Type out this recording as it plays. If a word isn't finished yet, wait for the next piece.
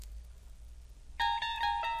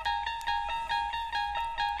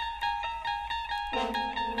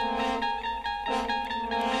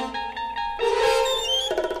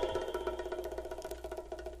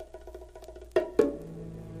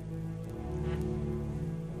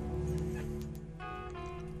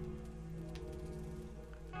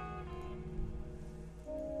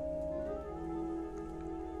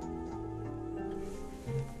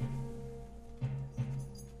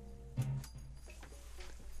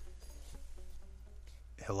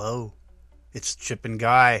Hello, it's Chip and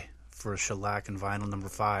Guy for Shellac and Vinyl number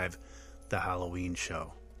 5, the Halloween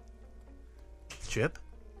show. Chip?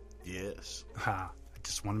 Yes. I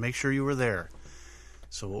just want to make sure you were there.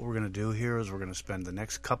 So what we're going to do here is we're going to spend the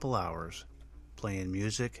next couple hours playing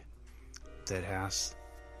music that has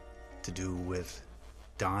to do with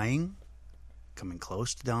dying, coming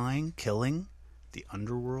close to dying, killing, the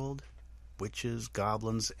underworld, witches,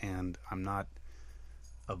 goblins, and I'm not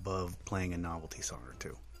above playing a novelty song or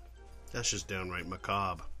two. That's just downright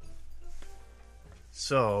macabre.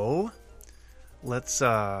 So, let's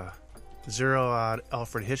zero out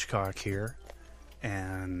Alfred Hitchcock here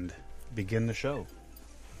and begin the show.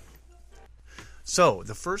 So,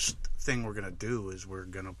 the first thing we're going to do is we're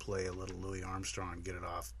going to play a little Louis Armstrong and get it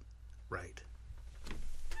off right.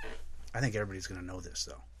 I think everybody's going to know this,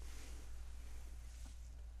 though.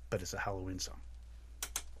 But it's a Halloween song.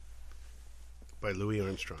 By Louis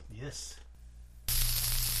Armstrong. Yes.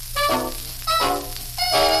 Boy,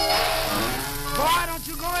 don't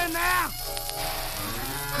you go in there.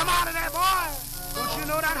 Come out of there, boy. Don't you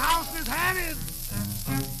know that house is haunted?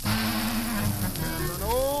 An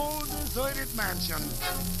old deserted mansion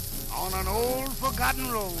on an old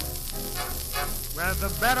forgotten road where the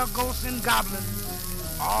better ghosts and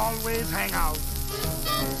goblins always hang out.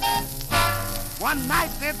 One night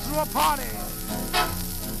they threw a party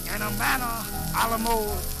in a manor a la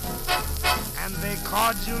mode, and they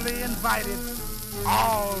cordially invited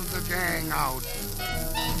all the gang out.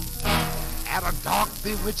 At a dark,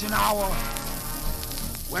 bewitching hour,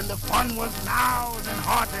 when the fun was loud and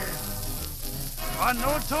hearty, a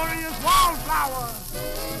notorious wallflower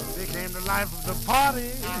became the life of the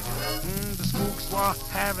party. The spooks were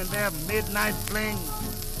having their midnight fling.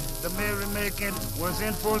 The merrymaking was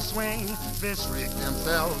in full swing. They shrieked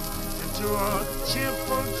themselves into a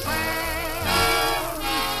cheerful trance.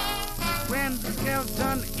 When the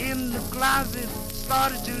skeleton in the closet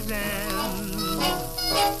started to dance.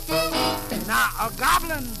 Now a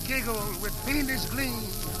goblin giggled with fiendish glee.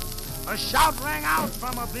 A shout rang out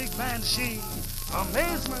from a big banshee.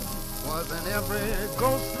 Amazement was in every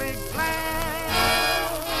ghostly glance.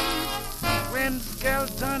 When the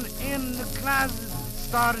skeleton in the closet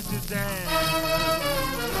started to dance.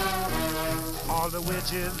 All the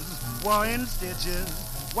witches were in stitches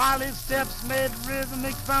while his steps made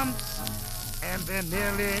rhythmic thumps, and they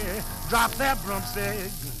nearly dropped their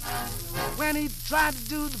broomsticks. When he tried to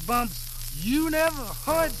do the bumps, you never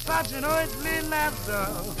heard such an earthly laughter,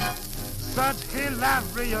 such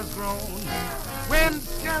hilarious groan. When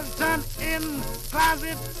skeleton in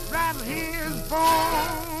closet rattled his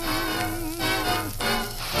bones.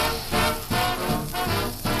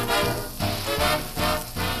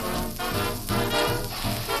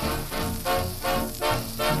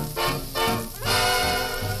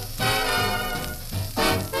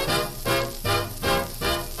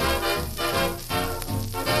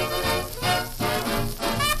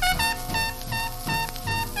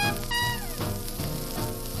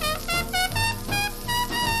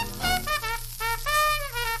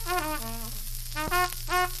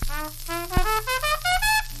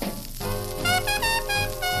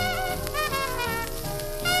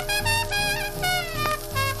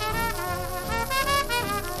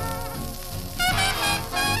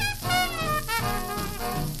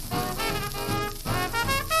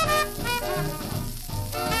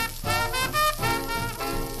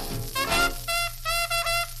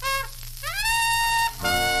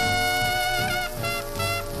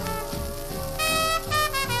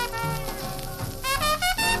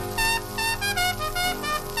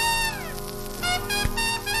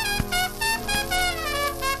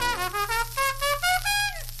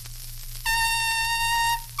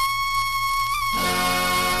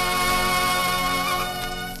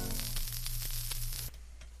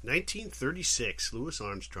 .1936, Louis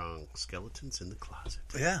Armstrong, Skeletons in the Closet.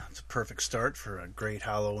 Yeah, it's a perfect start for a great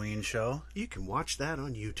Halloween show. You can watch that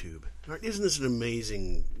on YouTube. Isn't this an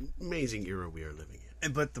amazing, amazing era we are living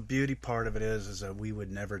in? But the beauty part of it is that we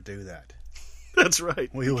would never do that. That's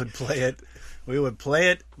right. We would play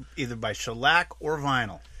it either by shellac or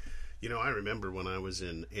vinyl. You know, I remember when I was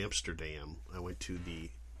in Amsterdam, I went to the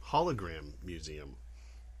Hologram Museum,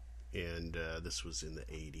 and this was in the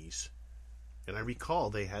 80s. And I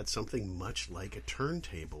recall they had something much like a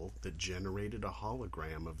turntable that generated a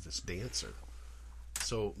hologram of this dancer.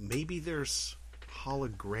 So maybe there's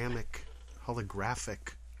holographic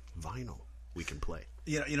vinyl we can play.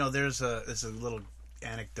 You know, there's a little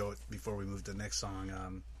anecdote before we move to the next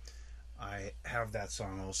song. I have that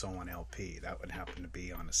song also on LP. That would happen to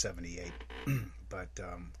be on a 78. But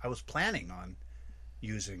I was planning on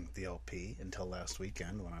using the LP until last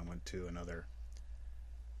weekend when I went to another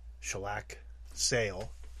shellac sale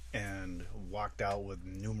and walked out with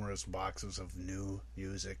numerous boxes of new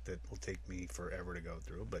music that will take me forever to go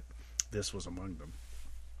through, but this was among them.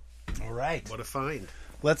 All right. What a find.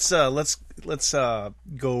 Let's go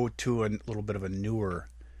to a little bit of a newer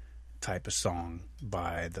type of song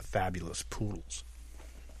by the Fabulous Poodles.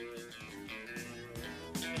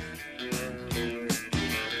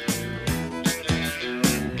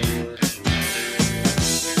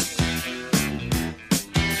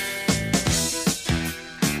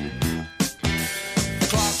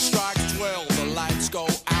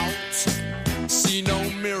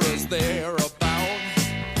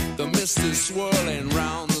 Is swirling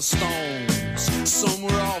round the stones.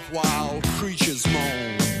 Somewhere off wild creatures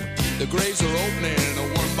moan. The graves are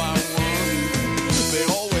opening one by one. They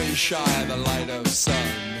always shy the light of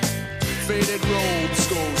sun. Faded robes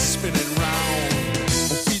go spinning round.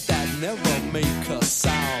 Feet that never make a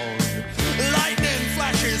sound. Lightning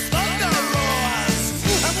flashes, thunder roars,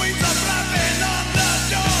 and wings are flapping on the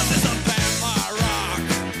doors. It's a vampire rock,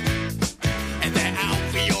 and they're out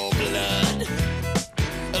for your blood.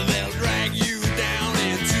 They'll drag you down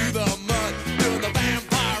into the mud. Doing the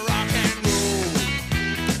vampire rock and roll.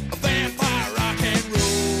 Vampire rock and roll.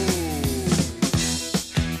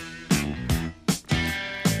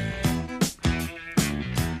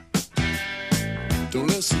 Don't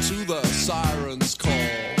listen to the sirens call.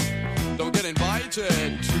 Don't get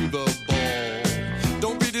invited to the ball.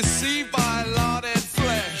 Don't be deceived by lauded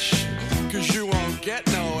flesh, 'cause you won't get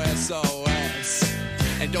no SOS.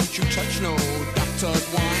 And don't you touch no doctored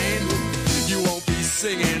wine. You won't be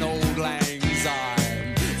singing Old Lang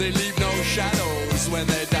Syne. They leave no shadows when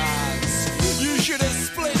they dance. You should have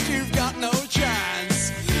split, you've got no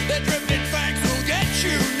chance. Their drifting fangs will get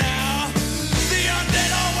you now. The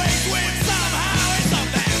undead always win somehow. It's a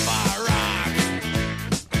vampire rock,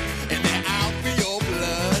 and they're out for your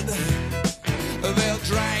blood. They'll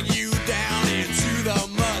drag you down into the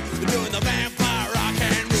mud. They're doing the vampire rock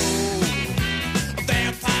and roll.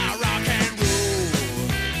 Vampire rock and roll.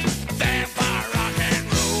 Vampire rock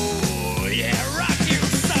and roll. Yeah, rock you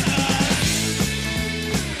suckers.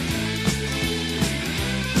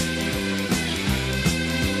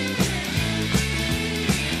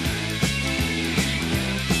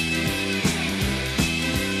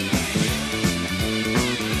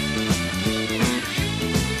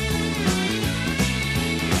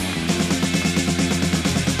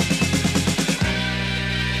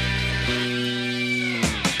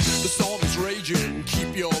 The storm is raging,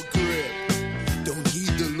 keep your grip. Don't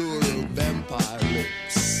heed the lure of vampire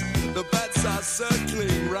lips. The bats are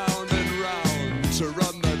circling round and round to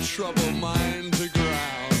run the troubled mind to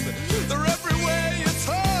ground. They're everywhere you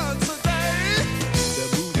turn today.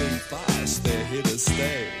 They're moving fast, they're here to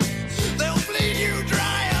stay. They'll bleed you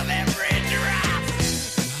dry of every drop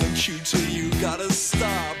and hunt you till you gotta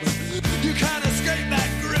stop. You can't escape that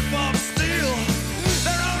grip of steel.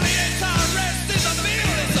 Their only entire rest is a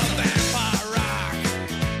meal. It's a vampire rock,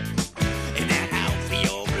 and they're out for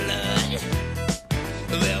your blood.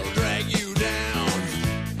 They'll drag you down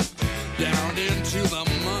into the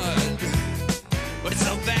mud. But it's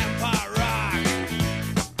a vampire rock,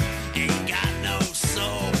 ain't got no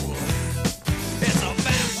soul. It's a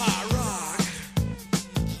vampire rock.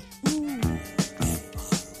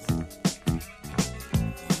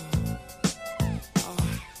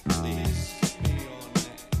 Please be on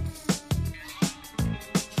that.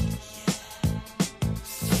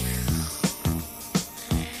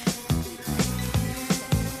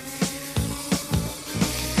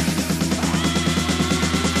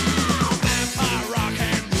 Vampire rock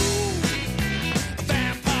and roll.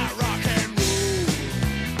 Vampire rock and roll.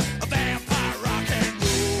 Vampire rock and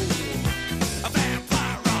roll.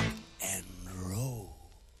 Vampire rock and roll.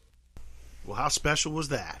 Well, how special was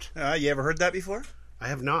that? You ever heard that before? I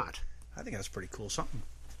have not. I think that's pretty cool something.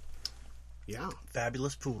 Yeah.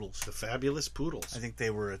 Fabulous Poodles. The Fabulous Poodles. I think they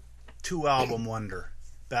were a 2-album wonder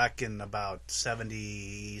back in about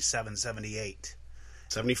 77, 78.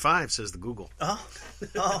 75, says the Google. Oh,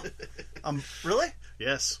 really?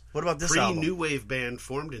 Yes. What about this album? Pre-New Wave band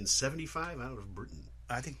formed in 75 out of Britain.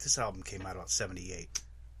 I think this album came out about 78.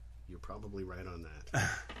 You're probably right on that.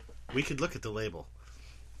 We could look at the label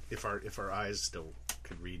if our eyes still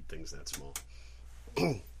could read things that small.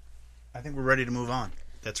 I think we're ready to move on.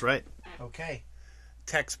 That's right. Okay.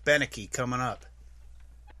 Tex Beneke coming up.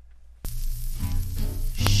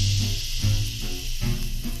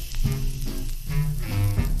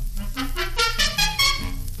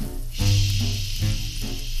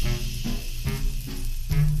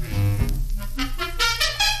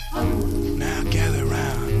 Now gather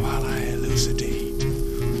round while I elucidate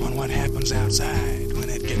on what happens outside when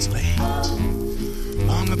it gets license plates.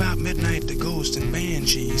 Long about midnight, the ghosts and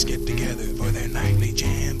banshees get together for their nightly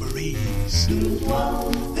jamborees.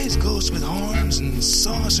 There's ghosts with horns and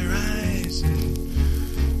saucer eyes,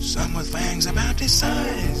 some with fangs about this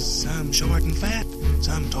size, some short and fat,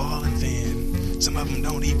 some tall and thin. Some of them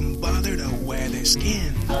don't even bother to wear their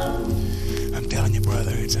skin. I'm telling you,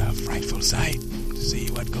 brother, it's a frightful sight to see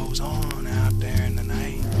what goes on out there in the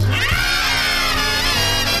night.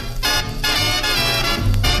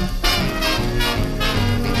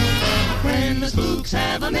 When the spooks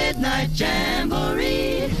have a midnight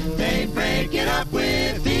jamboree, they break it up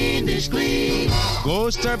with fiendish glee.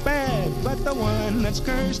 Ghosts are bad, but the one that's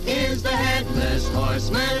cursed Is the headless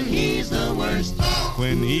horseman, he's the worst.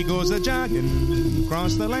 when he goes a-jogging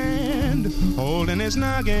across the land, holding his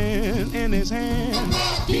noggin in his hand,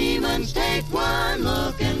 Demons take one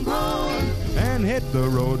look and groan, and hit the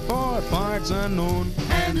road for parts unknown.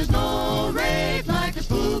 and there's no wraith like a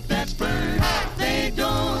spook that's burned. They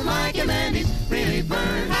don't like him and he's really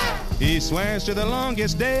burned. He swears to the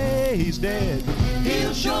longest day he's dead.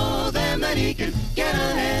 He'll show them that he can get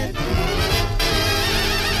ahead.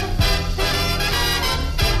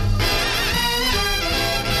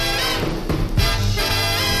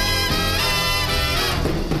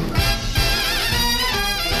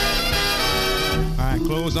 I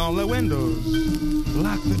close all the windows,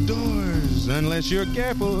 lock the doors. Unless you're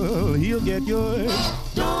careful, he'll get yours.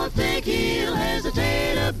 Don't think he'll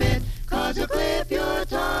hesitate a bit, 'cause he'll clip your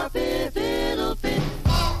top if it'll fit.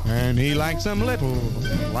 And he likes them little,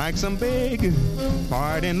 likes them big,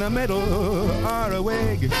 part in the middle, or a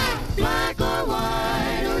wig. Black or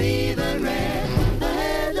white or even red, the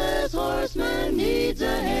headless horseman needs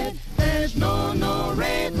a head. There's no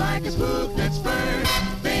wraith like a spook that's burned.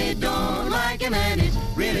 They don't like him and he's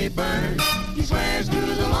really burned. He swears to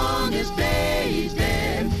the longest day he's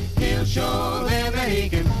dead. He'll show them that he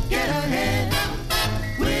can get ahead.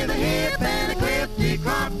 With a hip and a cryptic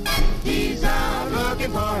crop, he's out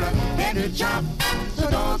looking for a head to chop. So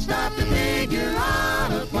don't stop to figure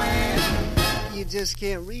out a plan. You just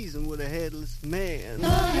can't reason with a headless man. The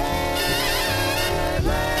headless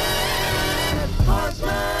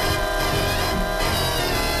horseman.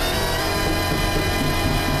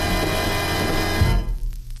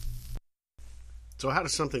 So how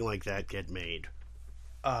does something like that get made?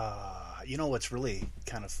 You know what's really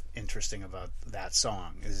kind of interesting about that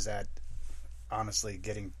song is that, honestly,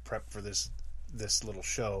 getting prepped for this little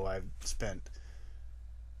show, I've spent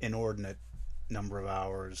inordinate number of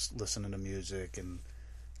hours listening to music and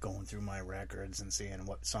going through my records and seeing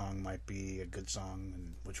what song might be a good song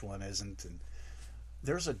and which one isn't. And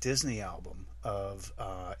there's a Disney album of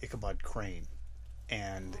Ichabod Crane,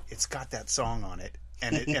 and it's got that song on it.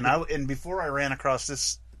 And before I ran across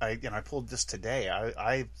this, I pulled this today.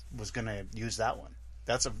 I was going to use that one.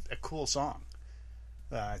 That's a cool song.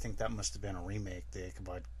 I think that must have been a remake, the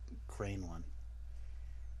Ichabod Crane one.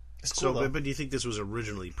 It's cool, So, but do you think this was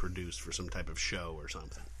originally produced for some type of show or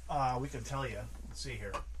something? we can tell you. Let's see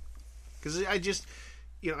here. Because I just,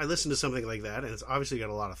 I listen to something like that, and it's obviously got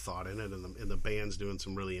a lot of thought in it, and the band's doing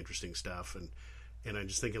some really interesting stuff, and I'm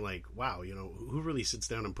just thinking, like, wow, who really sits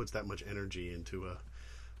down and puts that much energy into a,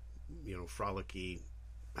 frolicky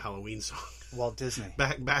Halloween song? Walt Disney.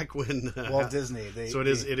 Back when Walt Disney. It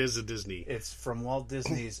is a Disney. It's from Walt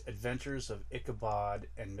Disney's Adventures of Ichabod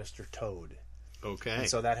and Mr. Toad. Okay. And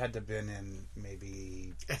so that had to have been in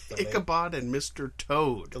maybe Ichabod and Mr.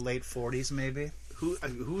 Toad. the late 40s, maybe.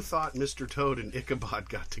 Who thought Mr. Toad and Ichabod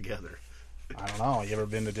got together? I don't know. You ever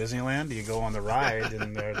been to Disneyland? You go on the ride,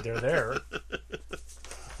 and they're there.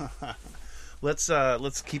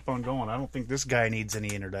 Let's keep on going. I don't think this guy needs any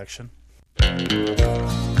introduction.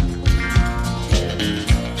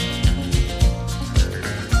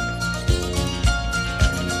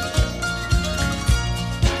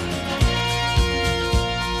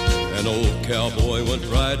 An old cowboy went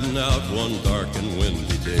riding out one dark and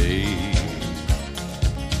windy day.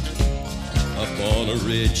 Up on a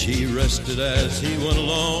ridge he rested as he went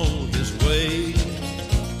along his way.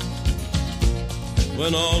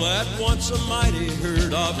 When all at once a mighty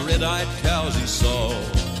herd of red-eyed cows he saw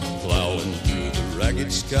plowing through the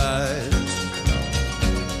ragged skies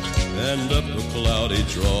and up a cloudy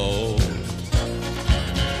draw.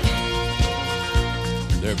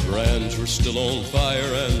 Their brands were still on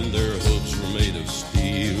fire and their hooves were made of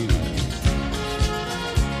steel.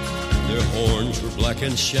 Their horns were black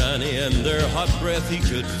and shiny and their hot breath he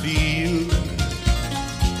could feel.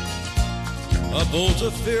 A bolt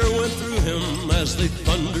of fear went through him as they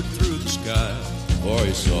thundered through the sky, for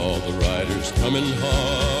he saw the riders coming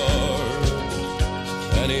hard,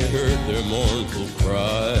 and he heard their mournful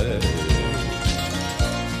cry.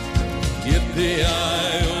 Yippee-i-oh,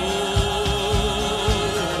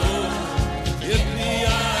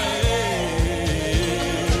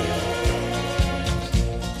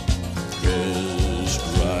 Ghost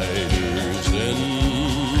riders in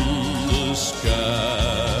the sky.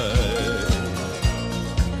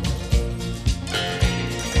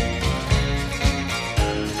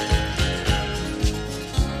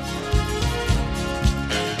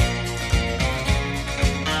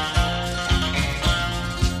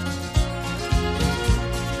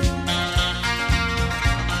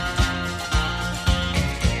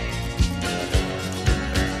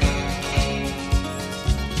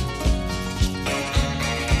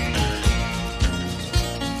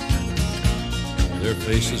 Their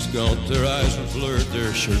faces gaunt, their eyes are blurred,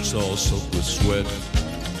 their shirts all soaked with sweat.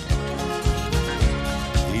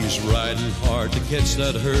 He's riding hard to catch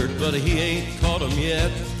that herd, but he ain't caught 'em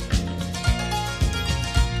yet.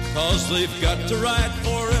 'Cause they've got to ride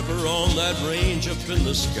forever on that range up in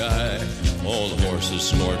the sky. All the horses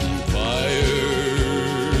snorting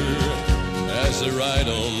fire. As they ride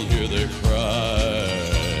on, hear their cry.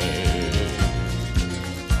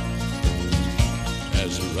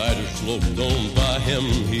 As the rider sloped on by him,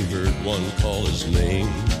 he heard one call his name.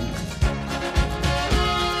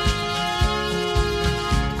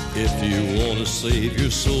 If you want to save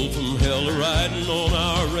your soul from hell riding on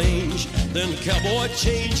our range, then cowboy,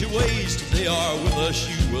 change your ways. Today are with us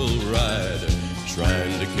you will ride,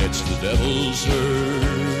 trying to catch the devil's herd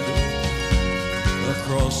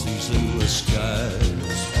across these endless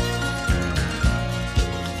skies.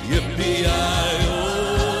 Yippee-i-oh,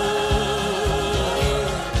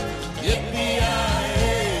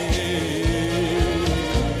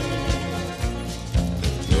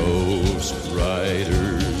 Ghost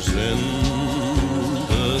riders in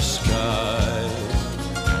the sky.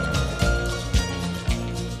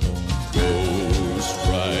 Ghost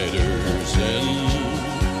riders in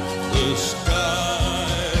the sky.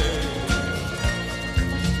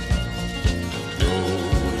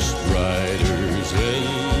 Ghost riders in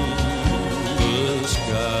the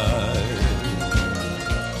sky.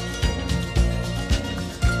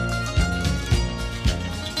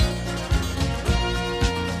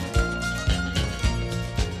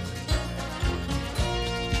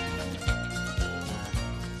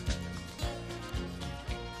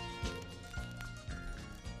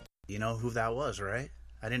 You know who that was, right?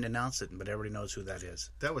 I didn't announce it, but everybody knows who that is.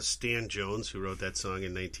 That was Stan Jones, who wrote that song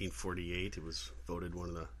in 1948. It was voted one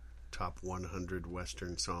of the top 100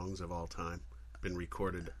 Western songs of all time. Been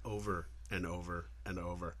recorded over and over and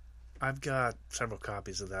over. I've got several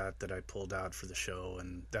copies of that I pulled out for the show,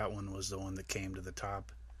 and that one was the one that came to the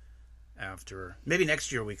top after. Maybe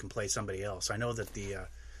next year we can play somebody else. I know that the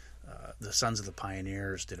Sons of the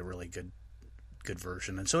Pioneers did a really good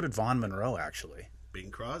version, and so did Vaughn Monroe, actually. Bing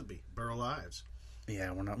Crosby, Burl Ives.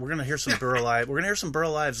 Yeah, we're gonna hear some Burl Ives. We're gonna hear some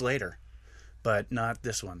Burl Ives later, but not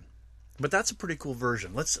this one. But that's a pretty cool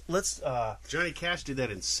version. Let's. Johnny Cash did that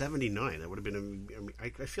in '79. That would have been. I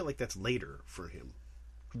feel like that's later for him.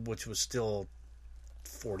 Which was still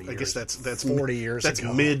 40 years. I guess that's 40 years that's ago.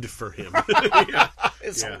 That's mid for him. Yeah.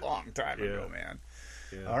 It's a long time ago, man.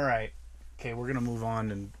 Yeah. All right. Okay, we're going to move on,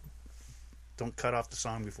 and don't cut off the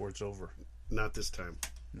song before it's over. Not this time.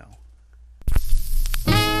 No.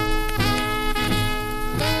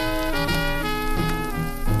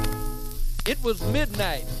 It was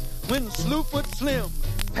midnight when Slewfoot Slim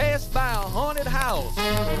passed by a haunted house.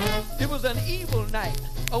 It was an evil night,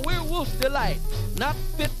 a werewolf's delight, not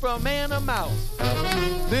fit for a man or mouse.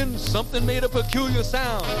 Then something made a peculiar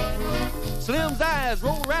sound. Slim's eyes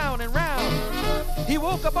rolled round and round. He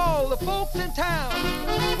woke up all the folks in town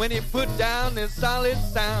when he put down his solid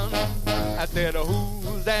sound. I said,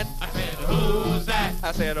 who's that? I said, who's that?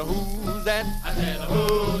 I said, who's that? I said,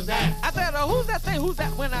 who's that? I said, who's that? Say who's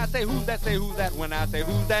that? When I say who's that? Say who's that? When I say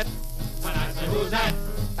who's that? When I say who's that?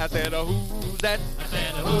 I said, who's that? I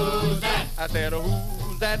said, who's that? I said,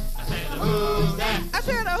 who's that? I said, who's that? I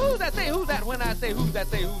said, who's that? Say who's that? When I say who's that?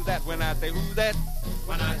 Say who's that? When I say who's that?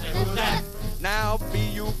 When I say who's that? Now be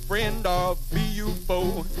you friend or be you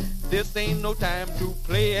foe, this ain't no time to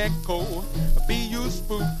play echo. Be you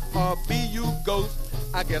spook or be you ghost,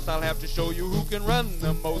 I guess I'll have to show you who can run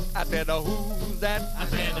the most. I said, who's that? I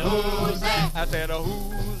said, who's that? I said,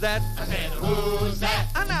 who's that? I said, who's that?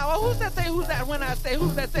 I now, who's that? Say who's that? When I say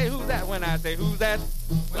who's that? Say who's that? When I say who's that?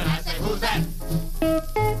 When I say who's that?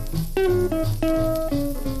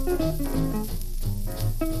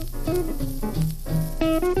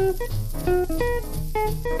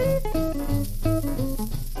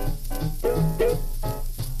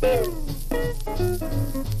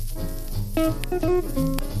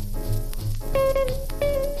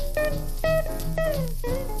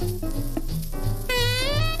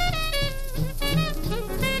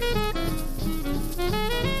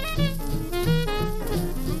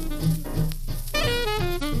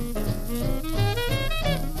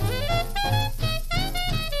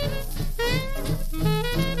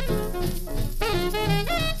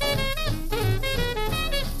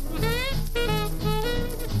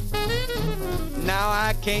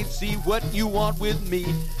 can't see what you want with me,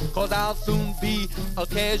 'cause I'll soon be a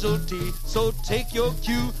casualty. So take your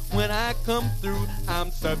cue when I come through.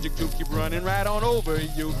 I'm subject to keep running right on over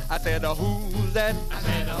you. I said, who's that? I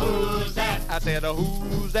said, who's that? I said,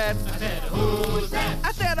 who's that? I said, who's that?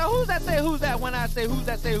 I said, who's that? Say who's that? When I say who's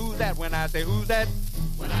that? Say who's that? When I say who's that?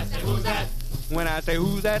 When I say who's that? When I say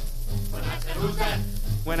who's that? When I say who's that?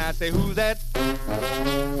 When I say who's that?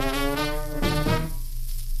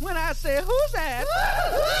 When I say who's that?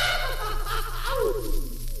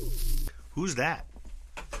 Who's that?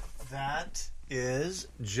 That is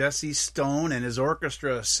Jesse Stone and his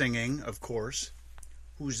orchestra singing, of course.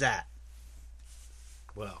 Who's that?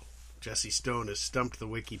 Well, Jesse Stone has stumped the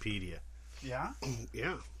Wikipedia. Yeah?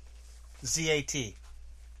 Yeah. Z-A-T.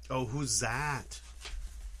 Oh, who's that?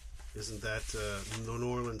 Isn't that the New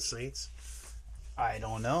Orleans Saints? I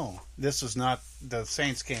don't know. This was not... The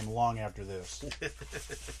Saints came long after this.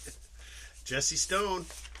 Jesse Stone.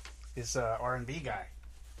 He's an R&B guy.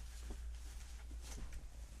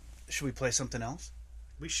 Should we play something else?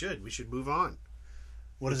 We should. We should move on.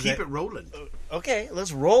 What is keep that? it rolling. Okay,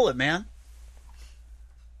 let's roll it, man.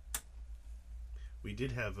 We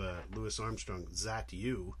did have Louis Armstrong, Zat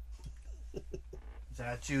You. Is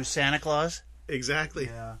that you, Santa Claus? Exactly.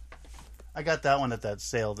 Yeah. I got that one at that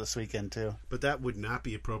sale this weekend, too. But that would not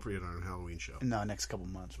be appropriate on a Halloween show. No, next couple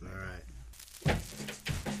months. Maybe. All right.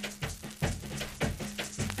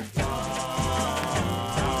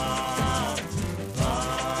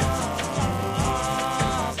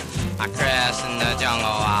 I crashed in the jungle.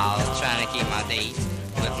 I was trying to keep my date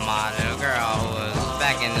with my little girl who was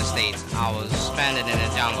back in the States. I was stranded in the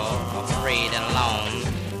jungle, afraid and alone,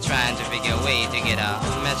 trying to figure a way to get a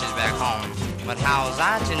message back home. But how was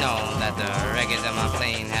I to know that the records in my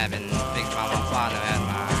plane had been fixed by my father and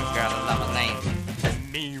my girl a lover's name?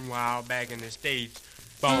 Meanwhile, back in the States,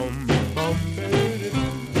 boom, boom,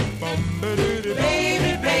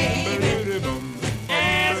 baby, baby,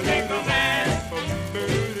 Ask me for that.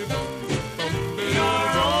 Your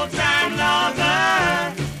old-time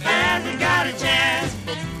lover hasn't got a chance.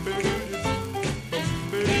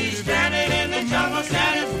 He's stranded in the jungle,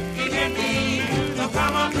 standing, he can be. So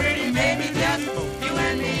come on, pretty baby, just you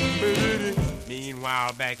and me.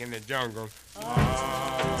 Meanwhile, back in the jungle.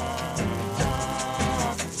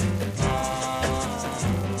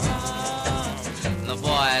 The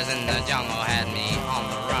boys in the jungle had me on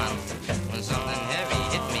the run when something heavy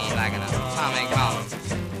hit me like an atomic bomb.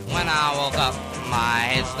 When I woke up, my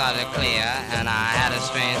head started clear and I had a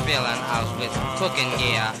strange feeling I was with cooking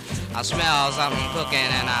gear. I smelled something cooking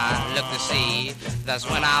and I looked to see. That's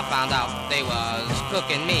when I found out they was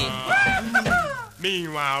cooking me.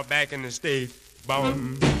 Meanwhile, back in the States,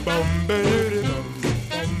 boom, boom, baby,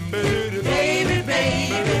 Baby,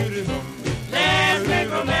 baby, let's make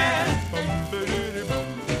romance.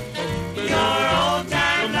 Your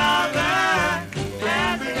old-time lover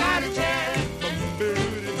hasn't got a chance.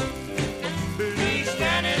 He's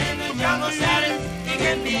standing in the jungle, standing, he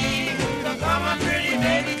can be. So come on, pretty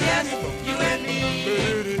baby, just you and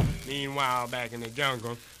me. Meanwhile, back in the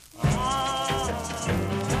jungle.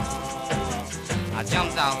 I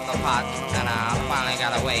jumped out the pot and I finally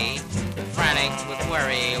got away. Frantic with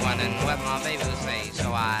worry, wondering what my baby would say.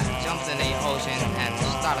 So I jumped in the ocean and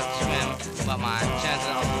started to swim. But my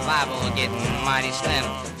chances of survival were getting mighty slim.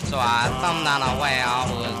 So I thumbed on a whale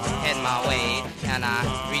who was heading my way. And I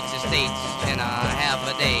reached the States in a half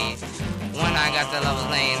a day. When I got to Lover's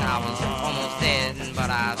Lane, I was almost dead. But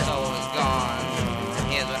our soul was gone.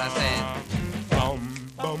 Here's what I said. Boom,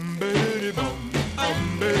 boom, baby, boom,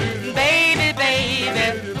 boom, baby. Baby,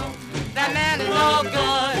 baby, that man is no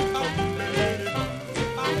good.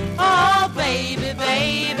 Oh, baby,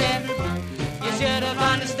 baby, you should have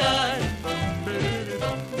understood.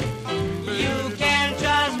 You can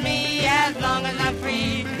trust me as long as I'm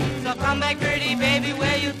free. So come back, pretty baby,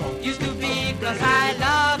 where you used to be. 'Cause I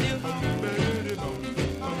love you.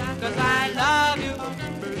 'Cause I love you.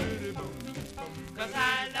 'Cause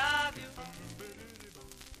I love you.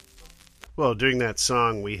 Well, during that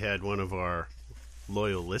song, we had one of our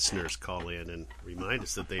loyal listeners call in and remind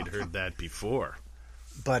us that they'd heard that before.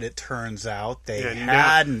 But it turns out they And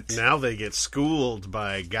hadn't. Now they get schooled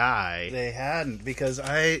by a guy. They hadn't, because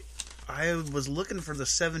I was looking for the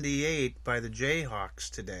 78 by the Jayhawks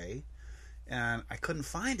today, and I couldn't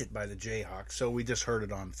find it by the Jayhawks, so we just heard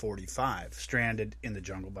it on 45. Stranded in the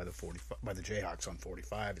Jungle by the Jayhawks on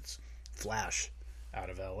 45. It's Flash out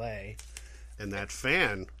of L.A. And that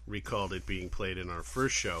fan recalled it being played in our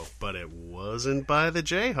first show, but it wasn't by the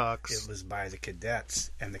Jayhawks. It was by the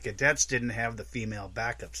Cadets, and the Cadets didn't have the female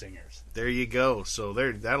backup singers. There you go. So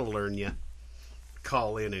that'll learn you.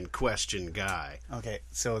 call in and question guy. Okay,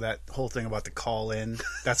 so that whole thing about the call in,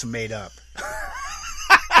 that's made up.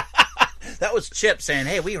 That was Chip saying,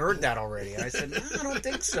 hey, we heard that already. And I said, no, I don't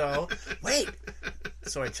think so. Wait.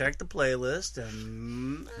 So I checked the playlist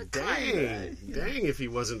and... Dang, if he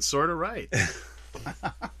wasn't sort of right.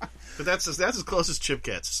 But that's as close as Chip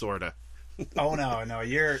gets, sort of. Oh, no,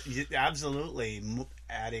 you're absolutely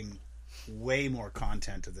adding way more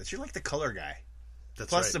content to this. You're like the color guy.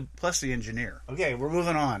 That's right. Plus the engineer. Okay, we're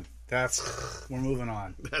moving on. We're moving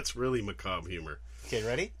on. That's really macabre humor. Okay,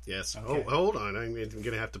 ready? Yes. Okay. Oh, hold on. I'm going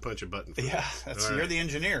to have to punch a button for Yeah, that. you're the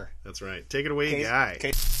engineer. That's right. Take it away, guy.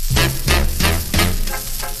 Okay.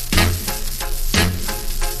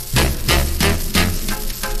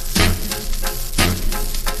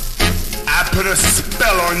 I put a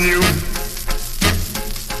spell on you.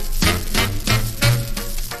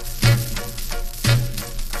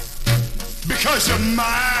 Because you're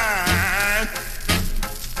mine.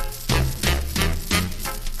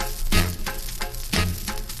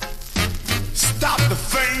 Stop the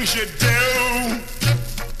things you do.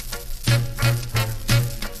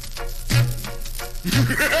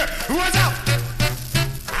 What's up?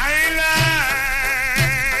 I ain't lying.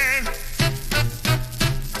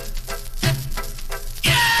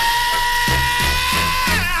 Yeah,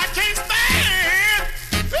 I can't stand.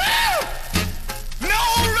 Woo! No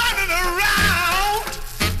running around.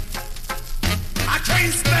 I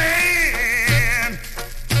can't stand.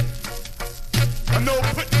 No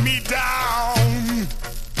putting me down.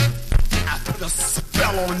 I put a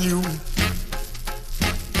spell on you.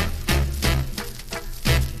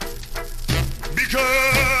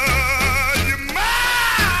 Because you're mine.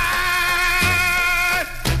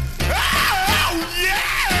 Oh,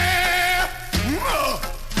 yeah.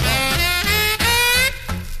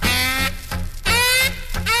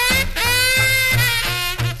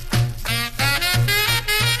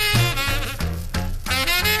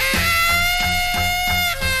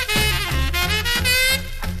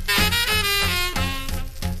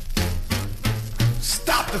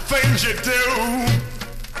 Stop the things you do.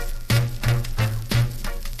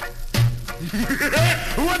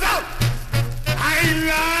 Without, I ain't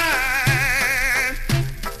lying.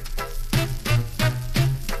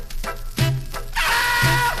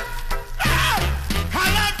 I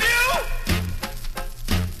love you.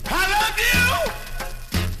 I love you.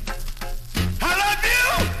 I love you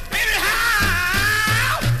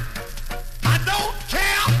anyhow. I don't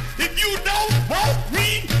care if you don't want me.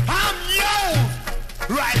 I'm yours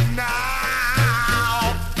right now.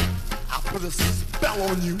 I put a spell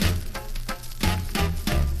on you.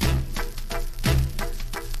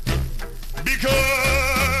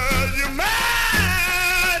 Because you're mad.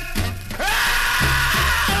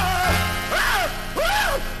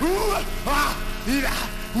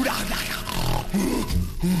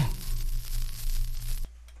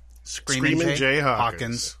 Screaming Jay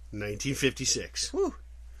Hawkins. 1956. Whew.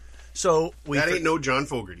 So that ain't no John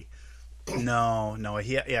Fogerty. No.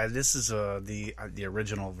 This is the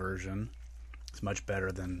original version. It's much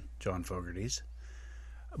better than John Fogerty's.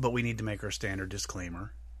 But we need to make our standard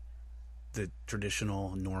disclaimer. The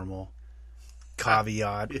traditional, normal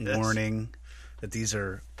caveat warning that these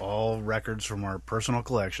are all records from our personal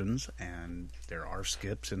collections, and there are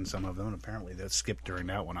skips in some of them. And apparently that skipped during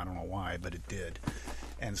that one. I don't know why, but it did.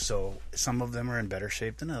 And so some of them are in better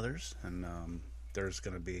shape than others, and there's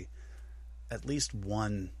going to be at least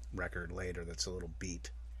one record later that's a little beat,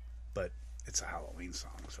 but it's a Halloween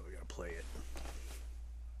song, so we got to play it.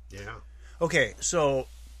 Yeah. Okay, so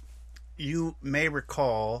you may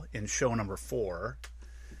recall in show number 4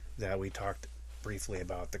 that we talked briefly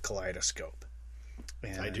about the kaleidoscope.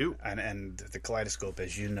 And, I do. And the kaleidoscope,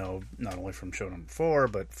 as you know, not only from show number 4,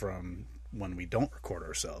 but from when we don't record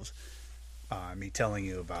ourselves, me telling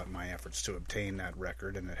you about my efforts to obtain that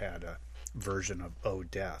record, and it had a version of Oh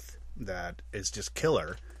Death that is just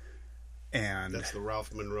killer. And that's the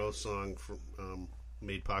Ralph Monroe song from,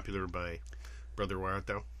 made popular by Brother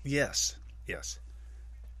Warthow. Yes.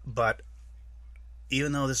 But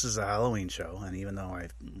even though this is a Halloween show, and even though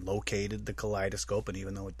I've located the kaleidoscope, and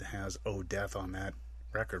even though it has Oh Death on that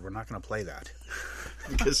record, we're not going to play that.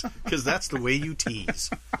 Because that's the way you tease.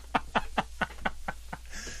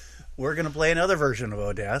 We're going to play another version of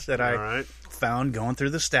Oh Death that I found going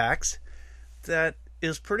through the stacks that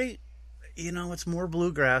is pretty, it's more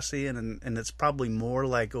bluegrassy, and it's probably more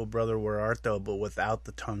like Oh Brother Where Art Thou, but without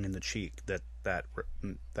the tongue in the cheek that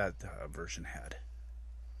version had.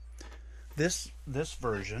 This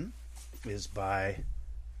version is by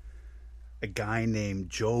a guy named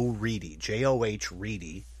Joe Reedy, J-O-H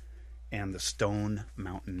Reedy, and the Stone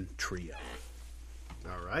Mountain Trio.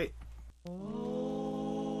 All right.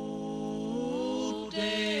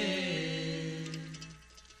 Dad.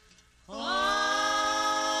 Oh,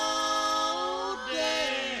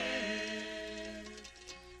 Dad.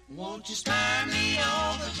 Won't you spare me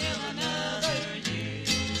over till another year?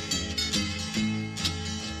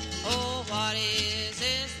 Oh, what is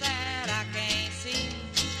this that I can't see?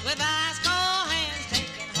 With ice cold hands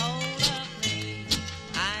taking hold of me.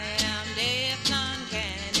 I am deaf, none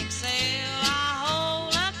can excel. I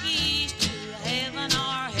hold the keys to heaven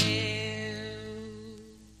or hell.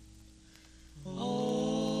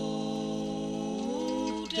 Oh,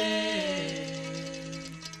 Dad.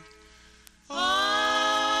 Oh,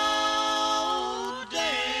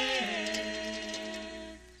 Dad.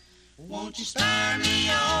 Won't you spare me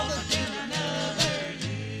over till another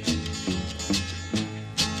year?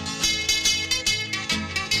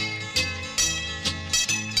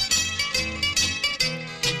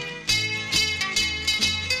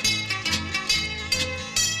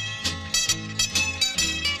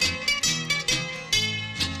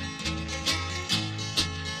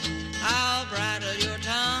 I'll bridle your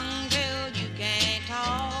tongue till you can't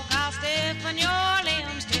talk. I'll stiffen your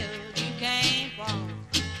limbs till you can't walk.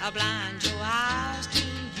 I'll blind your eyes till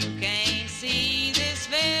you can't see. This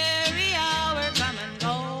very hour, come and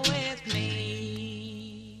go with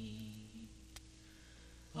me.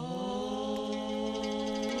 Oh,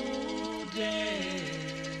 Dad.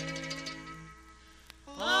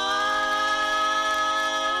 Oh,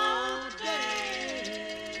 Dad.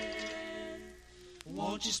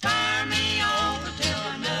 Won't you spare me over till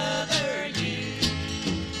another year?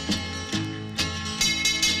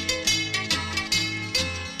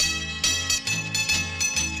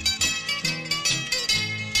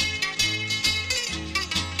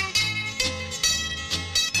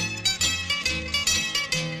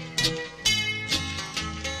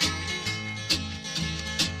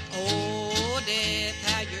 Oh, death,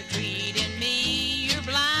 how you're treating me. You're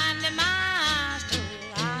blinding my eyes till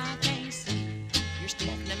I can't see. You're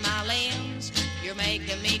stiffening my limbs. You're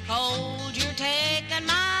making me cold. You're taking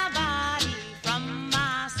my body from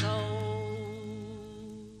my soul.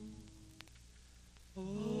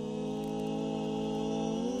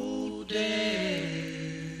 Oh, Dad.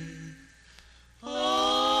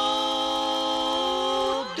 Oh,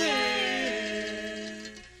 Dad.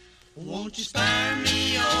 Won't you spare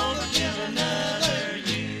me over till another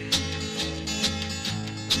year?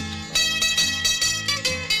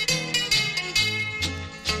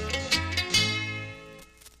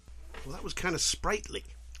 Well, that was kind of sprightly.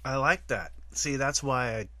 I like that. See, that's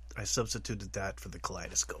why I substituted that for the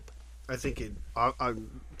kaleidoscope. I think it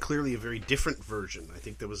clearly a very different version. I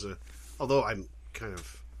think there was a, although I'm kind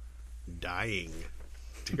of dying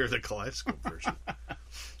to hear the kaleidoscope version.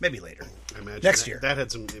 Maybe later. I imagine Next that, year. that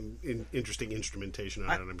had some interesting instrumentation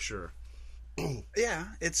on it, I'm sure. Yeah,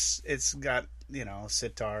 it's got,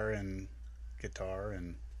 sitar and guitar,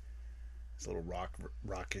 and it's a little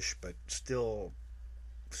rockish, but still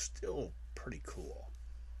pretty cool.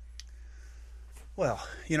 Well,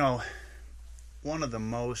 one of the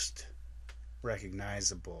most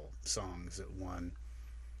recognizable songs that one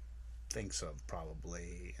thinks of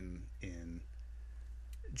probably in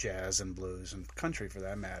jazz and blues and country for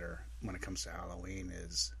that matter when it comes to Halloween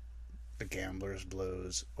is The Gambler's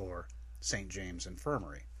Blues or St. James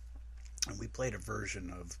Infirmary. And we played a version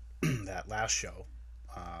of that last show,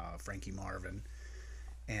 Frankie Marvin,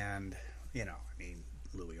 and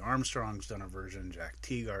Louis Armstrong's done a version, Jack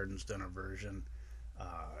Teagarden's done a version,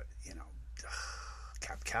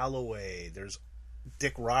 Cap Calloway, there's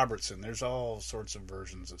Dick Robertson, there's all sorts of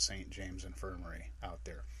versions of St. James Infirmary out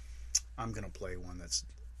there. I'm going to play one that's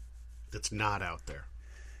not out there.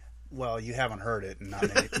 Well, you haven't heard it, and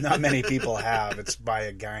not many people have. It's by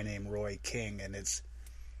a guy named Roy King, and it's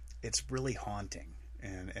really haunting,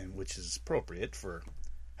 and which is appropriate for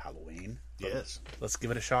Halloween. Yes. Let's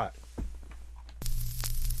give it a shot.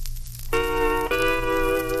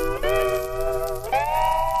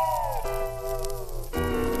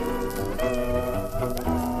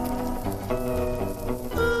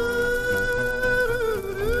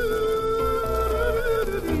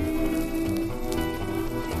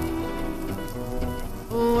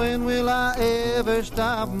 When will I ever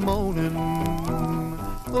stop moaning?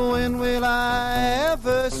 When will I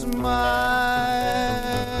ever smile?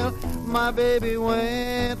 My baby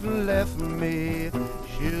went and left me.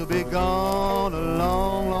 She'll be gone a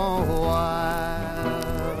long, long while.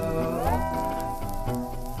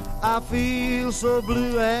 I feel so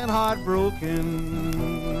blue and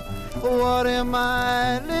heartbroken. What am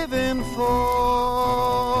I living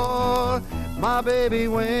for? My baby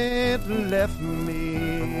went and left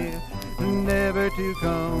me, never to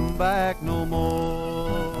come back no more.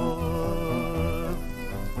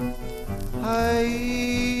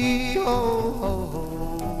 Hey ho ho ho,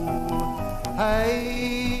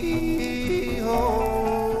 hey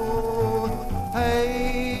ho,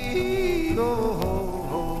 hey ho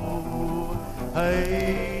ho,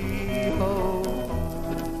 hey ho.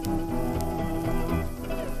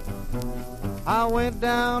 I went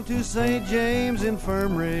down to St. James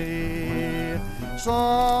Infirmary,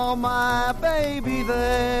 saw my baby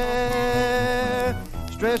there,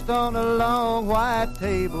 stretched on a long white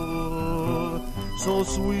table, so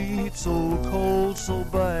sweet, so cold, so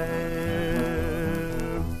bare.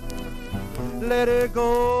 Let her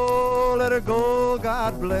go,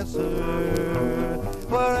 God bless her,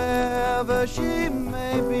 wherever she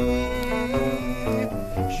may be.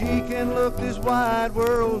 She can look this wide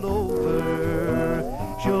world over,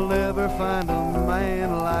 she'll never find a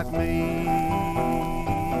man like me.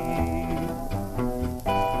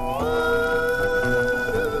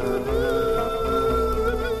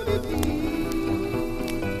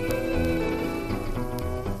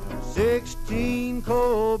 16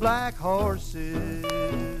 coal-black horses,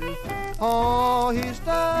 all hitched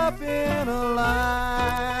up in a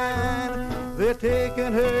line. They're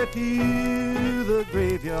taking her to the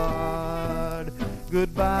graveyard.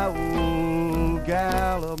 Goodbye, old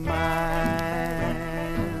gal of mine.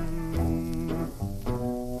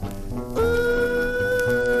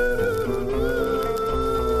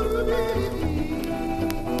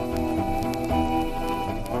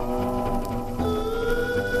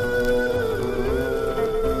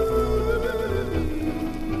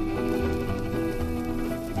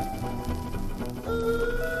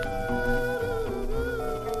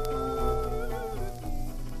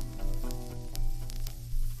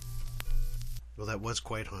 That was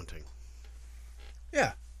quite haunting.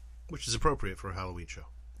 Yeah. Which is appropriate for a Halloween show.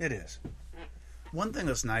 It is. One thing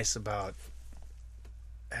that's nice about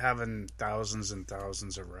having thousands and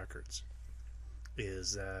thousands of records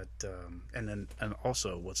is that, and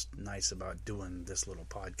also what's nice about doing this little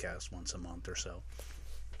podcast once a month or so,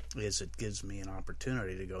 is it gives me an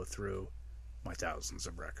opportunity to go through my thousands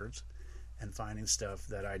of records and finding stuff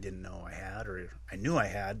that I didn't know I had, or I knew I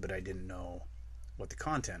had, but I didn't know what the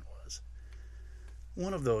content was.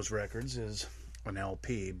 One of those records is an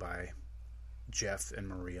LP by Jeff and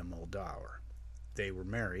Maria Moldauer. They were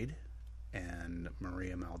married, and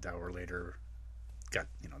Maria Moldauer later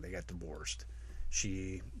they got divorced.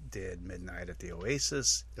 She did Midnight at the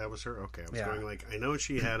Oasis. That was her? Okay. I was going like, I know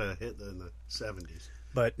she had a hit in the 70s.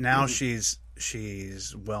 But now she's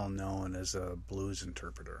well known as a blues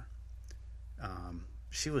interpreter.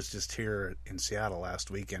 She was just here in Seattle last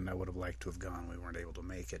weekend. I would have liked to have gone. We weren't able to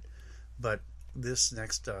make it. But this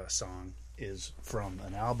next song is from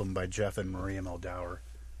an album by Jeff and Maria Moldauer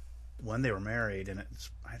when they were married, and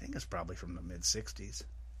I think it's probably from the mid-'60s.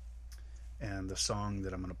 And the song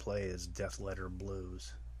that I'm going to play is Death Letter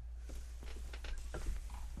Blues.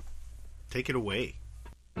 Take it away.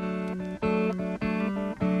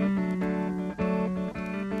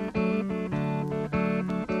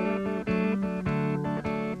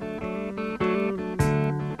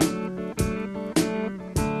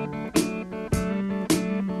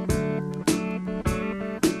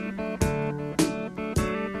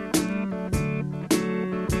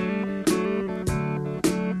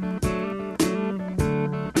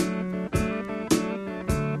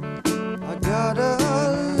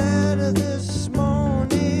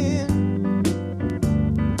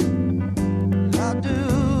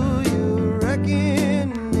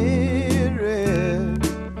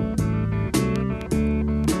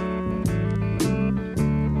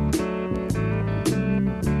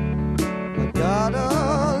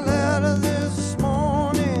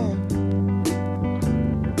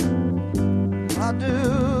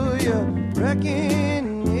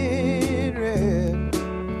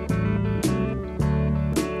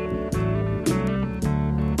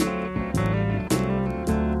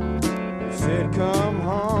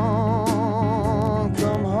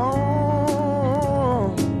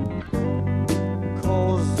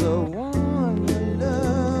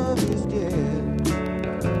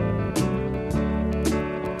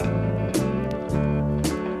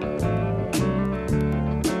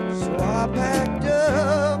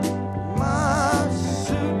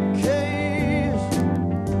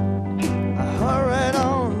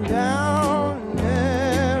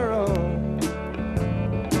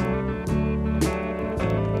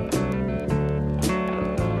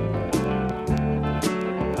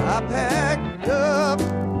 I packed up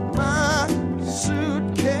my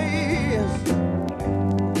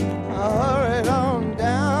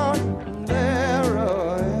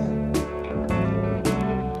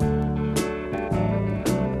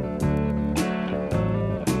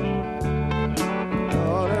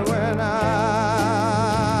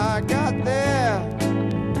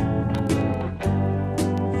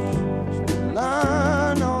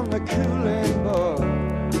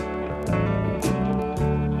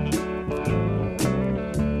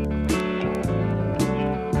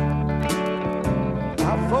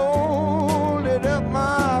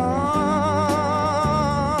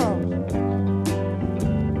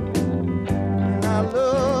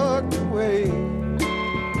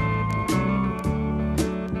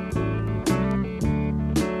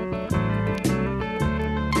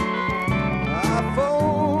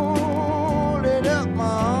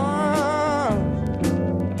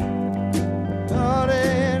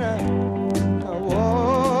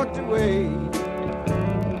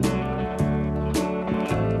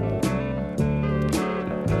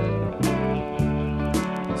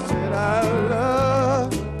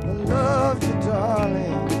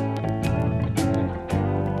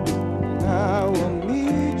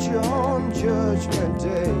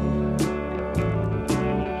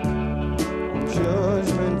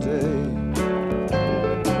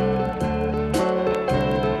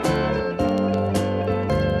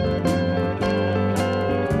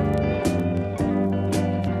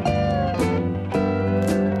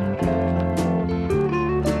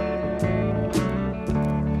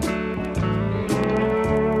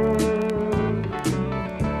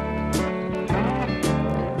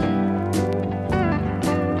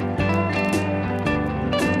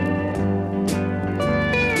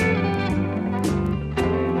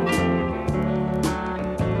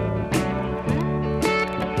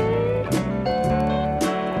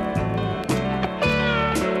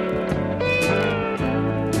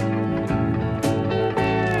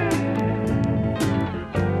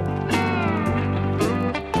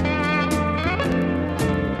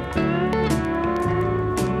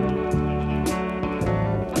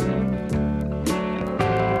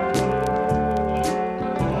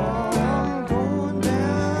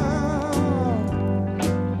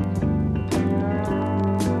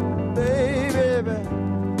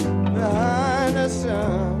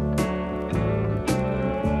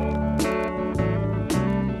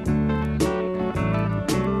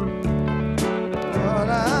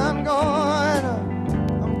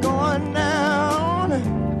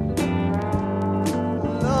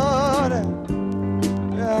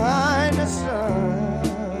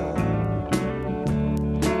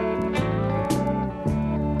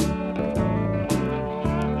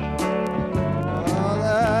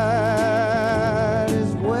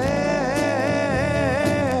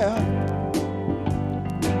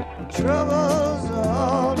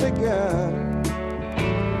again.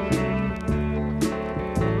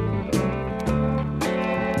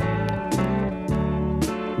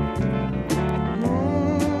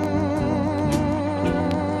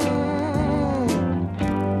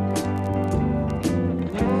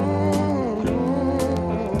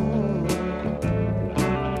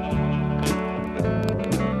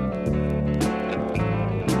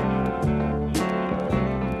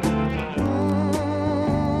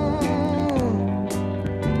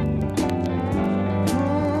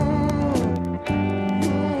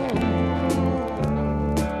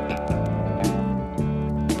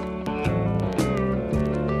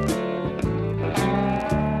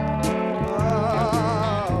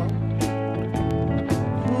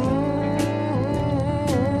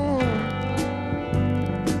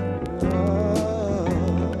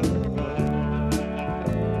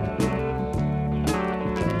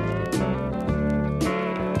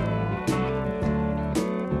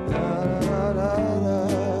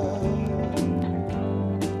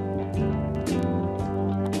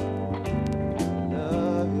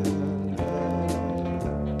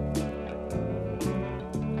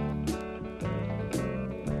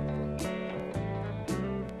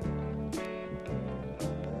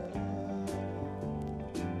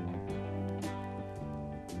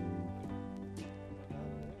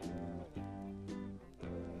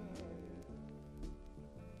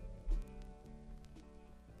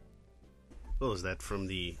 Well, is that from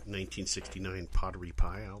the 1969 Pottery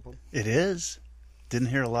Pie album? It is. Didn't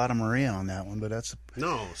hear a lot of Maria on that one, but that's...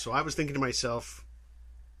 No, so I was thinking to myself,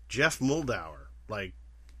 Jeff Moldauer. Like,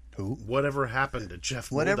 who? Whatever happened to Jeff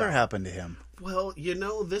Moldauer? Whatever happened to him? Well, you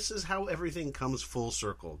know, this is how everything comes full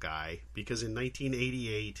circle, Guy. Because in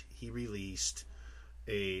 1988, he released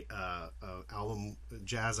a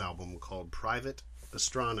jazz album called Private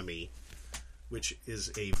Astronomy, which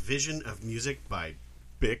is a vision of music by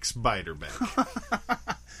Bix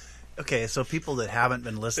Beiderbecke. Okay, so people that haven't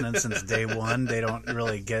been listening since day one, they don't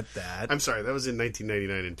really get that. I'm sorry, that was in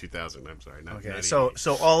 1999 and 2000. I'm sorry. Okay, so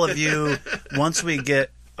all of you, once we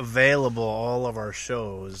get available all of our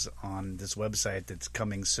shows on this website that's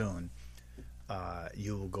coming soon,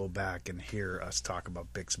 you will go back and hear us talk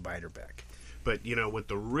about Bix Beiderbecke. But, you know, what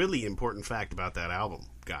the really important fact about that album,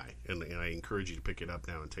 Guy, and I encourage you to pick it up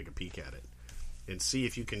now and take a peek at it, and see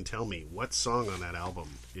if you can tell me what song on that album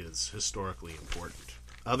is historically important,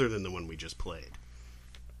 other than the one we just played.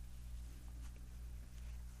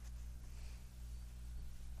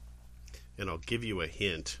 And I'll give you a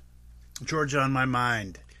hint. Georgia on My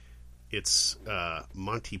Mind. It's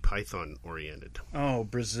Monty Python oriented. Oh,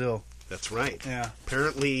 Brazil. That's right. Yeah.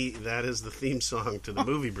 Apparently, that is the theme song to the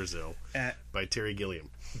movie Brazil by Terry Gilliam.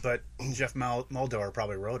 But Jeff Moldauer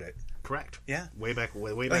probably wrote it. Correct. Yeah. Way back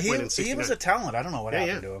when in 69. He was a talent. I don't know what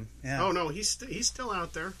happened to him. Yeah. Oh, no, he's still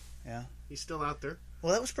out there. Yeah. He's still out there.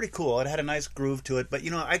 Well, that was pretty cool. It had a nice groove to it. But, you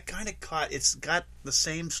know, I kind of caught... It's got the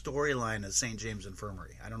same storyline as St. James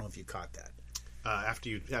Infirmary. I don't know if you caught that. After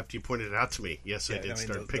you pointed it out to me, yes, yeah, I did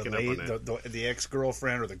start picking up on that. The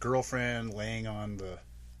ex-girlfriend or the girlfriend laying on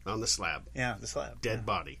the slab. Yeah, the slab. Dead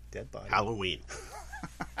body. Halloween.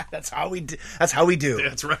 That's how we do. That's how we do.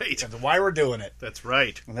 That's right. That's why we're doing it. That's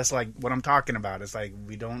right. And that's like what I'm talking about. It's like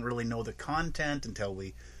we don't really know the content until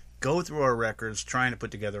we go through our records trying to put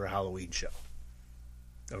together a Halloween show.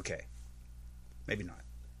 Okay. Maybe not.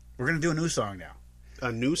 We're going to do a new song now.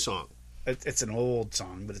 A new song? It's an old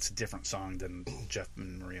song, but it's a different song than Jeff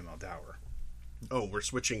and Maria Moldauer. Oh, we're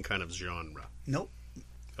switching kind of genre. Nope.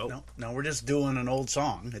 Oh. No, we're just doing an old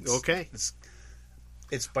song. Okay.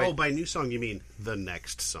 It's by... by new song, you mean the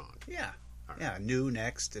next song? Yeah. Right. Yeah, new,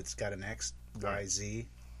 next. It's got an X, YZ,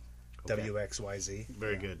 okay. WXYZ.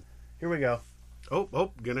 Very good. Here we go.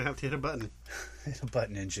 Oh, gonna have to hit a button. Hit a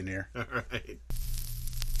button, engineer. All right.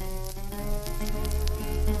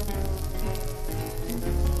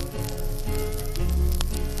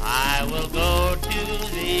 I will go to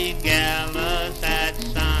the gallows at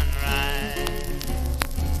sunrise.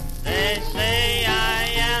 They say I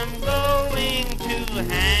am going to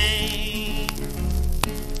hang.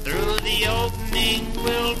 Through the opening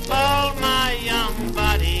will fall my young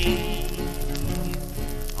body.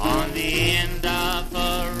 On the end of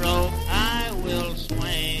a rope I will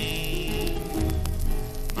swing.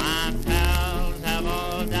 My pals have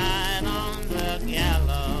all died on the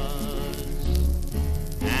gallows,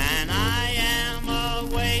 and I am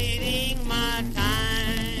awaiting my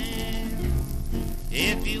time.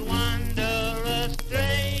 If you wander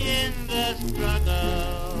astray in the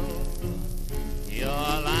struggle, your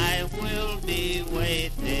life will be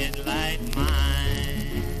wasted like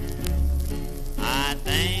mine. I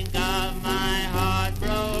think of my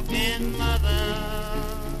heartbroken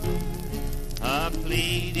mother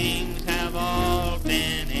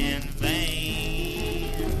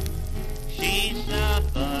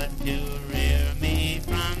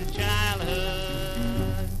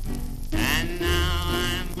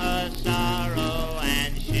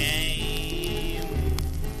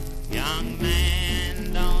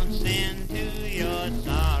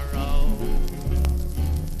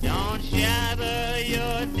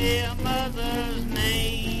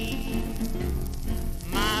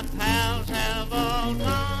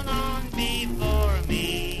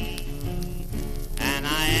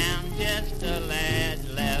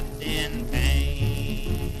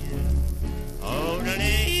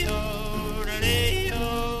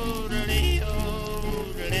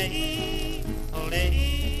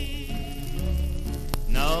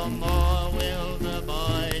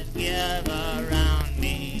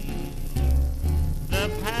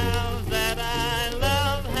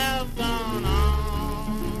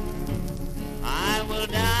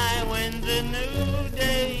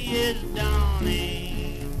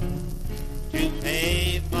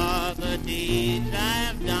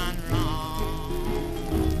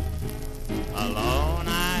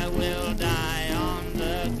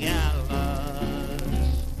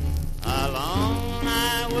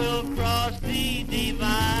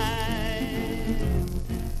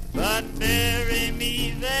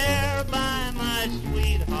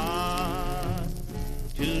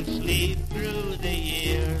to sleep through the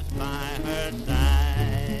years by her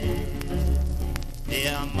side.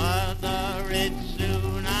 Dear mother, it's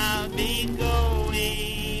soon I'll be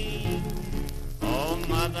going. Oh,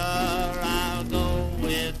 mother, I'll go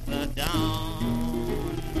with the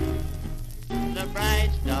dawn. The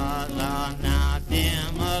bright stars are now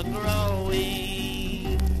dim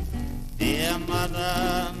a-growing. Dear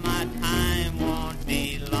mother, my time won't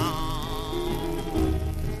be long.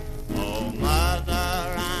 Oh, mother,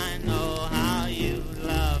 I know how you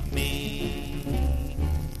love me.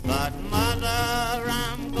 But, mother,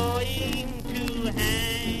 I'm going to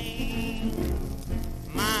hang.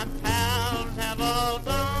 My pals have all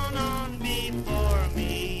gone on before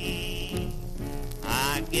me.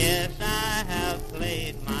 I guess I have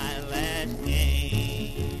played my last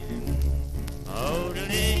game. Oh,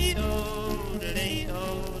 da-dee, oh, da-dee,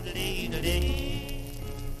 oh, da-dee, da-dee.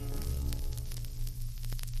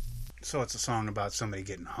 So it's a song about somebody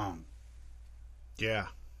getting hung. Yeah.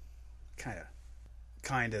 Kind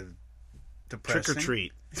of depressing. Trick or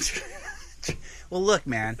treat. Well, look,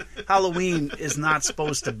 man, Halloween is not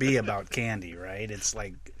supposed to be about candy, right? It's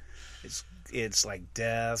like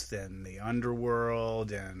death and the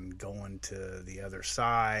underworld and going to the other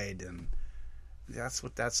side, and that's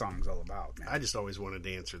what that song's all about, man. I just always wanted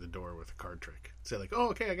to answer the door with a card trick. Say like, "Oh,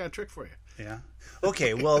 okay, I got a trick for you." Yeah.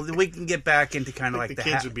 Okay. Well, we can get back into kind of like the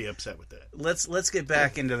kids would be upset with that. Let's get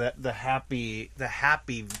back into the happy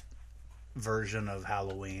version of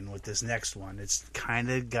Halloween with this next one. It's kind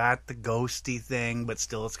of got the ghosty thing, but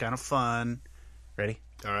still it's kind of fun. Ready?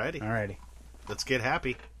 Alrighty. Let's get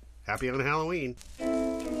happy. Happy on Halloween.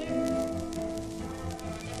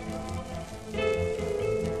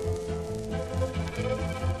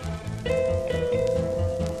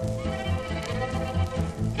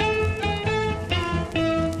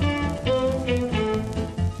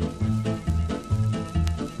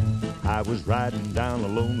 I was riding down a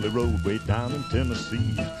lonely road way down in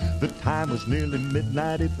Tennessee. The time was nearly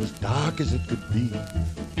midnight, it was dark as it could be.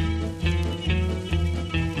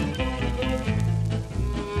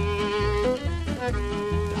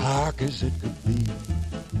 Dark as it could be.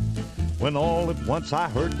 When all at once I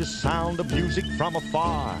heard the sound of music from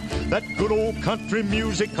afar. That good old country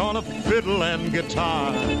music on a fiddle and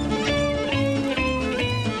guitar.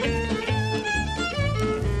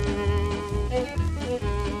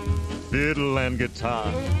 Fiddle and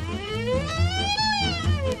guitar.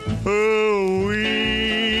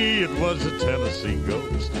 Ooh-wee, it was the Tennessee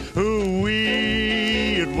Ghost.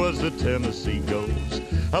 Ooh-wee, it was the Tennessee Ghost.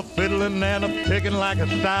 A fiddling and a picking like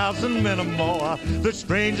 1,000 men or more. The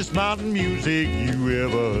strangest mountain music you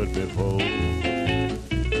ever heard before.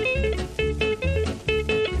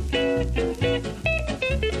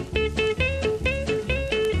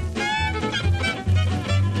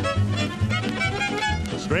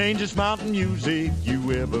 Strangest mountain music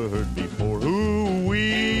you ever heard before.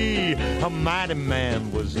 Ooh-wee, a mighty man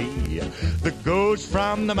was he, the ghost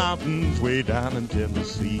from the mountains way down in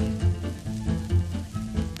Tennessee.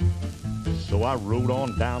 So I rode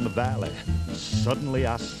on down the valley. Suddenly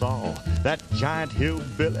I saw that giant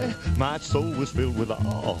hillbilly. My soul was filled with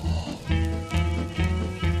awe.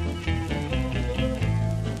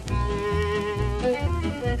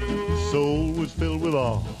 Soul was filled with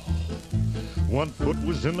awe. One foot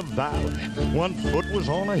was in the valley, one foot was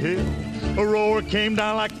on a hill. A roar came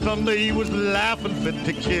down like thunder, he was laughing fit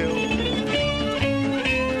to kill.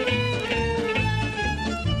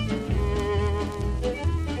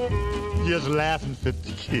 Just laughing fit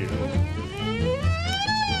to kill.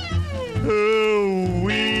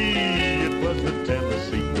 Ooh-wee, it was the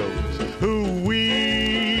Tennessee Ghost.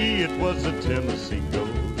 Ooh-wee, it was the Tennessee Ghost.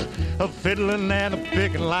 A fiddling and a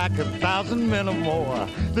picking like 1,000 men or more.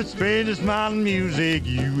 The strangest mountain music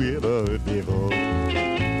you ever heard before.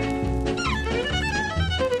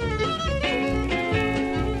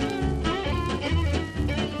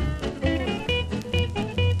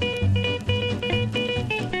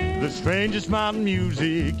 The strangest mountain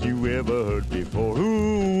music you ever heard before.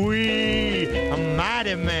 Ooh-wee, a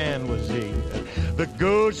mighty man was he, the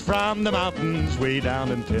ghost from the mountains way down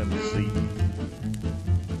in Tennessee.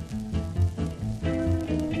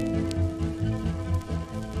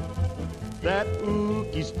 That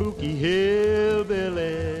ooky spooky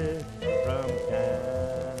hillbilly from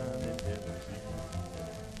town in Tennessee.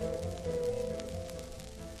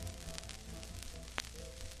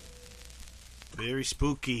 Very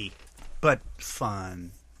spooky. But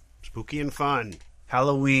fun. Spooky and fun.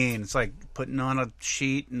 Halloween. It's like putting on a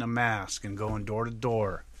sheet and a mask and going door to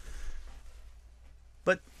door.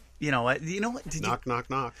 But, you know what? Knock, knock,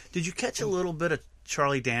 knock. Did you catch a little bit of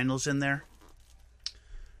Charlie Daniels in there?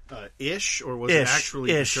 Ish, or was it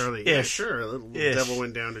actually Ish, Charlie? Ish, Yeah, sure. The little Ish. devil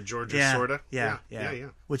went down to Georgia, Yeah, sorta. yeah. Yeah.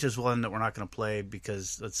 Which is one that we're not going to play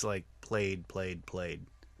because it's like played.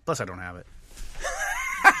 Plus, I don't have it.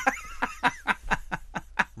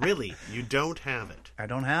 Really, you don't have it? I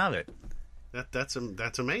don't have it. That's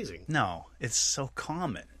amazing. No, it's so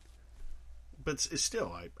common. But it's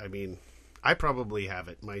still, I mean, I probably have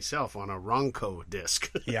it myself on a Ronco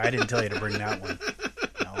disc. Yeah, I didn't tell you to bring that one.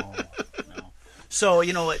 No. So,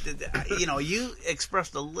 you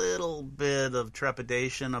expressed a little bit of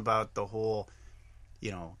trepidation about the whole,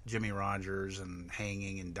 Jimmy Rogers and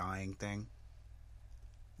hanging and dying thing.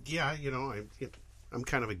 Yeah, I'm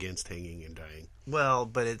kind of against hanging and dying. Well,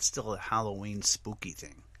 but it's still a Halloween spooky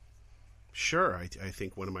thing. Sure, I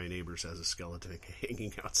think one of my neighbors has a skeleton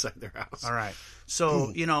hanging outside their house. All right.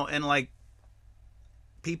 So, and like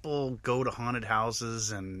people go to haunted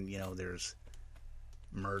houses and, there's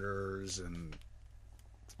murders and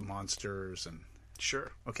monsters and... Sure.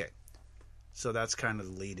 Okay. So that's kind of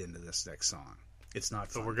the lead into this next song. It's not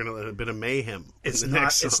funny. So we're going to let a bit of mayhem it's in the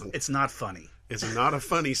next song. It's not funny. It's not a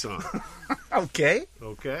funny song. Okay.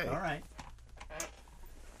 Okay. All right.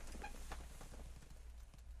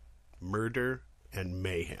 Murder and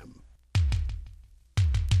mayhem.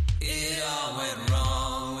 It all went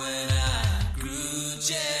wrong when I grew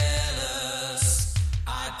jealous.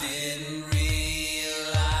 I didn't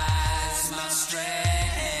realize my strength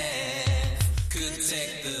could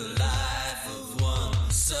take the life of one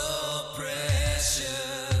so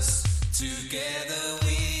precious. Together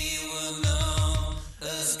we were known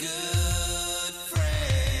as good friends.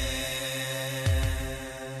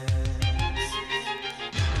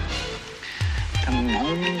 A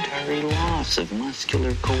momentary loss of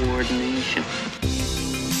muscular coordination.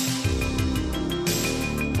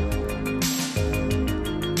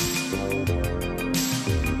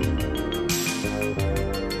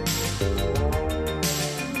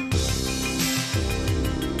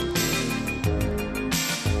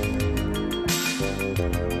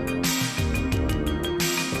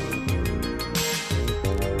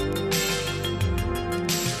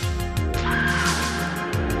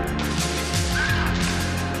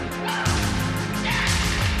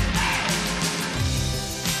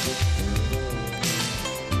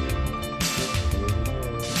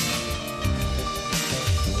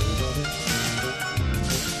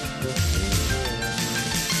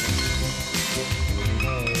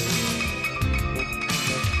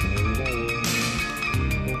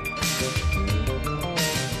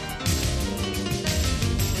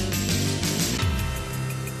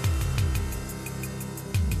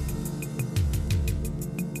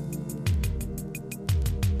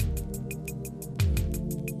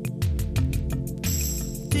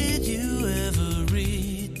 Did you ever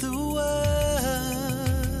read the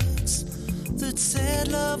words that said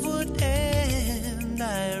love would end?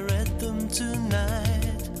 I read them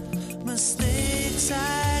tonight. Mistakes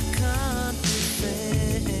I can't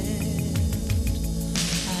defend.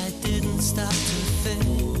 I didn't stop to think,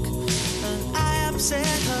 and I upset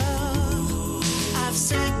her. I've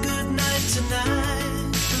said goodnight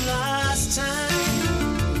tonight, the last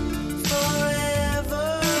time. Forever.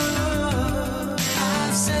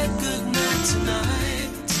 I've said goodnight tonight,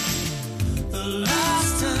 the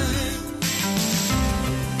last time.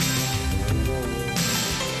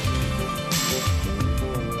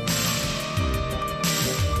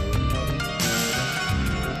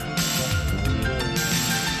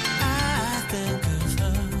 I think of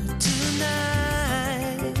her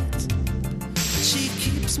tonight. She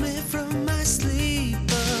keeps me from my sleep,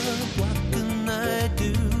 but what can I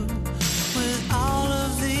do with all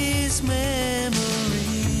of these memories?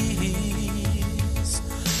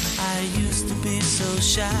 I used to be so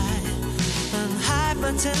shy and hide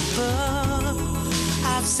my temper.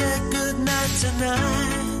 I've said goodnight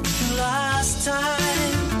tonight, the last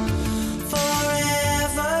time.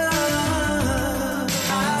 Forever.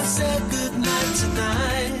 I've said goodnight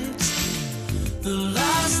tonight, the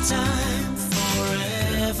last time.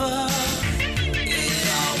 Forever. It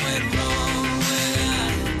all went wrong when I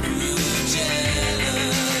grew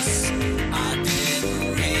jealous. I didn't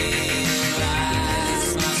realize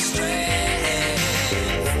my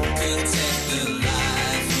strength could take the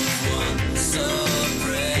life of one so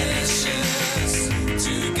precious.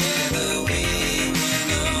 Together we were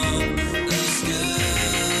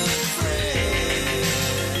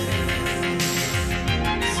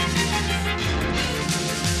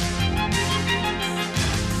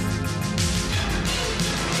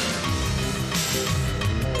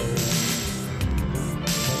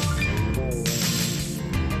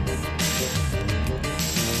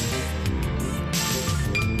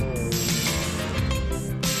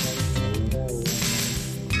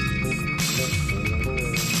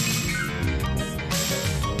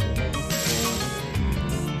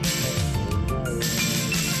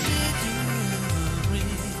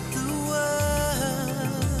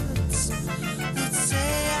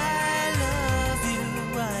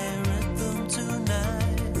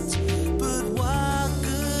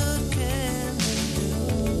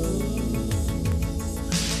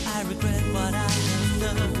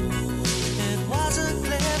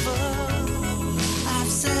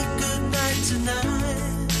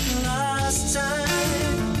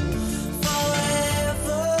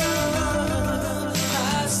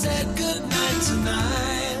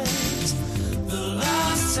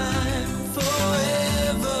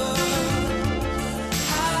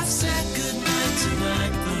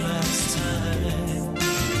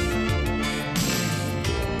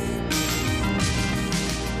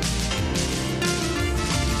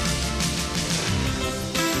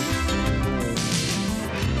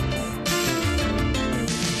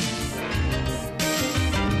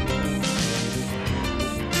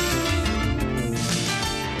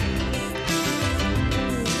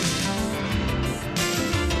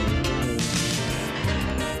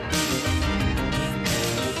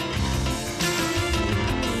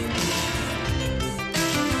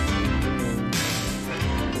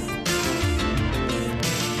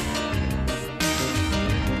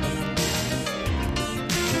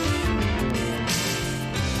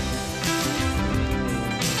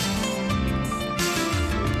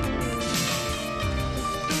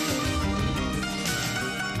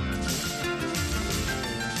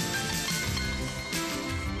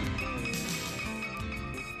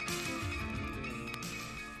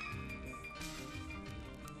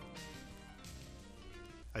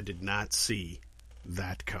I did not see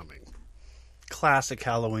that coming. Classic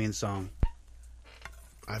Halloween song.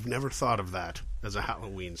 I've never thought of that as a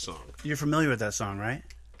Halloween song. You're familiar with that song, right?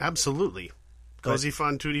 Absolutely. Cozy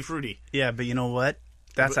Fun Tutti Frutti. Yeah, but you know what?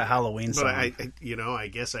 That's a Halloween song. But I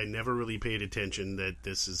guess I never really paid attention that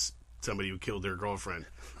this is somebody who killed their girlfriend.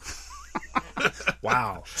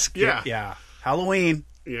 Wow. Yeah. Halloween.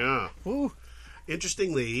 Yeah. Woo.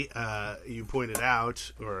 Interestingly, you pointed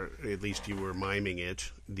out, or at least you were miming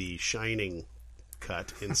it, the Shining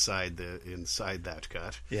cut inside that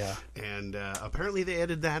cut. Yeah. And apparently they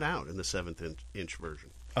edited that out in the 7-inch version.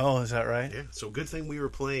 Oh, is that right? Yeah. So good thing we were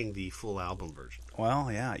playing the full album version.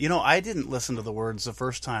 Well, yeah. You know, I didn't listen to the words the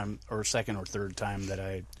first time or second or third time that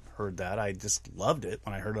I heard that. I just loved it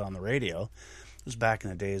when I heard it on the radio. It was back in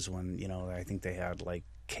the days when, you know, I think they had like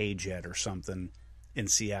K-Jet or something in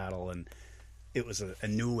Seattle, and it was a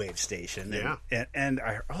new wave station. Yeah. And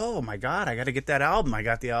I, oh my God, I got to get that album. I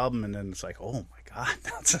got the album, and then it's like, oh my God,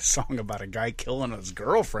 that's a song about a guy killing his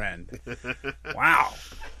girlfriend. Wow.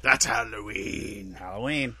 That's Halloween.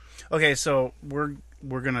 Halloween. Okay, so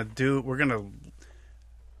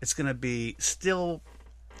it's gonna be still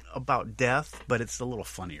about death, but it's a little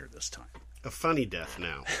funnier this time. A funny death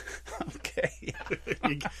now. Okay.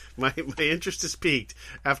 my interest is peaked.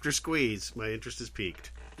 After Squeeze, my interest is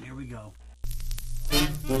peaked. Here we go.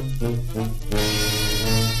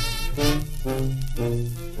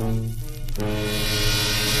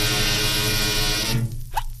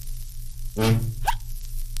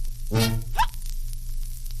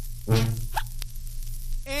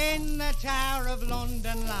 In the Tower of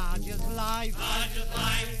London, largest life,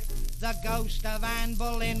 the ghost of Anne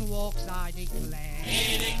Boleyn walks, I declare.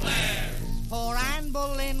 He declares. For Anne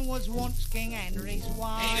Boleyn was once King Henry's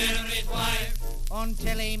wife.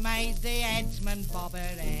 Until he made the headsman Bob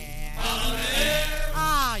Adair.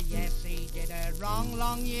 Ah, yes, he did her wrong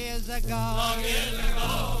long years ago.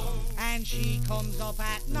 And she comes up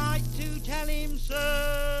at night to tell him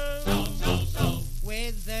so.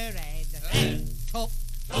 With her head tucked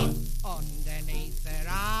underneath her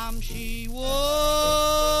arm, she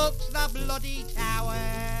walks the bloody tower.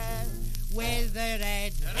 With her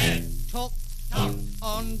head tucked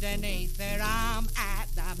underneath her arm at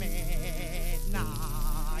the midnight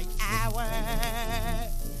hour.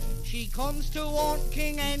 She comes to want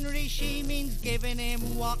King Henry, she means giving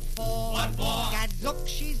him what for? Gadzooks,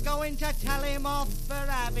 she's going to tell him off for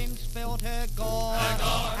having spilt her gore.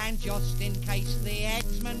 And just in case the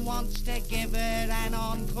headsman wants to give her an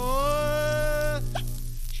encore,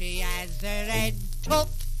 she has her head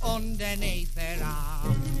tucked underneath her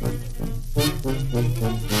arm.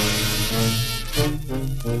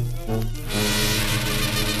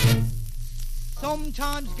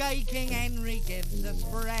 Sometimes gay King Henry gives a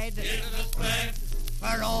spread.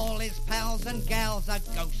 For all his pals and gals, a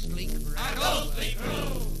ghostly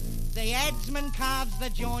crew. The headsman carves the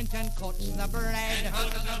joint and cuts the bread.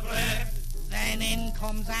 Then in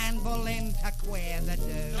comes Anne Boleyn to queer the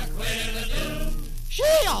do.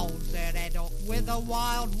 She holds her head up with a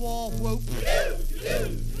wild war whoop.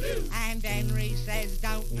 And Henry says,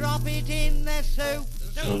 don't drop it in the soup.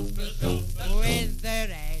 With her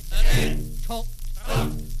head tucked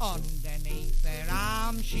underneath her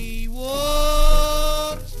arm, she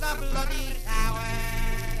walks the bloody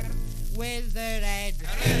tower. With her head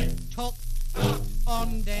tucked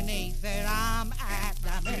underneath her arm at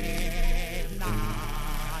the midnight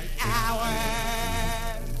hour.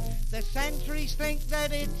 The sentries think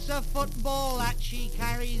that it's a football that she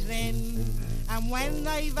carries in. And when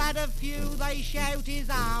they've had a few, they shout his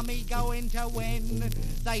army going to win.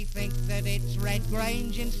 They think that it's Red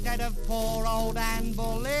Grange instead of poor old Anne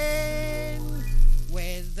Boleyn,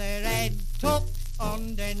 with her head tucked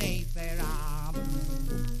underneath her arm.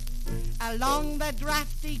 Along the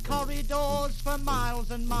drafty corridors for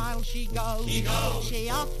miles and miles she goes. She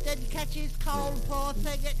often catches cold, poor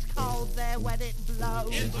thing, it's cold there when it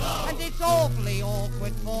blows. And it's awfully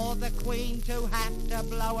awkward for the Queen to have to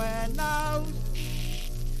blow her nose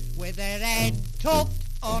with her head tucked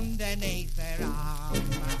underneath her arm.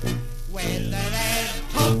 With her head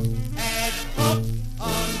tucked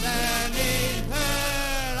underneath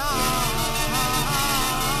her arm.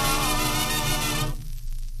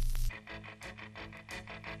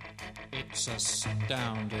 It's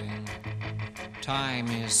astounding. Time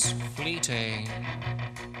is fleeting.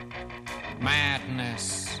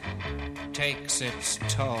 Madness takes its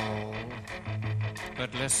toll.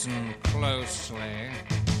 But listen closely.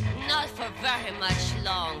 Not for very much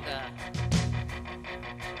longer.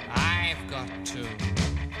 I've got to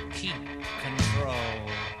keep control.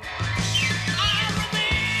 I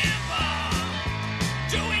remember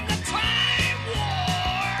doing the Time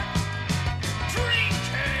War.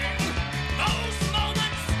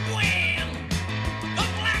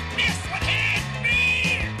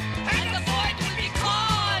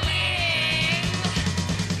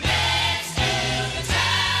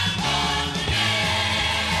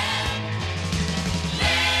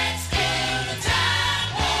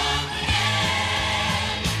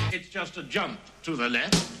 jump to the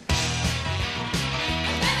left.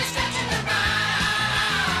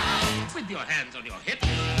 With your hands on your hips.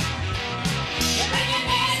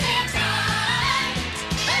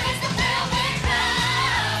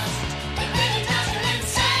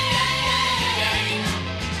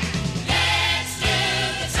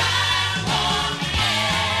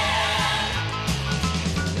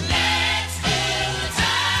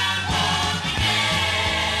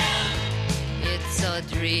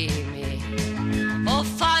 Dreamy, oh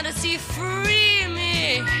fantasy free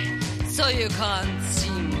me, so you can't see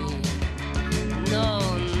me.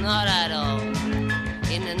 No, not at all.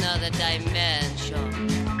 In another dimension,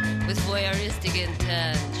 with voyeuristic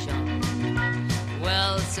intention,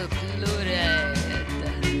 well secluded,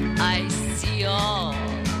 I see all.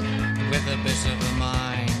 With a bit of a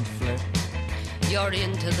mind flip, you're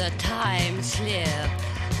into the time slip,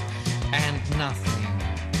 and nothing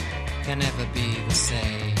can ever be the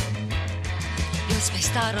same. You're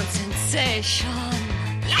spaced out on sensation,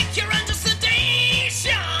 like you're under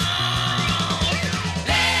sedation.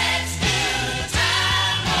 Let's do the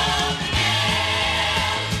time warp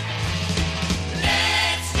again.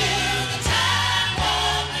 Let's do the time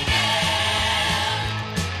warp again.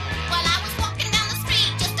 Well, I was walking down the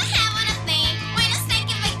street just to having a thing when a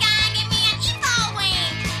stinky big guy gave me an evil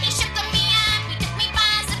wink. He shook me up, he took me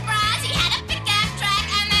by surprise. He had a pickup truck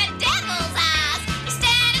and a devil's eyes. He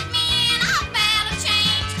stared at me and I felt a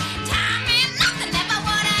change. Time and nothing ever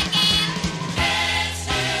would again. Let's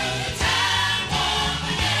do the time warp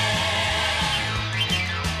again.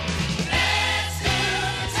 Let's do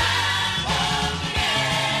the time warp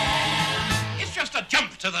again. It's just a jump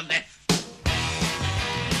to the left.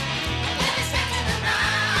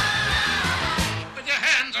 With your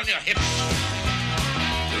hands on your hips.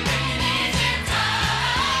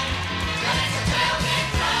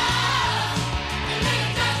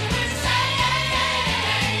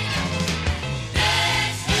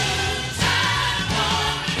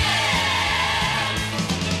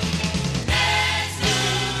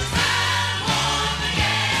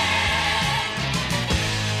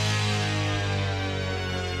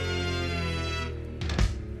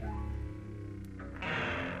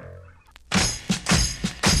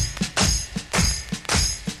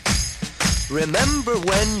 Remember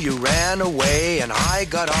when you ran away and I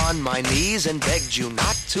got on my knees and begged you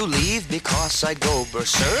not to leave because I'd go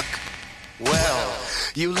berserk? Well,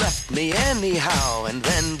 you left me anyhow, and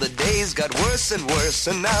then the days got worse and worse,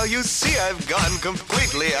 and now you see I've gone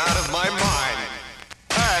completely out of my mind.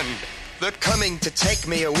 And they're coming to take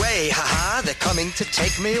me away, ha-ha, they're coming to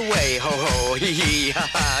take me away, ho-ho, hee-hee,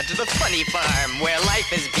 ha-ha, to the funny farm where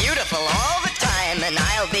life is beautiful all the time, and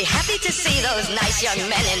I'll be happy to see those nice young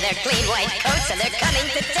men in their clean white coats, and they're coming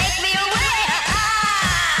to take me away, ha-ha!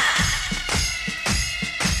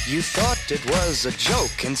 You thought it was a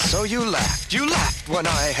joke, and so you laughed. You laughed when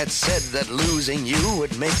I had said that losing you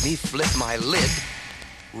would make me flip my lid.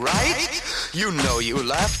 Right? You know you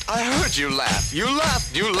laughed. I heard you laugh. You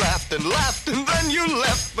laughed and then you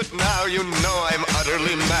left. But now you know I'm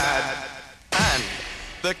utterly mad. And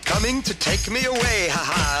they're coming to take me away,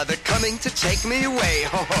 ha-ha. They're coming to take me away,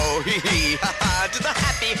 ho-ho, hee-hee, ha-ha. To the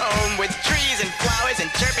happy home with trees and flowers and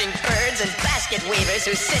chirping birds and basket weavers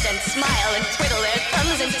who sit and smile and twiddle their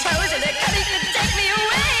thumbs and toes, and they're coming to take me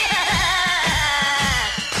away, ha-ha.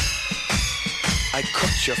 I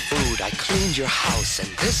cooked your food, I cleaned your house, and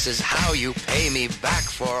this is how you pay me back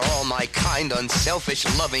for all my kind, unselfish,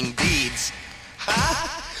 loving deeds.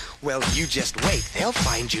 Ha? Well, you just wait, they'll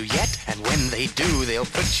find you yet, and when they do, they'll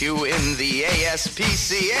put you in the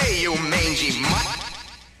ASPCA, you mangy mutt.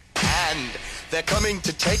 And they're coming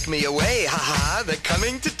to take me away, ha-ha, they're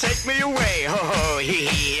coming to take me away, ho-ho,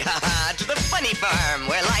 hee-hee, ha-ha, to the funny farm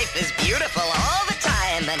where life is beautiful all the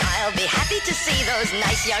time, and I'll be happy to see those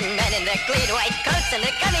nice young men in their clean white coats, and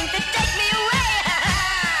they're coming to take me away,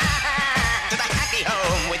 ha-ha, to the happy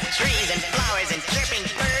home with trees and flowers and chirping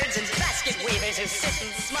birds and basket weavers who sit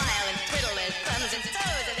and smile and twiddle their thumbs and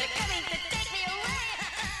toes, and they're coming to take me away,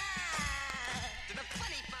 to the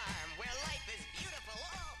funny farm where life is beautiful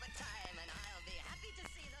all the time, and I'll be happy to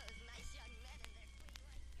see those nice young men in their clean white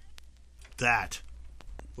coats. That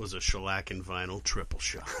was a shellac and vinyl triple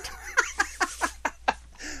shot.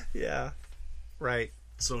 Yeah, right.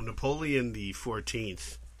 So Napoleon the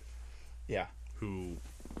 14th, yeah, who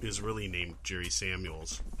is really named Jerry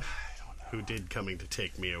Samuels, who did Coming to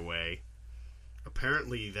Take Me Away.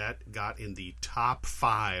 Apparently that got in the top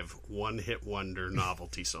 5 one-hit wonder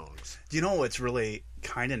novelty songs. Do you know what's really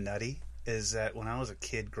kind of nutty? Is that when I was a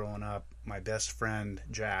kid growing up, my best friend,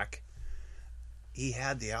 Jack, he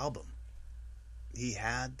had the album.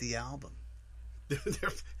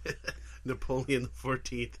 Napoleon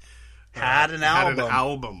XIV had an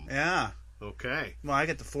album. Yeah. Yeah. Okay. Well, I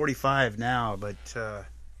get to 45 now, but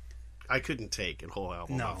I couldn't take a whole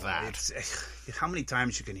album of that. It's, how many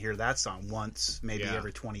times you can hear that song? Once, maybe Yeah.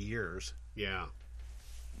 every 20 years. Yeah.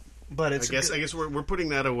 But it's I guess we're putting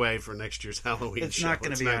that away for next year's Halloween it's show. not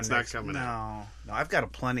going to be on It's next, not coming out. No, I've got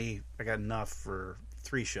plenty. I got enough for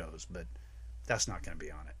 3 shows, but that's not going to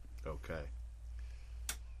be on it. Okay.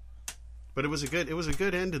 But it was a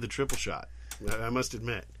good end to the triple shot. I must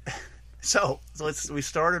admit. So we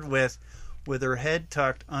started with Her Head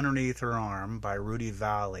Tucked Underneath Her Arm by Rudy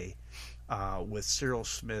Valley, with Cyril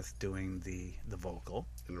Smith doing the vocal.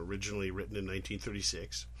 And originally written in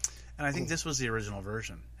 1936. And I think this was the original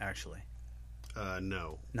version, actually.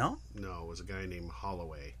 No. No? No, it was a guy named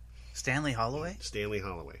Holloway. Stanley Holloway? Stanley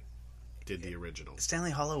Holloway did the original.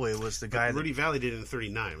 Stanley Holloway was the guy Rudy Valley did it in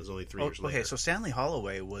 1939. It was only 3 years later. Okay, so Stanley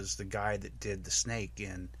Holloway was the guy that did the snake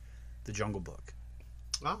in The Jungle Book.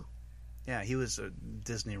 Oh. Yeah, he was a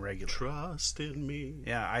Disney regular. Trust in me.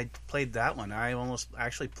 Yeah, I played that one. I almost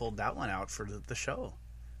actually pulled that one out for the show.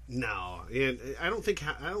 No, and I don't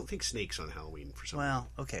think Snake's on Halloween for some reason. Well,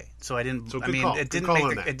 okay, so I didn't. So I mean, call. it Good didn't call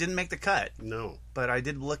make on it didn't make the cut. No, but I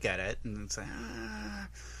did look at it and say.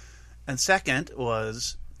 And second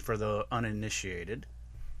was, for the uninitiated,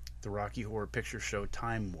 the Rocky Horror Picture Show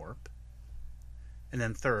Time Warp. And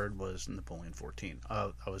then third was Napoleon 14.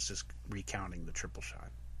 I was just recounting the triple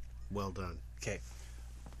shot. Well done. Okay.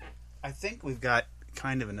 I think we've got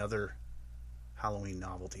kind of another Halloween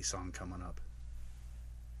novelty song coming up.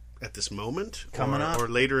 At this moment? Coming up. Or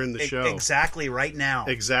later in the show? Exactly right now.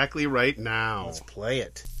 Exactly right now. Let's play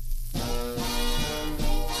it.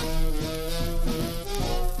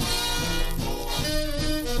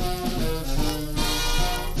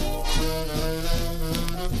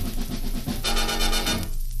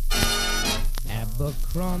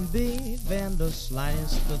 Abercrombie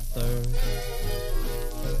Vanderslice the Third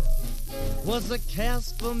was a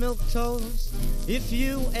cast for milk toast, if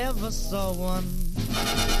you ever saw one.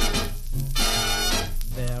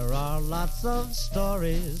 There are lots of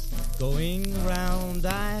stories going round,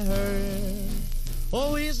 I heard.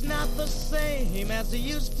 Oh, he's not the same as he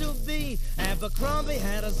used to be. Abercrombie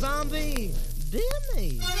had a zombie, didn't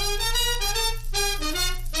he?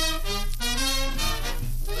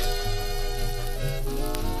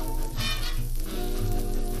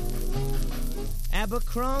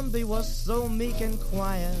 Abercrombie was so meek and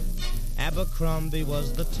quiet. Abercrombie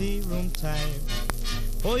was the tea room type.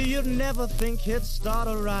 Oh, you'd never think he'd start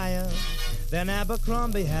a riot. Then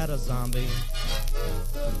Abercrombie had a zombie.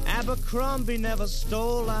 Abercrombie never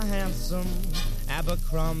stole a hansom.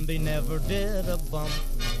 Abercrombie never did a bump.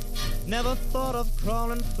 Never thought of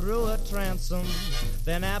crawling through a transom.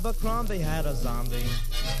 Then Abercrombie had a zombie.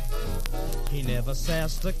 He never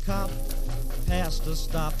sassed a cop past a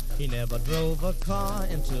stop. He never drove a car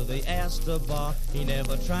into the Astor Bar. He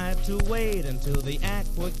never tried to wade into the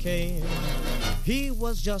Aquacade. He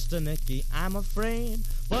was just a Nicky, I'm afraid.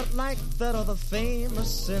 But like that other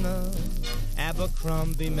famous sinner,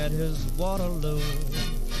 Abercrombie met his Waterloo.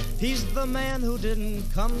 He's the man who didn't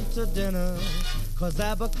come to dinner, 'cause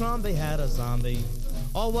Abercrombie had a zombie.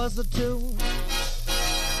 Or was it 2?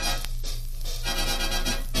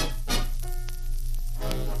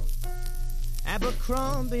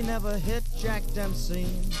 Abercrombie never hit Jack Dempsey.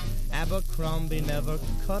 Abercrombie never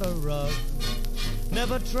cut a rug.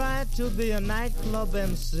 Never tried to be a nightclub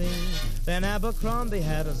MC. Then Abercrombie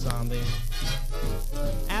had a zombie.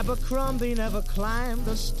 Abercrombie never climbed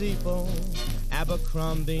a steeple.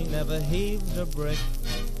 Abercrombie never heaved a brick.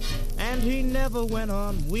 And he never went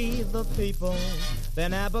on We the People.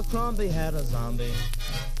 Then Abercrombie had a zombie.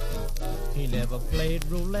 He never played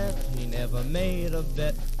roulette, he never made a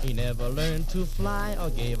bet. He never learned to fly or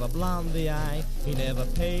gave a blonde the eye. He never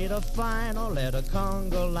paid a fine or led a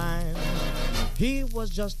Congo line. He was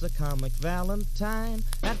just a comic Valentine.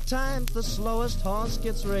 At times the slowest horse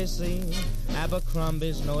gets racing.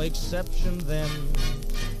 Abercrombie's no exception then.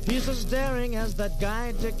 He's as daring as that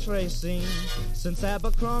guy Dick Tracy. Since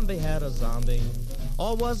Abercrombie had a zombie.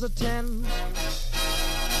 Or was it 10?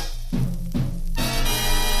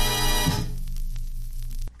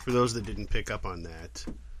 For those that didn't pick up on that,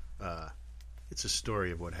 it's a story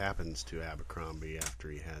of what happens to Abercrombie after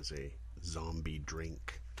he has a zombie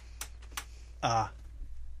drink. I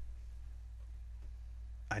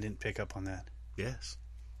didn't pick up on that. Yes.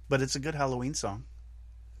 But it's a good Halloween song.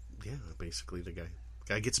 Yeah, basically the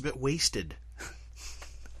guy gets a bit wasted.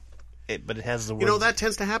 But it has the word... You know, that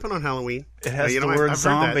tends to happen on Halloween. It has the word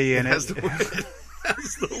zombie in it. Has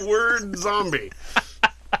the word zombie.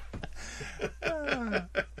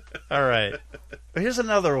 All right. But here's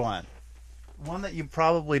another one. One that you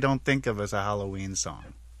probably don't think of as a Halloween song.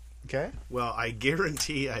 Okay? Well, I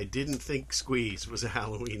guarantee I didn't think Squeeze was a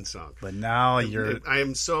Halloween song. But now you're... I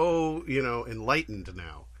am so, enlightened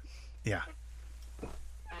now. Yeah.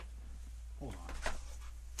 Hold on.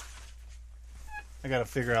 I got to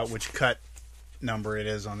figure out which cut number it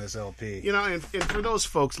is on this LP. And for those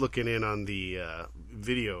folks looking in on the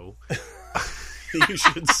video, you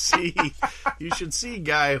should see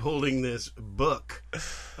Guy holding this book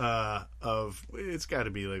of, it's got to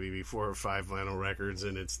be like maybe 4 or 5 vinyl records,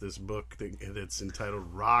 and it's this book that's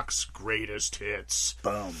entitled Rock's Greatest Hits.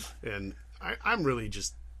 Boom. And I'm really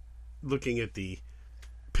just looking at the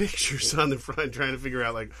pictures on the front, trying to figure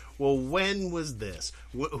out, when was this?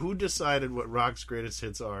 Who decided what Rock's Greatest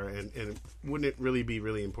Hits are? And wouldn't it really be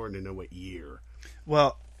really important to know what year?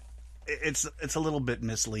 Well, it's a little bit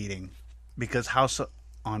misleading because House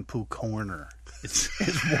on Pooh Corner is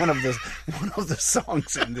one of the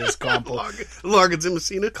songs in this Loggins and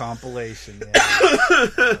Messina compilation. Yeah.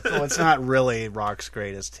 So it's not really Rock's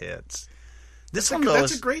Greatest Hits. That's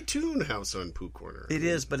a great tune, House on Pooh Corner. It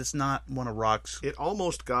is, but it's not one of Rock's... It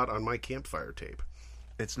almost got on my campfire tape.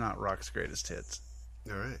 It's not Rock's Greatest Hits.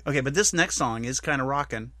 All right. Okay, but this next song is kind of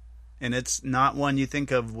rocking, and it's not one you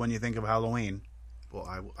think of when you think of Halloween. Well,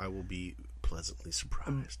 I will be pleasantly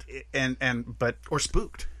surprised. But or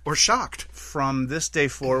spooked. Or shocked. From this day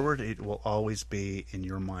forward, it will always be in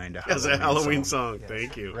your mind as a Halloween song. Yes.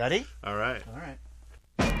 Thank you. Ready? All right. All right.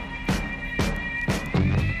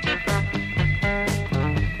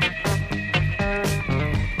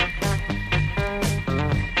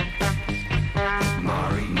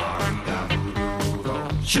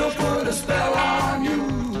 She'll put a spell on you.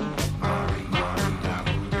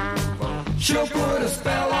 She'll put a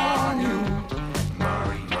spell on you.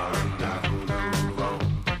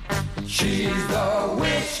 She's the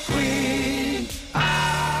witch queen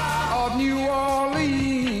of New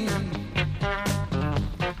Orleans.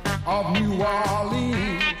 Of New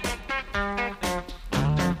Orleans.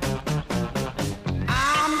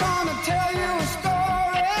 I'm gonna tell you a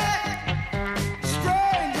story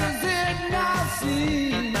strangers did not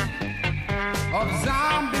see. Of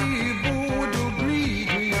zombie voodoo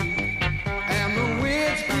greed and the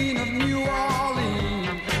witch queen of New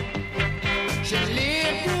Orleans. She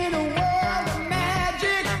lived in a world of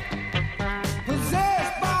magic,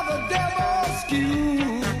 possessed by the devil's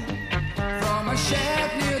skew. From a shack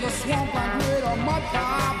near the swampland with a mud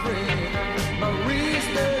pie bread, Marie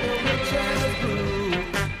stayed a witch as blue.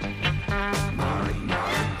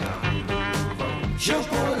 She'll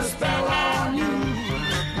put a spell on you.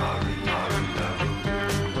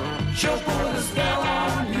 She'll put a spell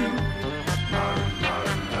on you.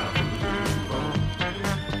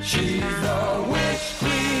 She's the witch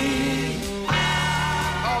queen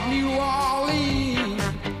of New Orleans.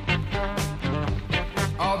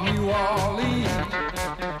 Of New Orleans.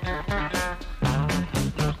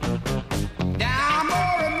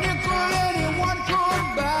 Diamond, a nickel, anyone could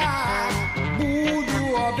buy. Voodoo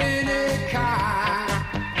of any kind.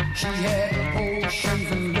 She had potions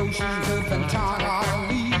and lotions of Fentanyl.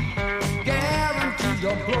 To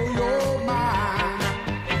blow your mind.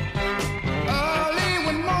 Early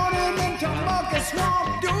one morning into Monkey Swamp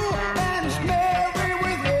Dew, vanished Mary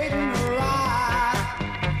with hate in her eye.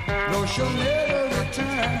 Though she'll never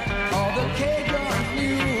return, all the Cajuns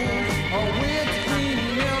knew a witch queen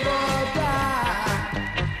never died.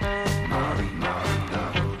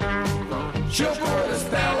 She'll put a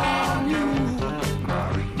spell on you.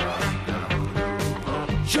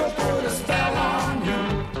 She'll put a spell on you.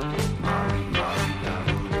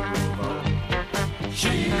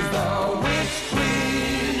 She's the witch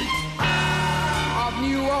queen of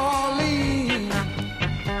New Orleans.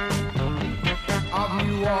 Of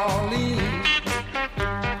New Orleans.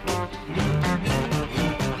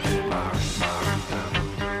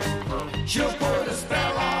 She'll put a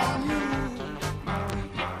spell on you.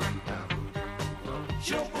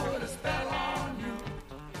 She'll put a spell on you.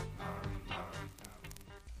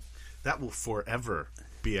 That will forever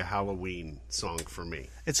be a Halloween song for me.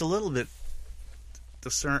 It's a little bit...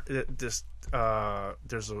 there's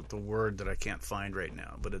the word that I can't find right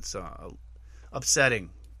now, but it's upsetting,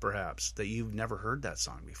 perhaps, that you've never heard that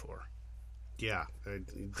song before. Yeah, I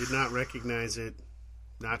did not recognize it.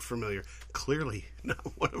 Not familiar. Clearly not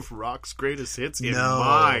one of Rock's greatest hits in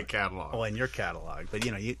my catalog. Oh, in your catalog. But,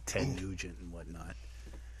 you Ted Nugent and whatnot.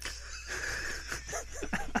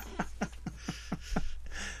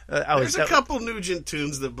 There's a couple Nugent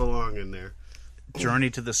tunes that belong in there. Journey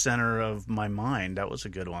to the Center of My Mind. That was a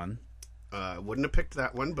good one. Wouldn't have picked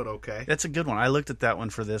that one, but okay. That's a good one. I looked at that one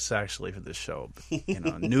for this show.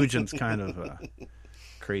 But, Nugent's kind of...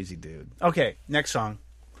 Crazy dude. Okay, next song.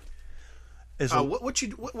 What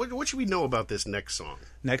should we know about this next song?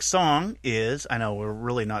 Next song is, I know we're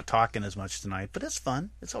really not talking as much tonight, but it's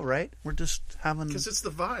fun. It's all right. We're just having... Because it's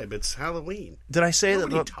the vibe. It's Halloween. Did I say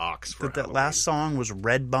Nobody talks for that last song was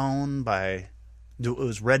Redbone by... It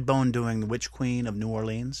was Redbone doing The Witch Queen of New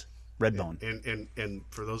Orleans? Redbone. And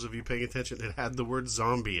for those of you paying attention, it had the word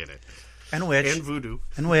zombie in it. And witch. And voodoo.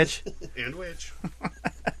 And witch. And witch.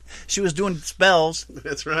 She was doing spells.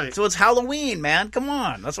 That's right. So it's Halloween, man. Come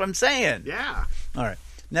on. That's what I'm saying. Yeah. All right.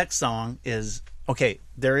 Next song is... Okay,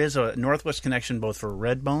 there is a Northwest connection both for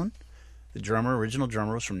Redbone. The original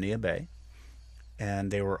drummer was from Nia Bay. And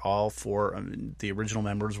they were all the original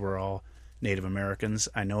members were all Native Americans.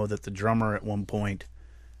 I know that the drummer at one point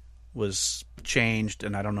was changed,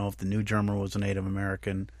 and I don't know if the new drummer was a Native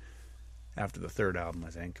American after the third album, I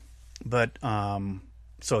think. But,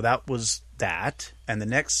 so that was that. And the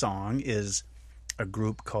next song is a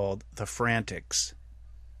group called The Frantics.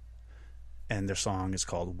 And their song is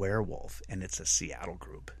called Werewolf. And it's a Seattle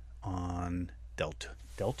group on Dalton.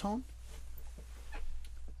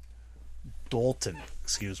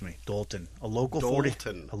 Excuse me. Dalton. A local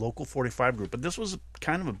 45 group. But this was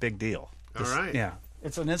kind of a big deal. All right. Yeah.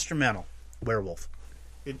 It's an instrumental. Werewolf.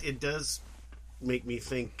 It does make me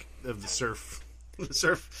think of the surf. The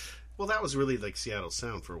surf... Well, that was really like Seattle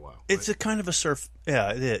sound for a while. It's a kind of a surf...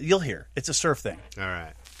 Yeah, it is. You'll hear. It's a surf thing. All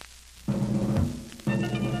right. Even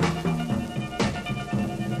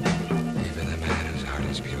the man whose heart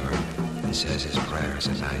is pure and says his prayers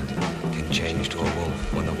at night can change to a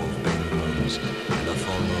wolf when the wolf bane blooms and the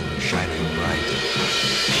full moon shining bright.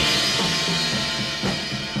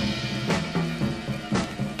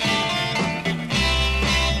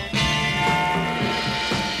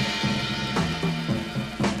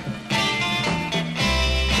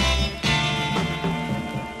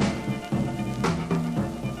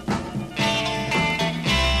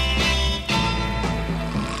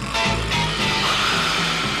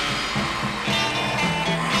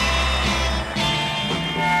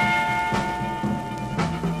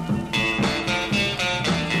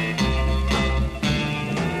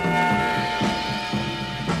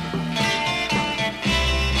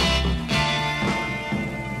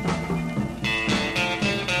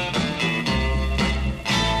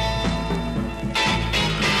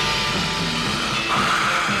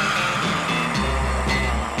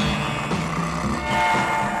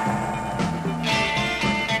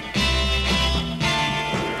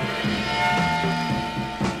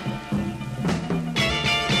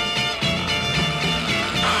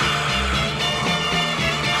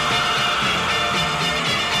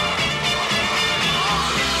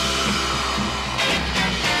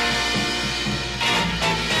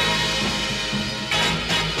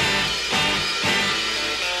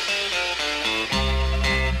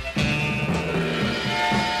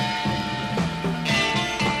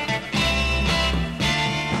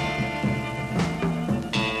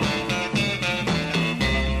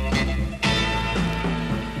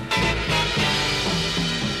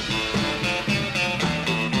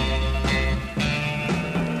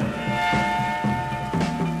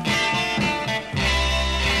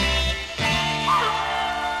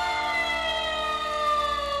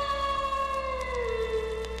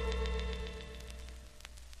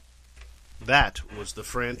 That was the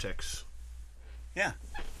Frantics. Yeah,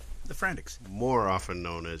 the Frantics. More often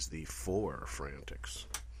known as the Four Frantics.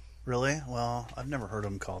 Really? Well, I've never heard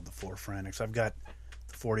them called the Four Frantics. I've got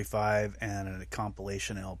the 45 and a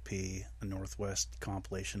compilation LP, a Northwest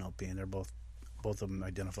compilation LP, and they're both of them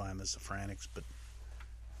identify them as the Frantics, but,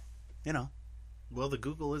 you know. Well, the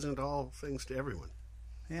Google isn't all things to everyone.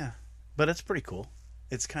 Yeah, but it's pretty cool.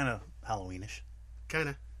 It's kind of Halloweenish. Kind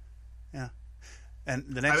of. Yeah. And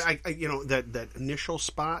the next... I you know, that initial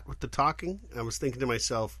spot with the talking, I was thinking to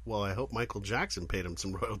myself, well, I hope Michael Jackson paid him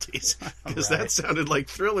some royalties. Because Right. that sounded like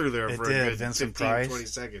Thriller there for a good Vincent 15, Price. 20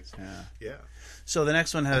 seconds. Yeah. So the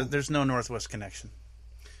next one has... There's no Northwest connection.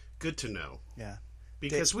 Good to know. Yeah.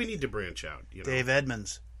 Because we need to branch out. You know? Dave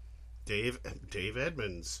Edmunds. Dave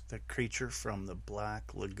Edmunds. The Creature from the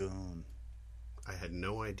Black Lagoon. I had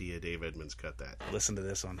no idea Dave Edmunds cut that. Listen to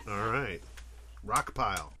this one. All right. Rock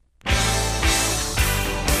Pile.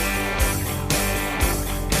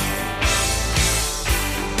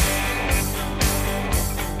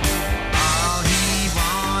 All he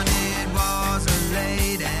wanted was a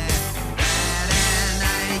lady that at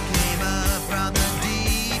night came up from the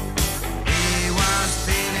deep. He was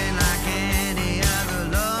feeling like any other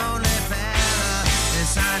lonely fella,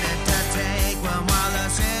 decided to take one while the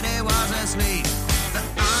city was asleep. The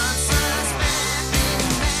unsuspecting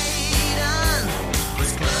maiden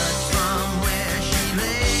was clutched from where she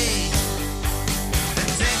lay.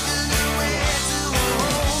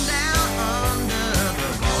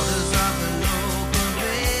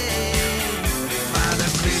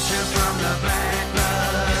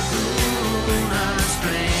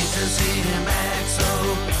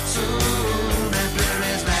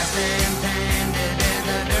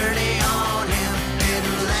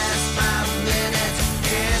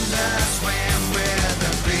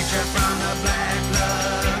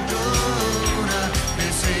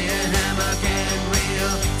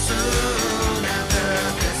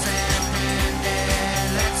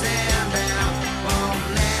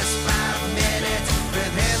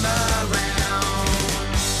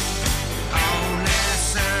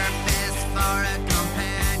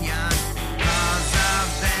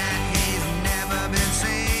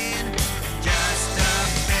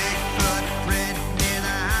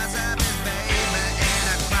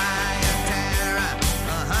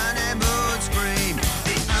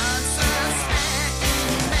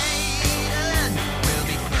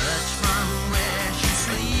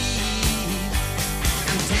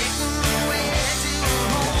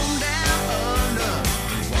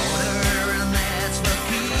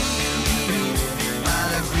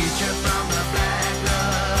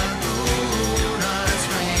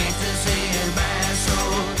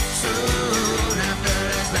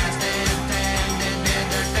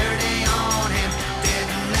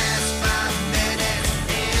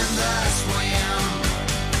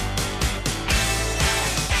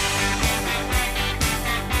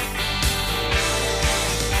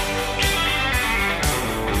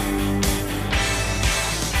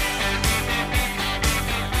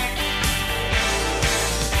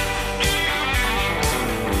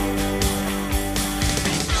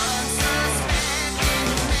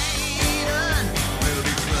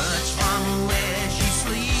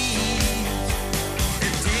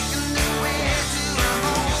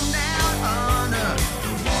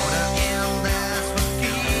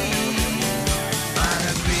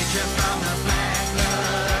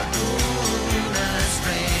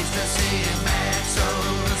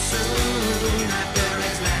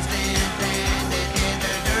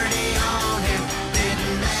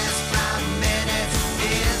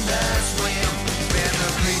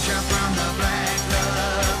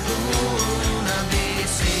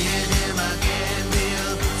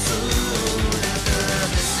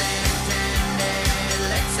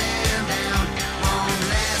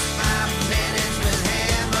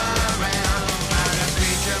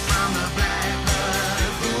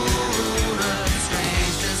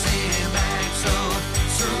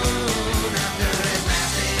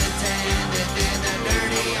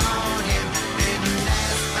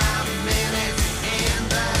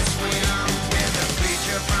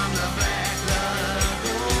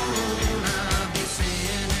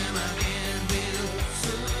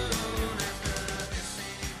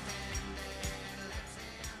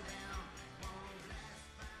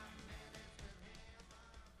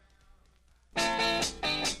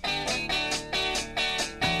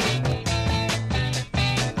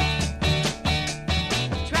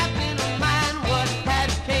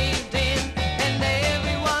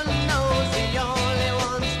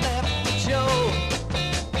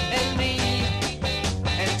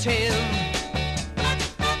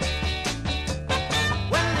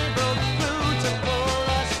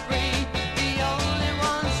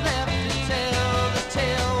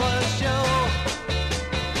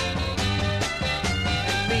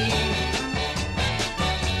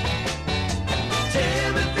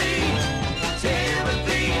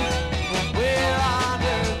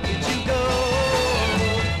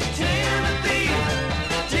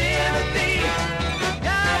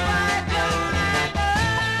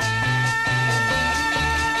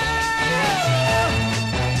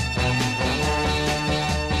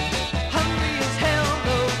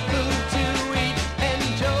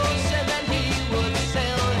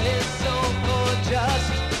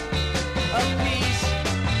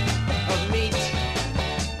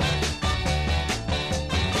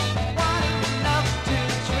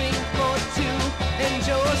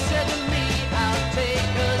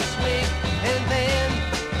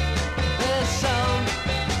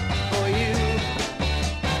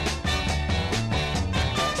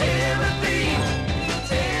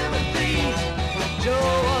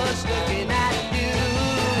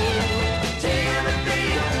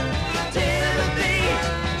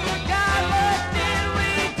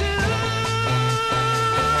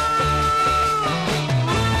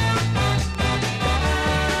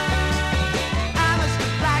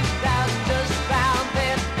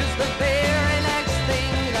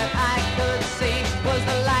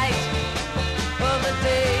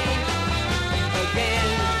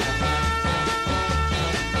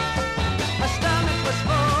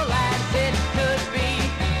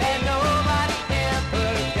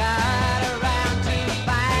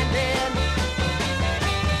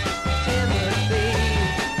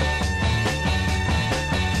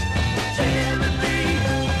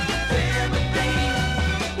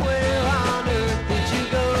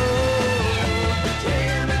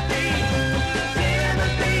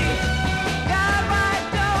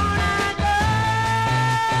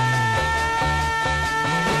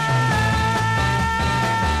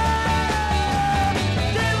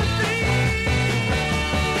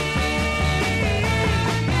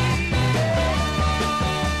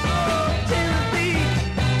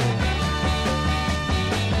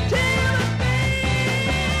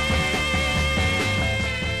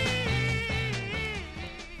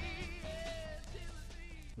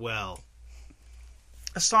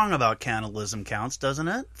 A song about cannibalism counts, doesn't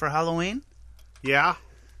it, for Halloween? Yeah.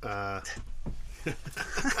 As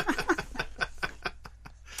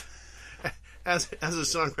a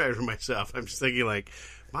songwriter myself, I'm just thinking, like,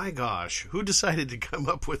 my gosh, who decided to come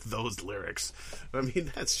up with those lyrics? I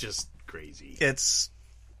mean, that's just crazy.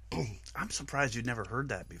 I'm surprised you'd never heard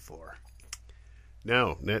that before.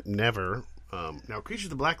 No, never. Now, Creature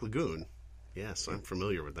of the Black Lagoon, yes, I'm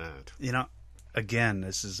familiar with that. You know, again,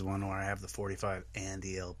 this is the one where I have the 45 and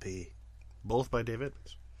the LP. Both by Dave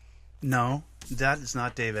Edmunds? No, that is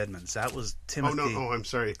not Dave Edmunds. That was Timothy. Oh, I'm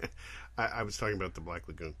sorry. I was talking about the Black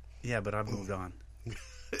Lagoon. Yeah, but I've moved on.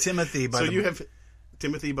 Timothy by you have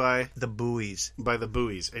Timothy by the Buoys. By the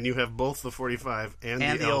Buoys, and you have both the 45 and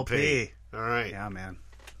the LP. All right. Yeah, man.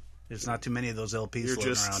 There's not too many of those LPs You're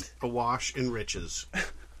floating just around. awash in riches.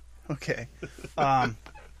 Okay.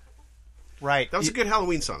 Right. That was a good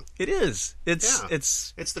Halloween song. It is.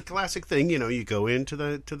 It's the classic thing, you know, you go into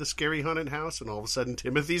the scary haunted house and all of a sudden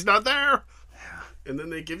Timothy's not there. Yeah. And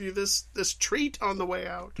then they give you this treat on the way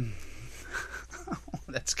out.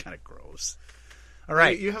 That's kind of gross. All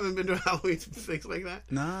right. You haven't been to Halloween things like that?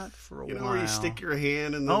 Not for a while. You know, where you stick your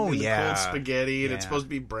hand in the, cold spaghetti and it's supposed to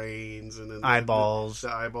be brains and then eyeballs.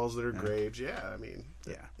 The eyeballs that are graves. Yeah, I mean.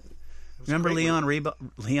 Yeah. Remember Leon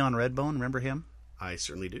Redbone? Remember him? I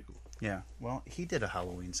certainly do. Yeah. Well, he did a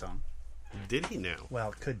Halloween song. Did he now?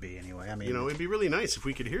 Well, it could be anyway. I mean, you know, it'd be really nice if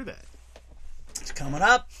we could hear that. It's coming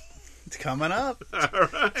up. It's coming up. All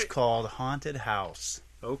right. It's called Haunted House.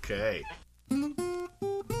 Okay.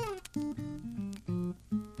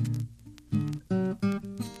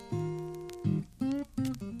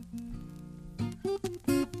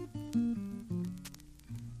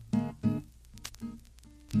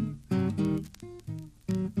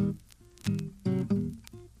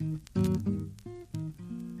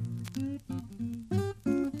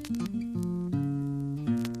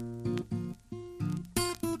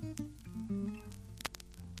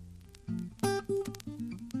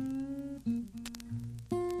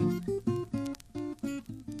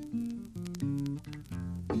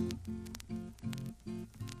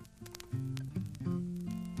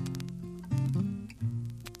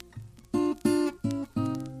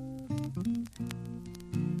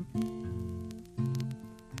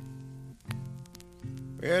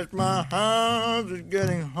 Yes, my house is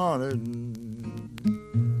getting haunted.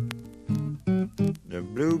 The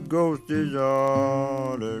blue ghost is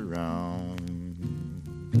all around.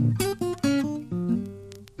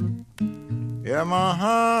 Yeah, my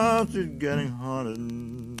house is getting haunted.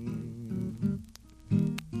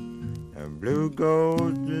 The blue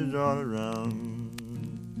ghost is all around.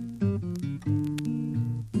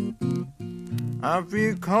 I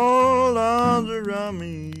feel cold arms around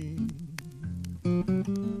me.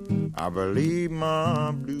 I believe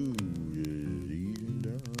my blues is easing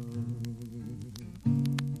down.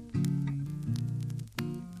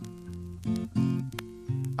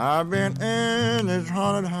 I've been in this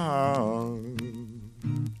haunted house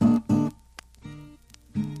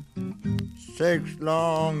 6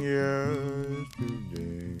 long years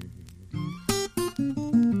today.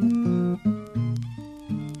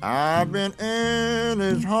 I've been in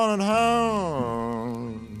this haunted house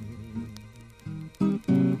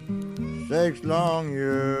 6 long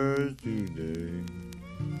years today.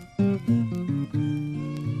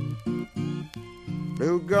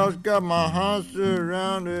 Blue ghost got my house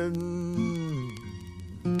surrounded.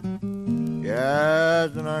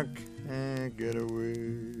 Yes, and I can't get away.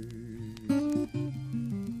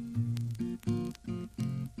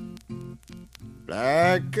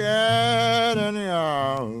 Black cat in the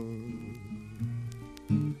house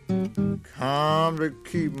come to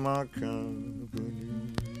keep my company.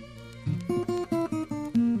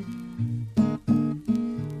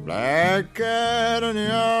 Black cat in the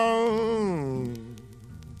house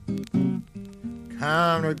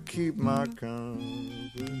come to keep my company.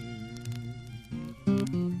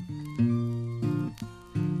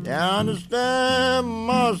 You understand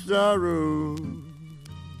my sorrow?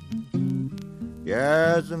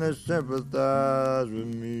 Yes, and they sympathize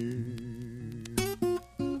with me.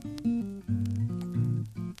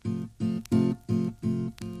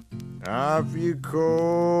 I feel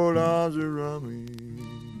cold arms around me.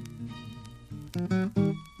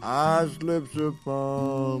 I slips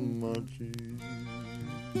upon my cheek.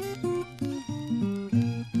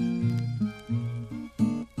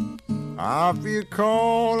 I feel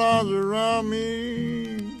cold arms around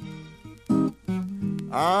me.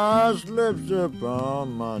 I slips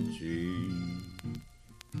upon my cheek.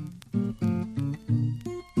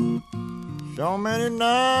 So many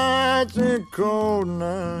nights and cold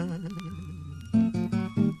nights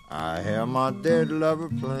I I hear my dead lover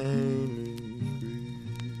plainly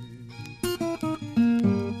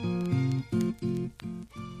scream.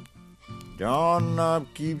 Doorknob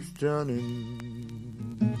keeps turning,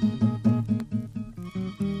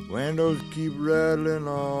 windows keep rattling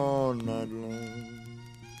all night long.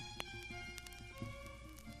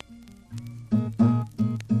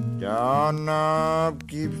 Doorknob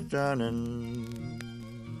keeps turning,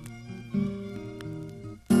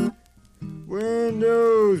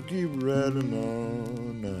 windows keep rattling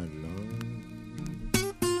all night long.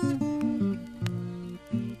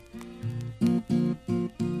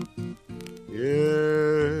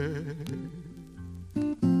 Yeah,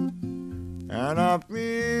 and I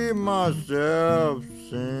feel myself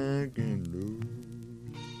sinking low.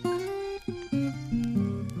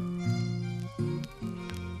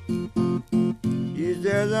 He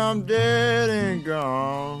says I'm dead and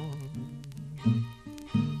gone,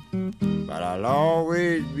 but I'll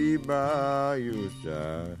always be by your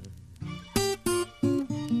side.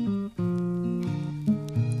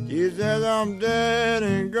 He says I'm dead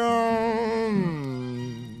and gone,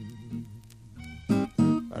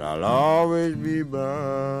 but I'll always be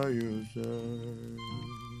by your side.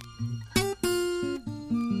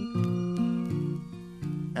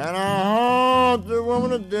 And I haunt the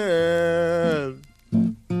woman of death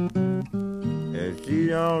if she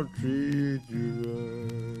don't treat you right.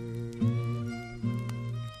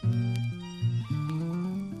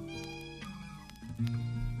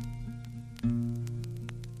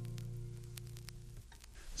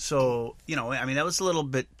 So, I mean, that was a little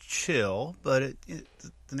bit chill, but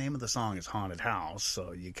the name of the song is Haunted House,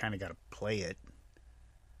 so you kind of got to play it,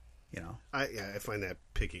 I find that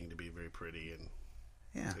picking to be very pretty and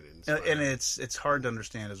and it's hard to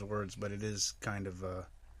understand his words, but it is kind of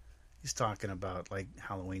he's talking about like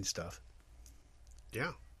Halloween stuff.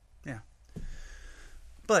 Yeah.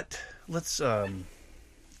 But let's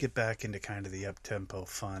get back into kind of the up-tempo,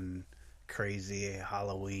 fun, crazy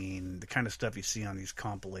Halloween, the kind of stuff you see on these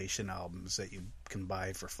compilation albums that you can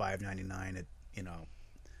buy for $5.99 at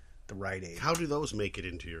the Rite Aid. How do those make it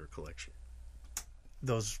into your collection?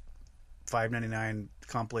 Those $5.99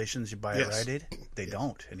 compilations you buy at Rite Aid, they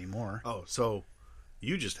don't anymore. Oh, so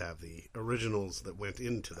you just have the originals that went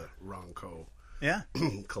into the Ronco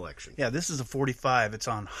collection. Yeah, this is a 45. It's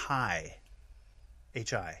on Hi.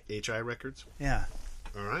 H.I. Records? Yeah.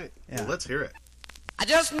 All right. Yeah. Well, let's hear it. I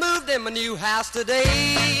just moved in my new house today.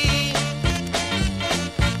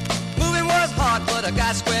 Moving was hard, but I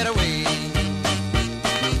got squared away.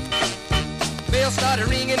 Bells started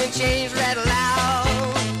ringing and chains rattled out.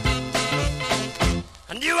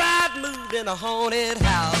 I knew I'd moved in a haunted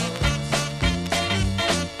house.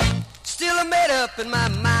 Still I made up in my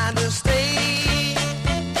mind to stay.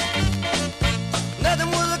 Nothing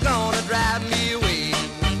was gonna drive me away.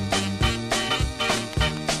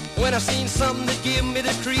 When I seen something that give me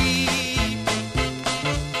the creep,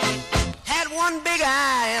 had one big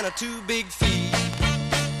eye and a two big feet.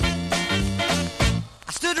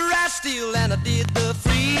 I stood right still and I did the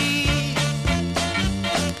freeze.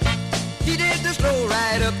 He did the stroll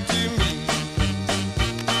right up to me,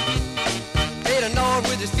 made a noise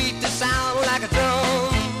with his feet that sound like a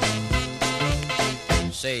drum.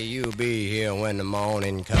 Say you'll be here when the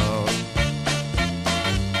morning comes.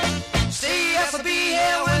 Say yes, I'll be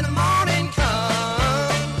here when the morning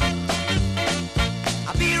comes.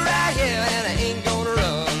 I'll be right here and I ain't gonna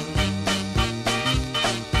run.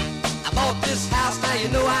 I bought this house, now you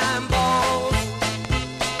know I'm boss.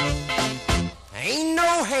 Ain't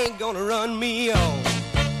no Hank gonna run me off.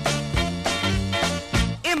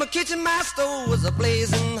 In my kitchen, my stove was a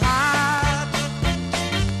blazing hot.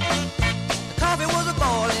 The coffee was a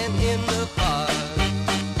boiling in the pot.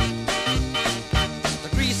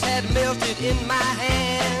 Melted in my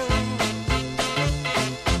hand.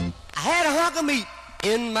 I had a hunk of meat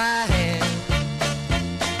in my hand.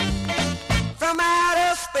 From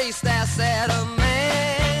outer space there sat a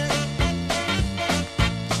man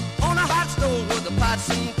on a hot stove with the pots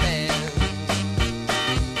and pans.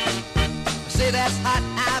 I say that's hot,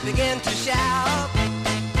 I began to shout.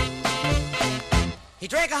 He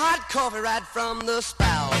drank a hot coffee right from the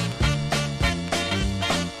spout.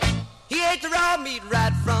 He ate the raw meat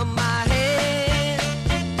right from my hand.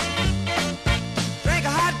 Drank a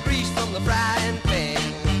hot grease from the frying pan.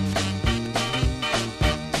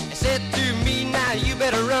 He said to me, now you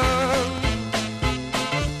better run.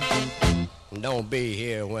 Don't be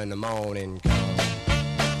here when the morning comes.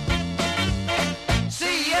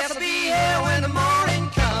 See, yes, I'll be here when the morning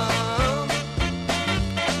comes.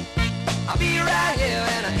 I'll be right here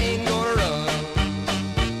and I ain't gonna run.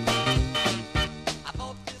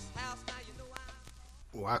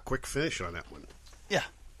 Wow, quick finish on that one.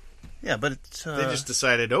 Yeah, but it's... they just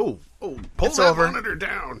decided, pull it's that over. monitor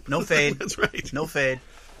down. No fade. That's right. No fade.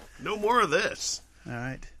 No more of this. All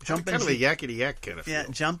right. Kind of a yakety-yak kind of feel. Yeah,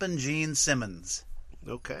 Jumpin' Gene Simmons.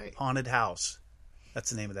 Okay. Haunted House. That's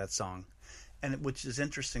the name of that song. And which is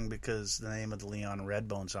interesting because the name of the Leon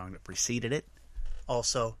Redbone song that preceded it,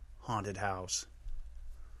 also Haunted House.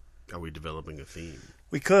 Are we developing a theme?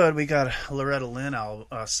 We could. We got a Loretta Lynn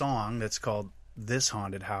song that's called This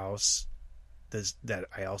Haunted House that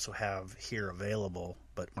I also have here available,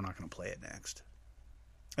 but we're not going to play it next.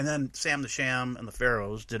 And then Sam the Sham and the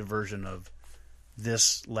Pharaohs did a version of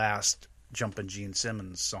this last Jumpin' Gene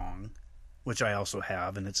Simmons song, which I also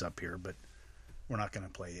have, and it's up here, but we're not going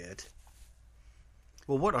to play it.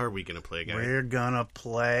 Well, what are we going to play, guys? We're going to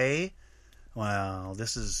play... Well,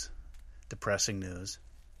 this is depressing news.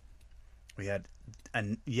 We had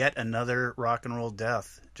yet another rock and roll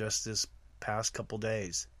death just this past couple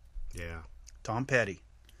days. Yeah. Tom Petty.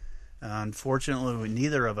 Unfortunately,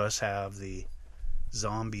 neither of us have the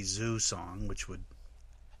Zombie Zoo song, which would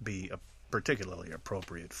be particularly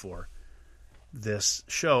appropriate for this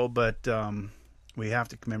show, but we have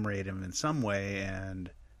to commemorate him in some way,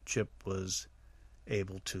 and Chip was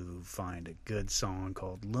able to find a good song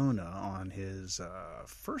called Luna on his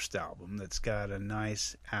first album that's got a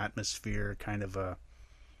nice atmosphere, kind of a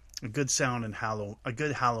good sound and a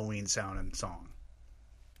good Halloween sounding song.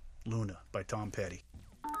 Luna by Tom Petty.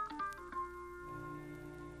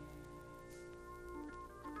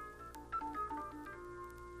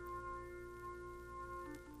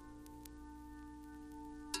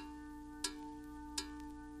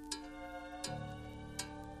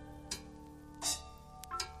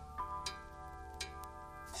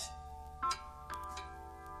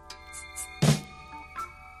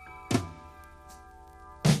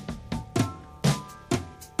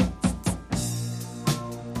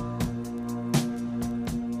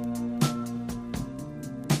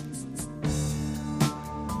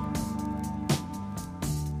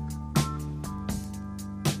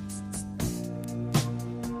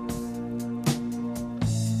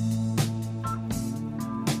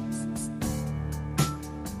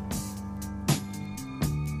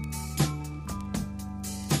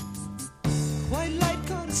 White light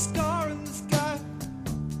caught a scar in the sky,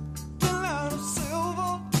 fell out of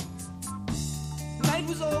silver. Night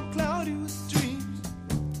was all cloudy with dreams.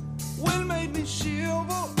 Wind made me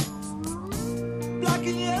shiver. Black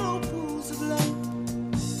and yellow pools of light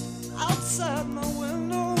outside my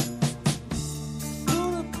window.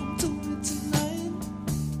 Gonna come to me tonight.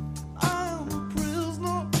 I am a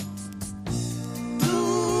prisoner.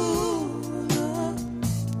 Luna,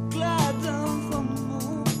 glide down from the moon.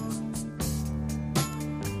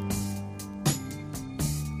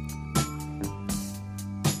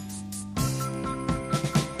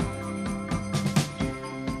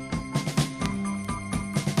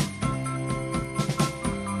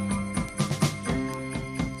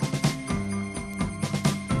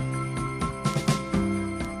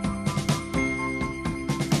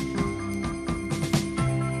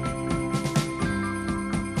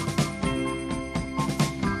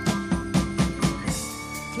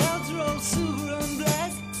 Clouds are all silver and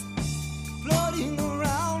black, floating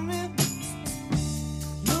around me.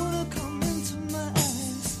 Luna, come into my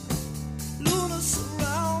eyes. Luna,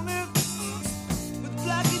 surround me with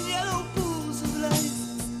black and yellow pools of light.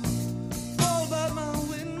 All by my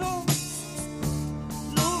window.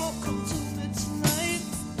 Luna, come to me tonight.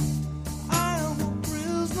 I am a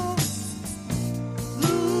prisoner.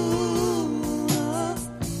 Luna,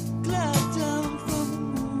 glide down from the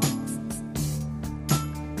moon.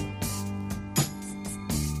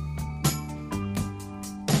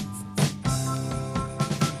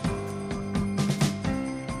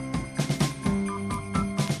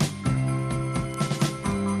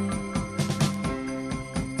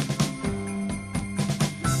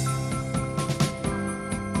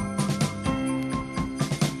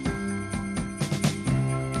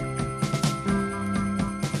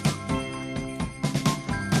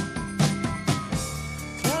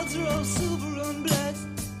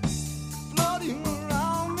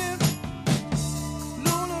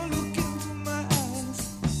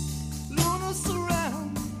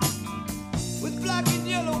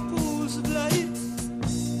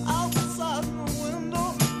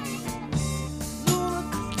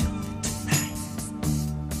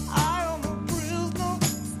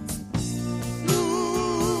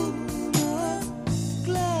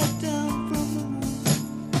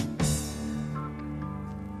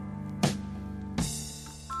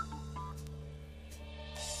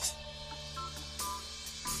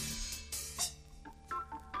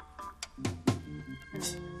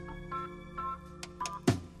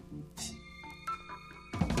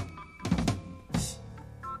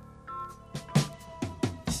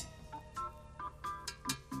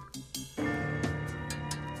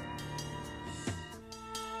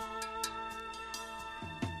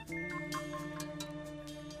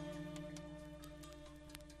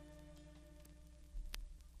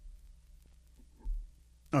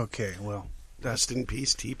 Okay, well, Rest in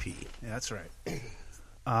peace, TP. Yeah, that's right.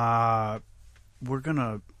 We're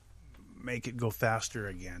gonna make it go faster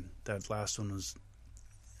again. That last one was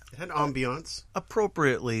It had ambiance.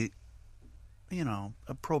 appropriately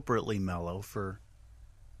mellow for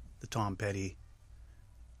the Tom Petty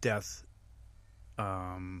death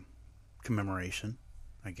commemoration,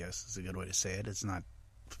 I guess is a good way to say it. It's not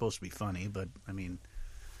supposed to be funny, but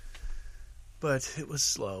it was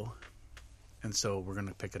slow, and so we're going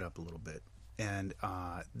to pick it up a little bit. And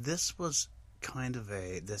this was kind of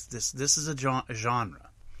this is a genre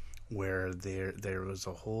where there was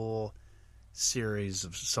a whole series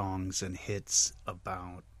of songs and hits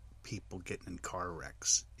about people getting in car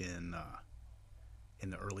wrecks in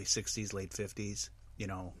the early 60s, late 50s,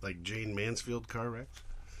 like Jane Mansfield car wrecks.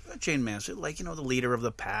 Jane Mansfield, like, the leader of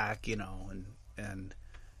the pack, and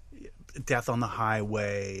Death on the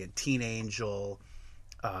Highway, and Teen Angel,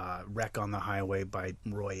 Wreck on the Highway by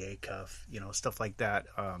Roy Acuff, stuff like that.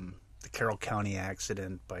 The Carroll County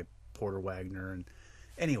Accident by Porter Wagner. And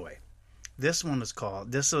anyway, this one is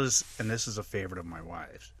called, this is a favorite of my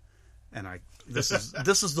wife's. And this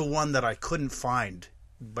is the one that I couldn't find,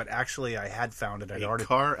 but actually I had found it. A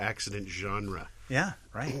car accident genre. Yeah,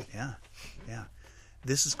 right. Yeah.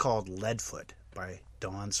 This is called Leadfoot by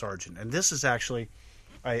Don Sargent. And this is actually,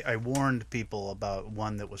 I warned people about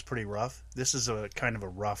one that was pretty rough. This is a kind of a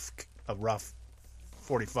rough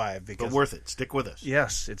 45. Because, but worth it. Stick with us.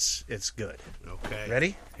 Yes, it's good. Okay.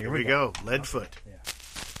 Ready? Here we go. Leadfoot. Yeah.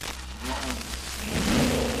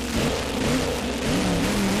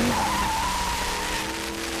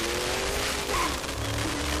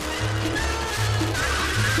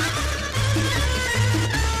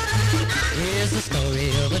 Here's the story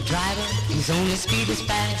of a driver whose only speed was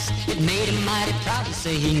fast. It made him mighty proud to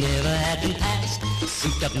say he never had been passed.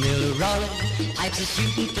 Souped up Miller roaring, pipes a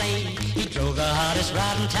shooting flame. He drove the hardest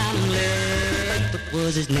ride in town and Leadfoot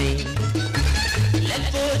was his name.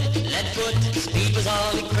 Leadfoot, speed was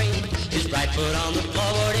all he craved. His right foot on the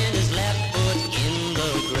floorboard and his left foot in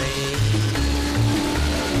the grave.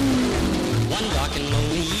 One dark and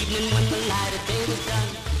lonely evening when the light of day was done,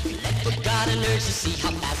 Leadfoot got an urge to see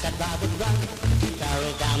how fast that ride would run. He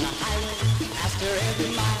barreled down the highway, faster every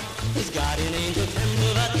mile. His guardian angel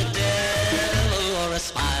trembled, but the devil wore a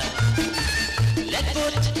smile.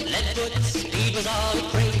 Leadfoot, speed was all he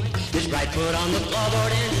craved. His right foot on the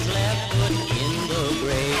floorboard and his left foot in the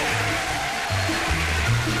grave.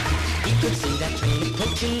 He could see that train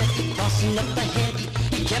approaching, that crossing up ahead.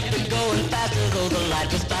 He kept it going faster though the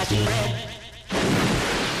light was flashing red.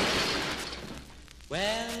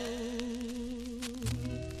 Well,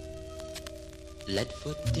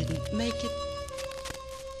 Leadfoot didn't make it.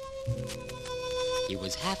 He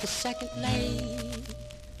was half a second late.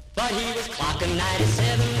 But he was clocking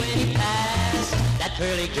 97 when he passed that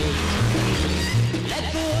pearly gate.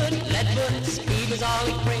 Leadfoot, speed was all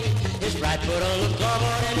he craved. His right foot on the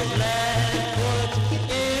floorboard and his left foot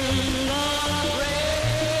in the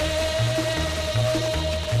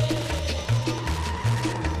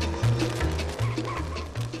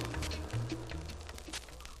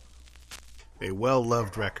A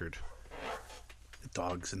well-loved record. The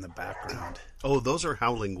dogs in the background. Oh, those are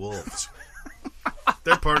howling wolves.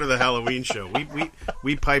 They're part of the Halloween show.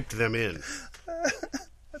 We piped them in.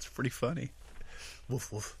 That's pretty funny.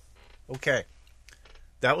 Woof woof. Okay.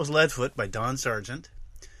 That was Leadfoot by Don Sargent.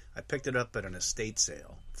 I picked it up at an estate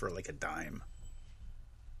sale for like a dime.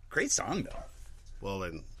 Great song, though. Well,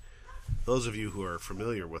 and those of you who are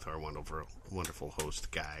familiar with our wonderful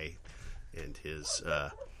host, Guy, and his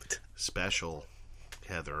special,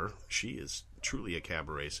 Heather, she is truly a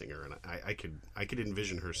cabaret singer, and I could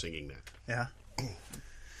envision her singing that. Yeah.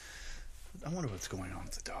 I wonder what's going on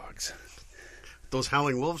with the dogs. Those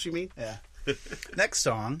howling wolves, you mean? Yeah. Next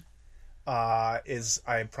song is,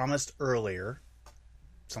 I promised earlier,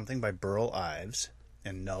 something by Burl Ives.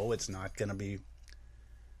 And no, it's not going to be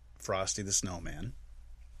Frosty the Snowman.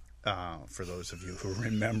 For those of you who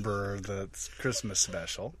remember the Christmas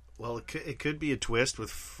special. Well, it could be a twist with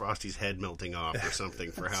Frosty's head melting off or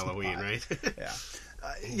something for Halloween, right? Yeah.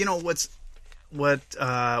 What's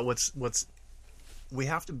we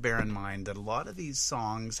have to bear in mind that a lot of these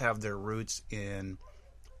songs have their roots in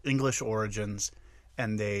English origins,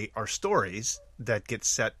 and they are stories that get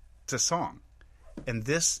set to song. And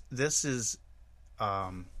this is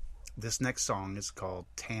this next song is called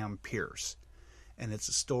Tam Pierce, and it's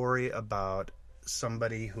a story about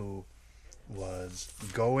somebody who was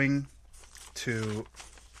going to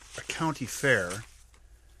a county fair,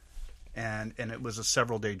 and it was a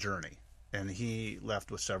several-day journey, and he left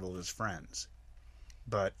with several of his friends,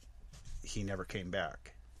 but he never came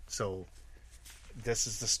back. So this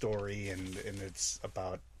is the story, and it's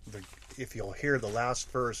about if you'll hear, the last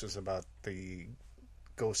verse is about the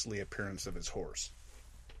ghostly appearance of his horse.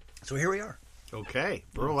 So here we are. Okay,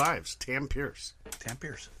 Burl Ives, Tam Pierce. Tam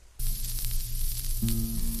Pierce.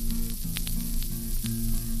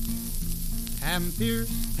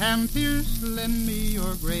 Tam Pierce, lend me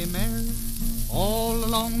your gray mare. All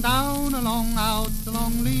along down, along out,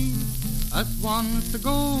 along Lee. Us wants to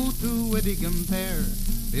go to Whittingham Fair.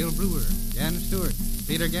 Bill Brewer, Jan Stewart,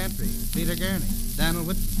 Peter Gantry, Peter Gurney, Daniel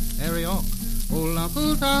Whitten, Harry Hawk, old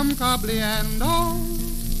Uncle Tom Cobley and all.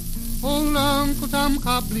 Old Uncle Tom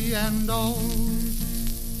Cobley and all.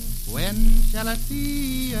 When shall I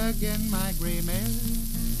see again my gray mare?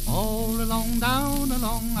 All along down,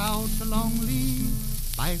 along out, along Lee.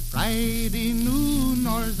 By Friday noon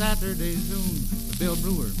or Saturday soon. With Bill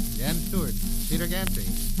Brewer, Jan Stewart, Peter Gantry,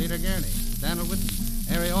 Peter Gurney, Daniel Whitten,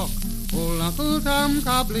 Harry Hawk, old Uncle Tom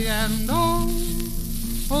Cobley and all.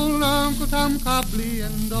 Old Uncle Tom Cobley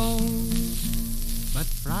and all. But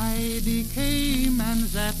Friday came and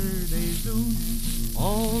Saturday soon.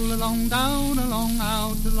 All along down, along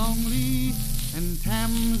out, along Lee. And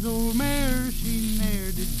Tam's old mare, she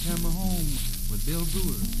ne'er did come home. With Bill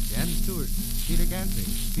Brewer, Jan Stewart, Peter Gantry,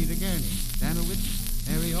 Peter Gurney, Daniel Whitten,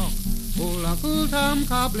 Harry Hawk, old Uncle Tom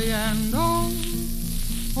Cobley and all.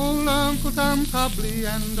 Old Uncle Tom Cobley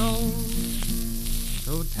and all.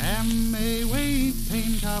 So Tam may wait,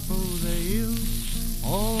 paint top of the hill.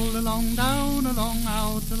 All along down, along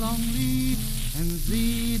out, along Lee. And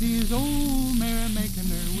Zeedy's old mare making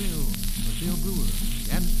her will. With Bill Brewer,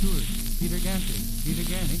 Jan Stewart, Peter Gantry, Peter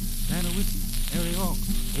Gurney, Daniel Whitten, Harry Hawk,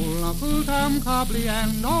 old Uncle Tom Cobley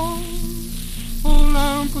and all. Old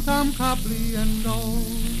Uncle Tom Cobley and all.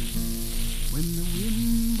 When the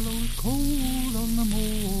wind blows cold on the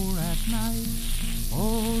moor at night,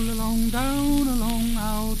 all along down, along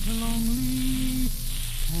out, along Lee,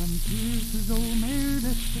 Tam Pierce's old mare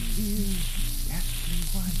disappears, ghastly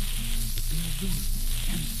white. Bill Brewer,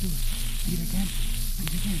 Jan Stewart, Peter Gantry,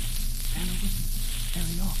 Peter Gantry, Daniel Whitten,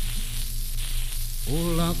 Harry Hawk,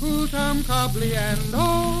 old Uncle Tom Cobley and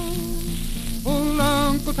all. Old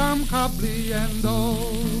Uncle Tom Cobley and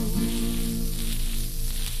all.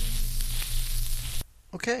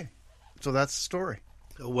 Okay, so that's the story.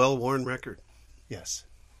 A well-worn record. Yes.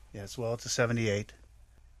 Yes, well, it's a 78.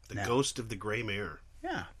 The Ghost of the Gray Mare.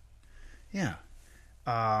 Yeah. Yeah.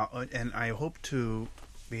 And I hope to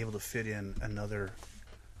be able to fit in another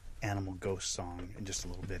Animal Ghost song in just a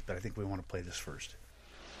little bit, but I think we want to play this first.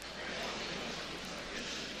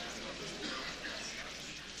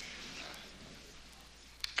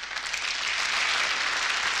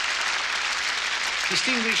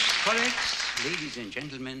 Distinguished colleagues, ladies and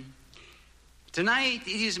gentlemen, tonight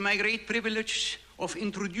it is my great privilege of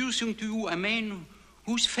introducing to you a man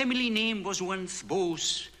whose family name was once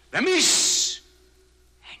both famous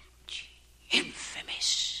and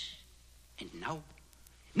infamous. And now,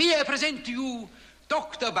 may I present to you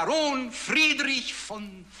Dr. Baron Friedrich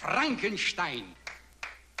von Frankenstein.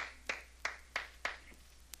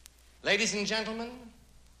 Ladies and gentlemen,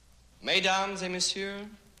 mesdames et messieurs,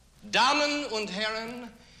 Damen und Herren,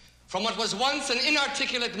 from what was once an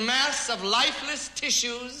inarticulate mass of lifeless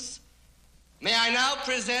tissues, may I now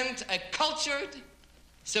present a cultured,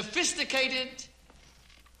 sophisticated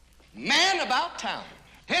man about town.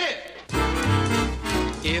 Hit it!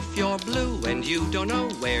 If you're blue and you don't know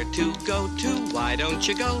where to go to, why don't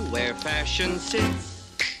you go where fashion sits?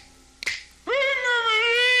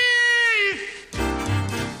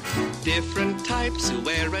 Different types who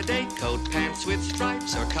wear a day coat, pants with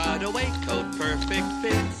stripes, or cutaway coat, perfect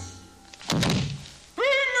fits.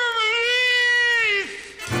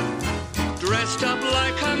 Dressed up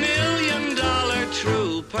like $1 million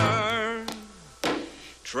trooper,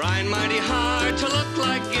 trying mighty hard to look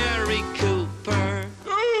like Gary Cooper.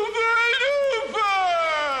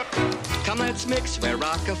 Come, let's mix where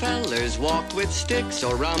Rockefellers walk with sticks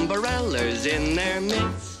or umbrellas in their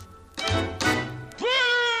mix.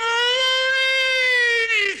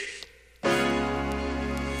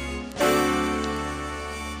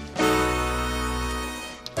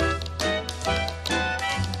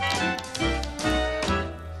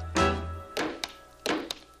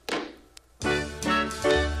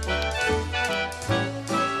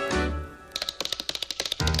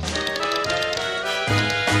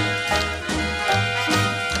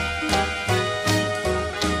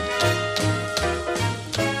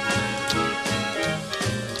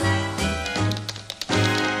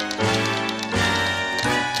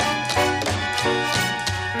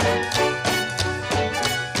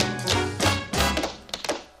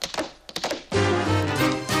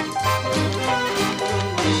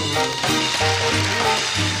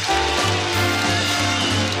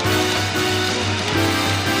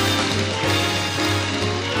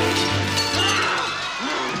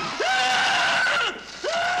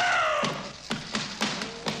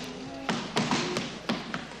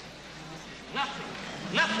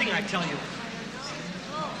 Nothing, I tell you.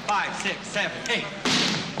 5, 6, 7, 8.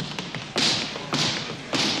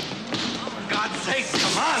 For God's sake,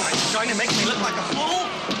 come on. Are you trying to make me look like a fool?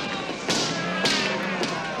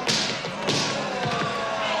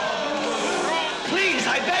 Please,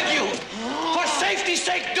 I beg you. For safety's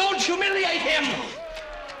sake, don't humiliate him.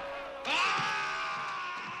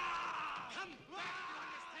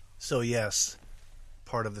 So yes,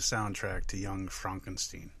 part of the soundtrack to Young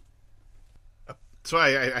Frankenstein. So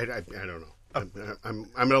I don't know. I'm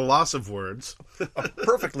at a loss of words.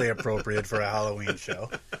 Perfectly appropriate for a Halloween show,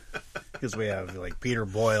 because we have like Peter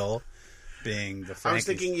Boyle being the I was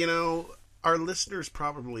thinking, our listeners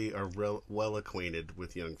probably are well acquainted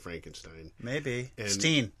with Young Frankenstein. Maybe. And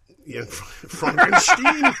Steen. Young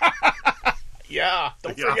Frankenstein. Yeah,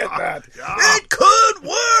 don't forget that. Yeah. It could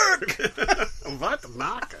work! What,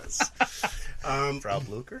 Marcus? Frau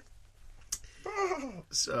Blucher?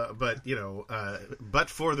 So, but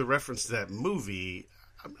for the reference to that movie,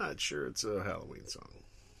 I'm not sure it's a Halloween song.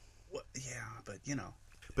 Well, yeah, but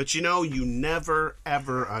But you never,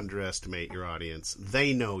 ever underestimate your audience.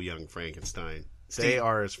 They know Young Frankenstein. They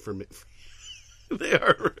are as familiar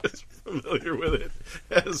with it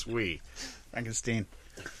as we. Frankenstein.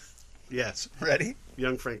 Yes. Ready?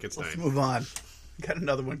 Young Frankenstein. Let's move on. Got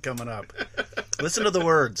another one coming up. Listen to the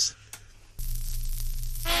words.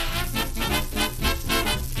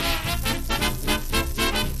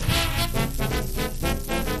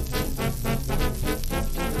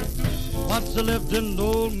 Once there lived an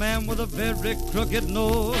old man with a very crooked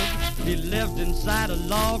nose. He lived inside a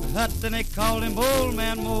log hut and they called him Old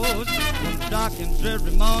Man Mose. One dark and dreary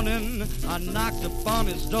morning, I knocked upon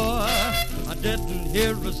his door. I didn't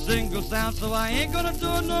hear a single sound, so I ain't gonna do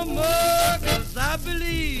it no more. 'Cause I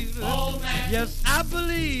believe, old man. Yes, I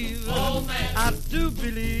believe, old man. I do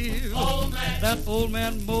believe, old man. That Old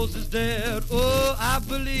Man Mose is dead. Oh, I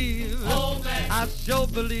believe, old man. I sure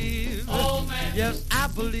believe, old man. Yes, I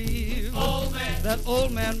believe, old man. That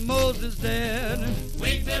Old Man Mose is dead.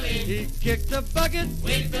 We believe. He kicked the bucket.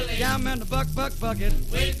 We believe. Down in the bucket.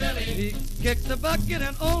 We believe. He kicked the bucket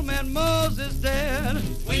and Old Man Mose is dead.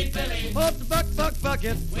 We believe. Oh, the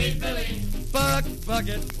bucket. We believe.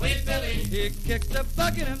 Bucket. We believe. He kicked the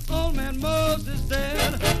bucket and Old Man Mose is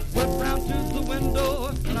dead. Went round to the window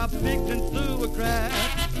and I peeked in through a crack.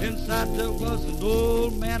 Inside there was an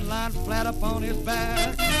old man lying flat upon his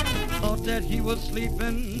back. Thought that he was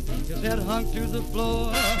sleeping, his head hung to the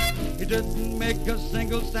floor. He didn't make a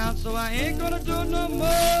single sound, so I ain't gonna do it no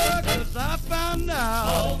more. 'Cause I found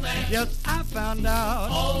out, old man. Yes, I found out,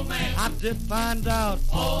 old man. I did find out,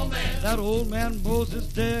 old man. That Old Man Mose is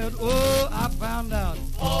dead. Oh, I found out,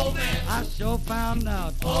 old man. I sure found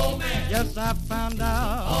out, old man. Yes, I found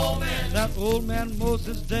out, old man. That Old Man Mose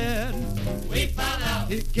is dead. We found out.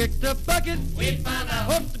 He kicked the bucket. We found out.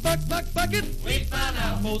 Oh, the bucket. We found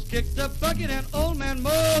out. Mose kicked the bucket and Old Man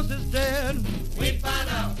Mose is dead. We found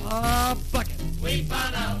out. Bucket. We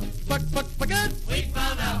found out. Bucket. We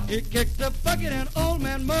found out. He kicked the bucket and Old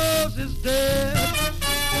Man Mose is dead.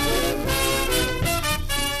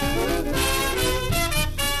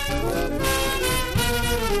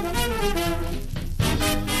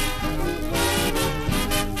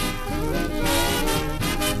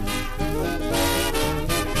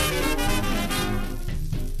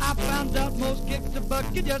 I found out Mose kicked the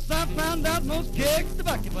bucket. Yes, I found out Mose kicked the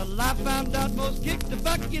bucket. Well, I found out Mose kicked the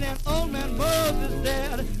bucket and Old Man Mose is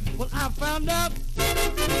dead. Well, I found out.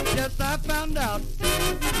 Yes, I found out.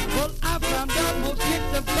 Well, I found out Mose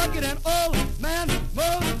kicked the bucket and Old Man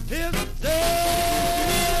Mose is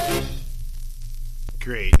dead.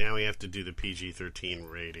 Great. Now we have to do the PG-13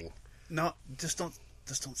 rating. No, just don't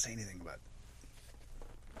say anything about it.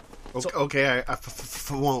 Okay, I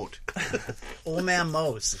won't. Old Man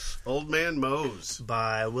Mose. Old Man Mose.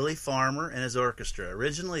 By Willie Farmer and his orchestra.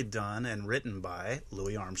 Originally done and written by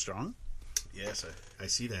Louis Armstrong. Yes, I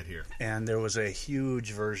see that here. And there was a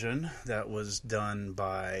huge version that was done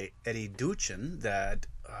by Eddie Duchin that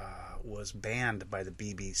was banned by the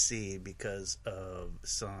BBC because of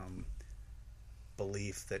some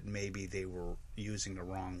belief that maybe they were using the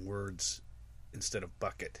wrong words instead of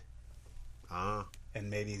bucket. Ah. And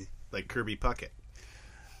maybe... Like Kirby Puckett.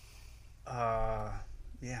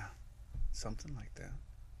 Yeah. Something like that.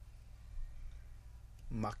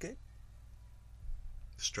 Muck it?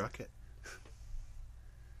 Struck it.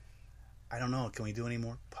 I don't know. Can we do any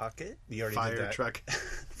more? Puckett? You already Fire did that. truck.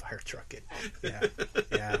 Fire truck it.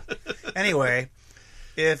 Yeah. Anyway,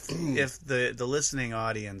 if the listening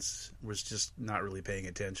audience was just not really paying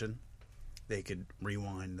attention, they could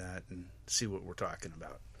rewind that and see what we're talking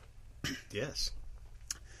about. Yes.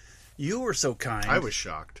 You were so kind. I was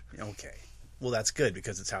shocked. Okay. Well, that's good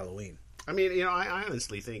because it's Halloween. I mean, I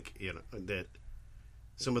honestly think, that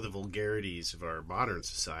some of the vulgarities of our modern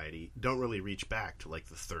society don't really reach back to like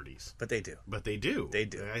the 30s. But they do. They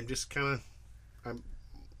do. I'm just kind of,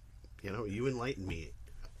 you enlighten me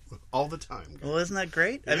all the time. Well, isn't that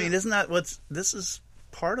great? Yeah. I mean, this is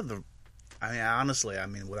part of the, I mean, honestly,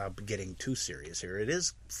 without getting too serious here, it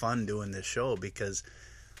is fun doing this show because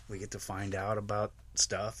we get to find out about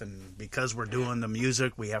stuff, and because we're doing the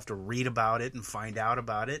music, we have to read about it and find out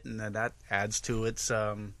about it, and then that adds to its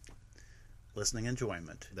listening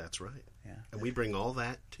enjoyment. That's right. Yeah. And we bring all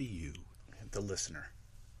that to you, the listener,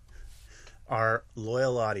 our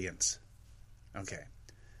loyal audience. Okay.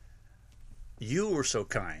 You were so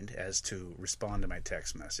kind as to respond to my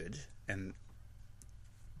text message and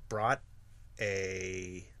brought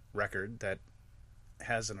a record that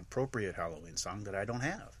has an appropriate Halloween song that I don't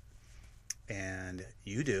have. And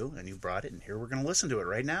you do, and you brought it, and here we're going to listen to it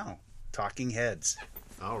right now. Talking Heads.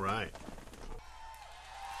 All right.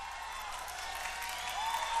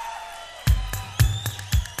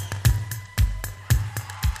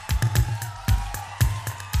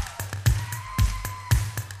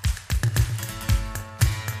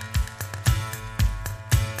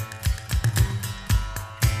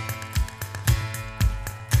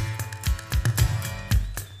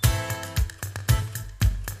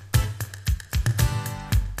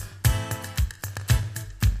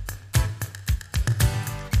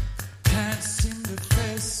 Can't seem to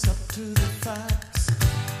face up to the facts.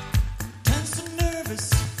 Tense and nervous,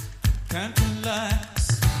 can't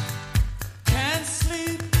relax. Can't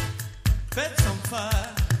sleep, bed's on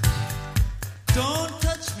fire. Don't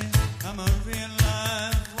touch me, I'm a real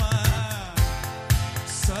live wire.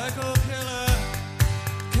 Psycho killer,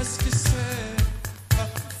 qu'est-ce que c'est?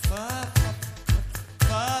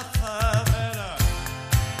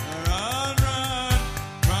 Run, run,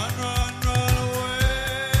 run, run, run away.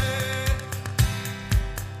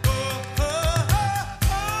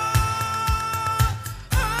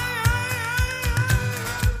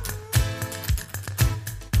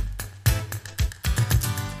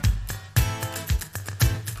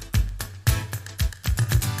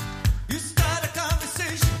 You start a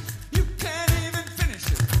conversation, you can't even finish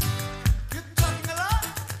it. You're talking a lot,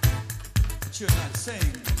 but you're not saying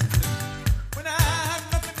anything. When I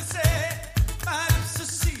have nothing to say, my lips are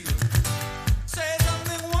sealed. Say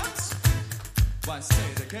something once, why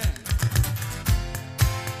say it again?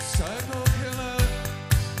 Psycho killer,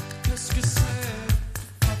 qu'est-ce que c'est?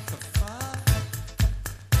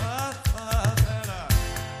 Run, run,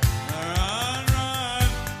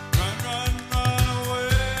 run, run, run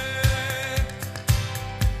away.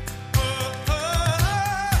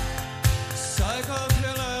 Psycho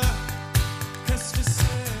killer, qu'est-ce que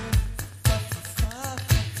c'est? Run,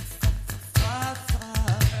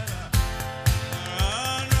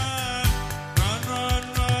 run, run, run,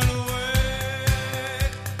 run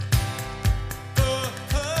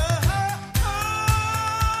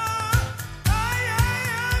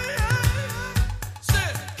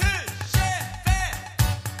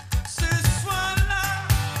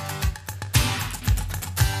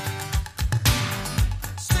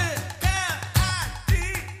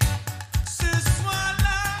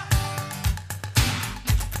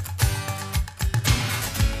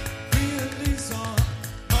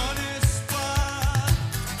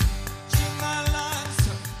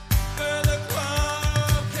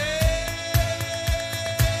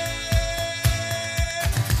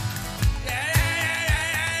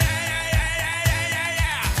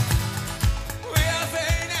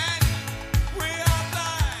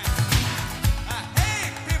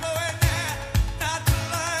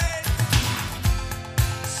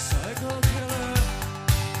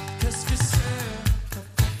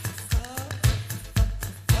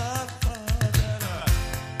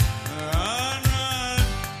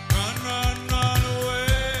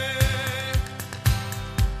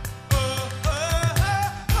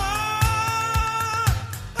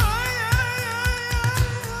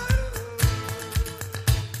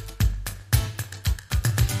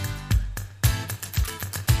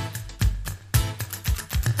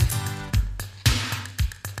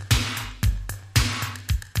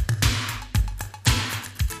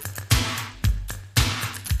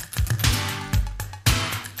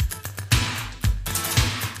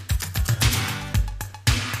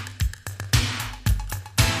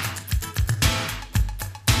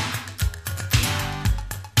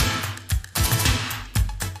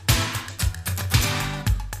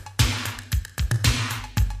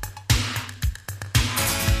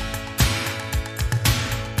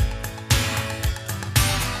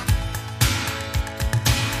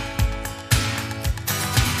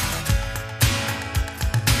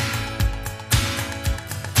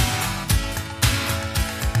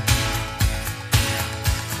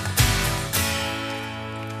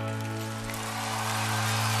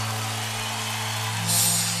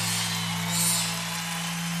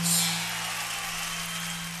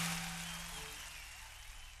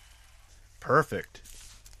Perfect.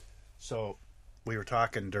 So we were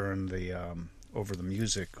talking during the over the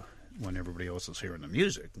music when everybody else was hearing the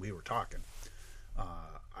music. We were talking.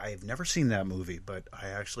 I've never seen that movie, but I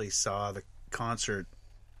actually saw the concert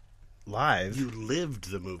live. You lived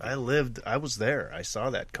the movie. I was there. I saw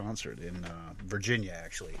that concert in Virginia,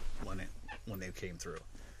 actually, when they came through.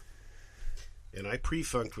 And I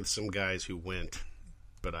pre-funked with some guys who went,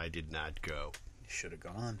 but I did not go. You should have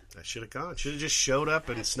gone. I should have gone. Should have just showed up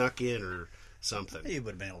and snuck in or something. You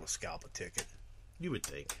would have been able to scalp a ticket. You would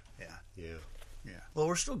think. Yeah. Yeah. Well,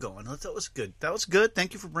 we're still going. That was good. That was good.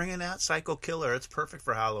 Thank you for bringing that Psycho Killer. It's perfect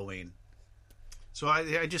for Halloween. So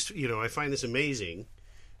I just, I find this amazing.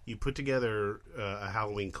 You put together a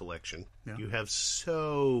Halloween collection. Yeah. You have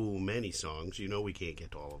so many songs. We can't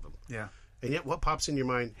get to all of them. Yeah. And yet what pops in your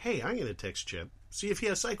mind? Hey, I'm going to text Chip. See if he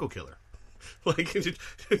has Psycho Killer. Like,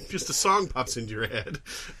 just a song pops into your head.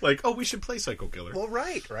 Like, oh, we should play Psycho Killer. Well,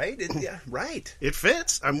 right. Yeah, right. It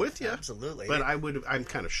fits. I'm with you. Absolutely. But I'm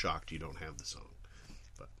kind of shocked you don't have the song.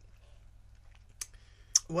 But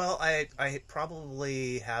Well, I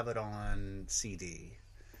probably have it on CD.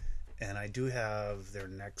 And I do have their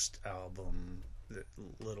next album,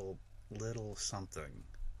 Little Something,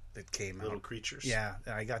 that came out. Little Creatures? Yeah,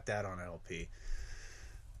 I got that on LP.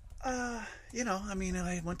 I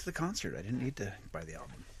went to the concert. I didn't need to buy the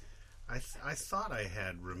album. I thought I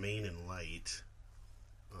had Remain in Light.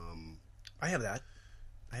 I have that.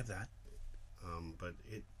 But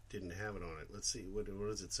it didn't have it on it. Let's see. What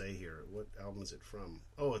does it say here? What album is it from?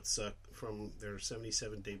 Oh, it's from their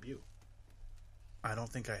 77 debut. I don't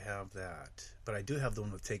think I have that. But I do have the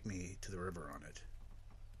one with Take Me to the River on it.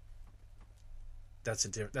 That's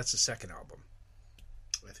the second album.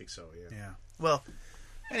 I think so, yeah. Yeah. Well,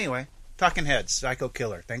 anyway, Talking Heads, Psycho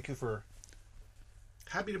Killer. Thank you for...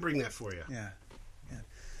 Happy to bring that for you. Yeah.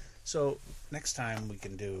 So, next time we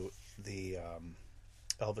can do the...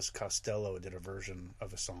 Elvis Costello did a version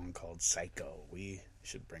of a song called Psycho. We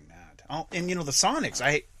should bring that. Oh, and the Sonics,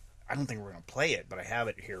 I don't think we're going to play it, but I have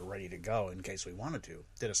it here ready to go in case we wanted to.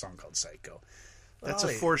 Did a song called Psycho. That's a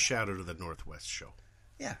foreshadow to the Northwest show.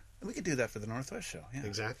 Yeah, we could do that for the Northwest show. Yeah.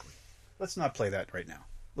 Exactly. Let's not play that right now.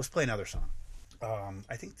 Let's play another song.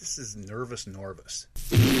 I think this is Nervous Norvus.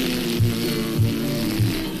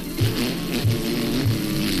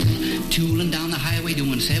 Tooling down the highway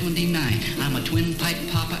doing 79. I'm a twin pipe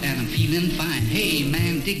papa and I'm feeling fine. Hey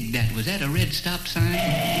man, dig that. Was that a red stop sign?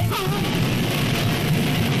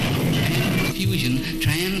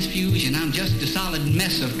 Transfusion, I'm just a solid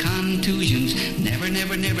mess of contusions. Never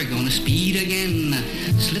gonna speed again.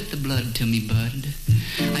 Slip the blood to me, bud.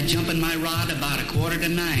 I jump in my rod about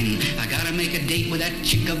 9:15. I gotta make a date with that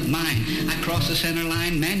chick of mine. I cross the center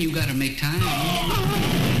line, man, you gotta make time.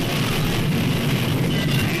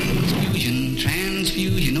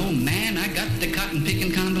 Transfusion, oh man, I got the cotton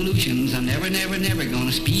picking convolutions. I'm never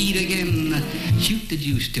gonna speed again. Shoot the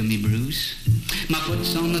juice to me, Bruce. My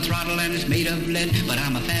foot's on the throttle and it's made of lead, but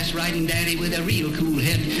I'm a fast riding daddy with a real cool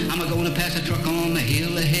head. I'm gonna pass a truck on the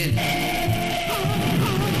hill ahead.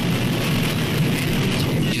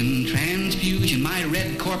 Transfusion, my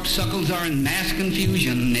red corpuscles are in mass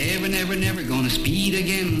confusion. Never gonna speed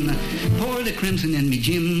again. Pour the crimson in me,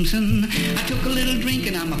 Jimson. I took a little drink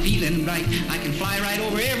and I'm a-feeling right. I can fly right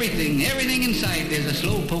over everything in sight. There's a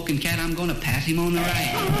slow poking cat, I'm gonna pass him on the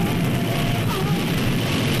right.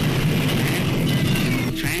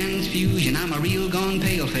 Transfusion, I'm a real gone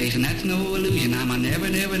pale face, and that's no illusion. I'm a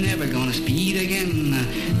never gonna speed again.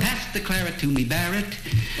 Pass the claret to me, Barrett.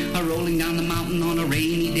 Rolling down the mountain on a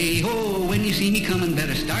rainy day. Oh, when you see me coming,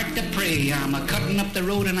 better start to pray. I'm a cutting up the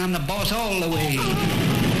road and I'm the boss all the way.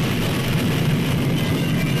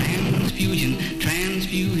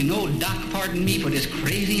 Transfusion, oh doc, pardon me for this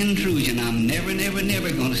crazy intrusion. I'm never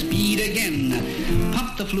gonna speed again.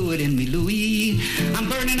 Pump the fluid in me, Louie. I'm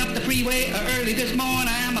burning up the freeway early this morning.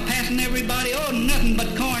 I'm a-passing everybody, oh nothing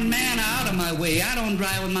but corn, man, out of my way. I don't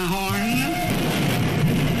drive with my horn.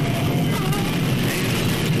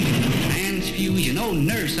 Transfusion, oh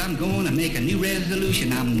nurse, I'm gonna make a new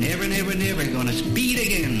resolution. I'm never gonna speed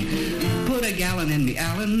again. Put a gallon in me,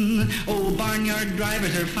 Allen. Oh, barnyard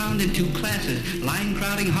drivers are found in two classes, line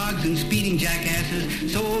crowding hogs and speeding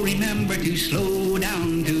jackasses. So remember to slow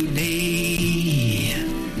down today.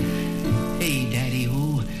 Hey,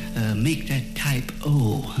 Daddy-O, make that type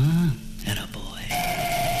O, huh? Atta boy.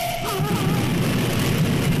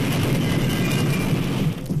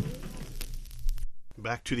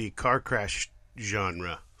 Back to the car crash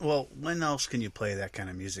genre. Well, when else can you play that kind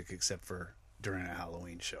of music except for during a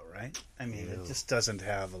Halloween show, right? I mean, it just doesn't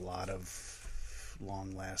have a lot of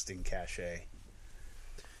long-lasting cachet.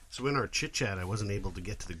 So in our chit-chat, I wasn't able to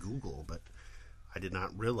get to the Google, but I did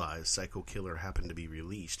not realize Psycho Killer happened to be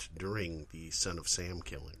released during the Son of Sam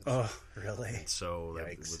killings. Oh, really? And so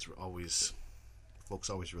that was always... Folks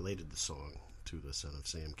always related the song to the Son of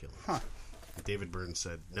Sam killing. Huh. David Byrne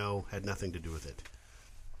said, no, had nothing to do with it.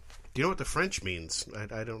 Do you know what the French means?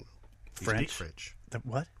 I don't... You French? speak French. The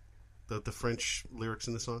what? The French lyrics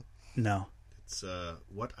in the song? No. It's,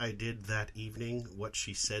 what I did that evening, what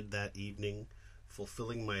she said that evening,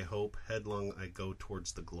 fulfilling my hope, headlong I go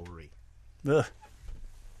towards the glory. Ugh.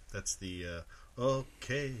 That's the,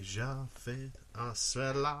 okay, j'avais à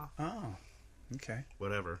cela. Oh, okay.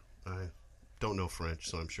 Whatever. I don't know French,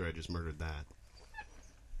 so I'm sure I just murdered that.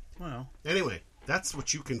 Well. Anyway, that's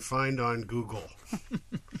what you can find on Google.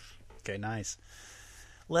 Okay, nice.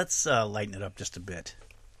 Let's lighten it up just a bit.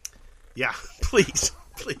 Yeah, please.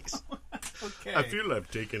 Please. Okay. I feel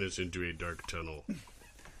I've taken us into a dark tunnel.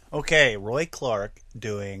 Okay, Roy Clark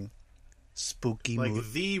doing spooky Like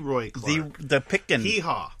movie. the Roy Clark. The pickin'.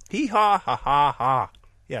 Hee-haw. Hee-haw, ha-ha-ha.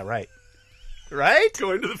 Yeah, right. Right?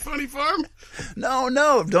 Going to the funny farm?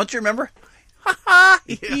 No. Don't you remember? Ha-ha.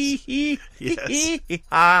 Yes.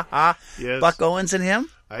 Ha-ha. Yes. Buck Owens and him?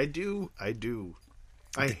 I do.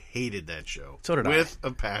 I hated that show. So did I. With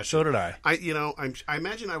a passion. So did I. I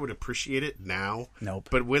imagine I would appreciate it now. Nope.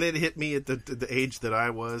 But when it hit me at the age that I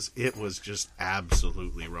was, it was just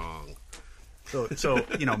absolutely wrong. So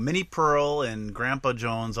Minnie Pearl and Grandpa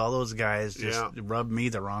Jones, all those guys just rubbed me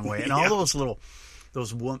the wrong way, and all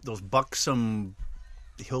those buxom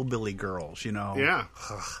hillbilly girls, Yeah.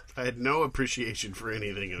 I had no appreciation for any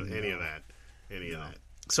of that.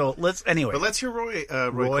 So let's hear Roy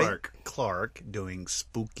Clark doing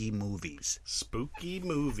spooky movies. Spooky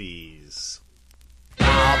movies.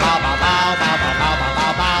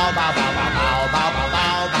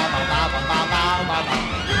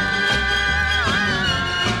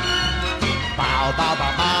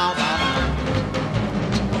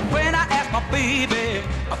 When I asked my baby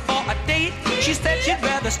for a date, she said she'd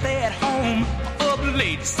rather stay at home. Up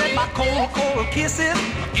late, said my cold kisses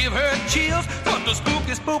give her chills, but the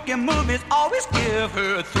spooky movies always give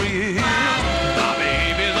her thrills. My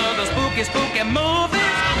baby loves the spooky movies.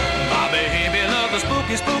 My baby loves the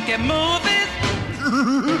spooky movies.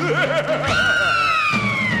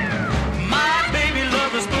 My baby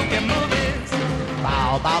loves the spooky movies.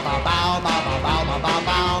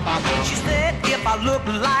 She said if I look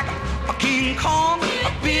like a King Kong,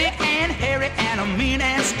 a big and hairy and a mean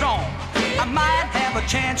and strong, I might have a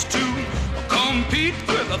chance to compete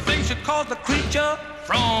with the thing she calls the creature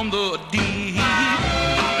from the deep.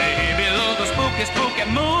 My baby loves the spooky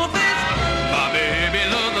movies. My baby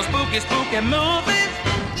loves the spooky movies.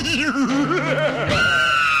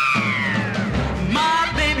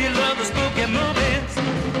 My baby loves the spooky movies.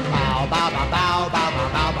 Bow, bow, bow, bow, bow,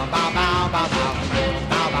 bow, bow, bow, bow, bow, bow.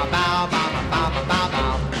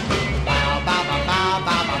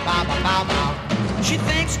 She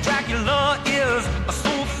thinks Dracula is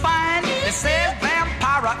so fine. They say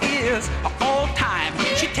vampire is all time.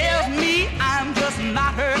 She tells me I'm just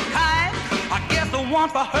not her kind. I guess the one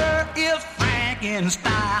for her is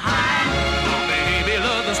Frankenstein. My baby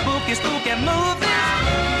loves the spooky movies.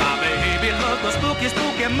 My baby loves the spooky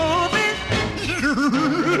movies.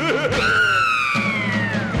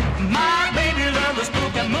 My baby loves the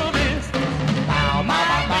spooky movies.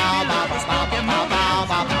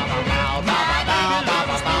 My baby loves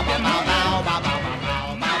the spooky movies.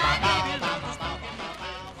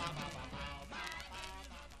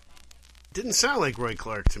 Didn't sound like Roy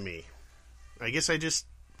Clark to me. I guess I just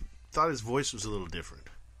thought his voice was a little different.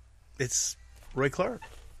 It's Roy Clark.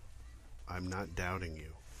 I'm not doubting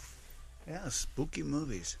you. Yeah, spooky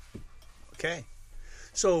movies. Okay.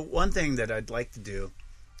 So one thing that I'd like to do,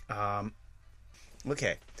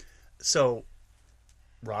 so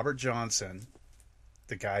Robert Johnson,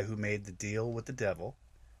 the guy who made the deal with the devil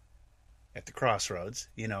at the Crossroads,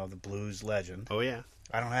 the blues legend. Oh, yeah.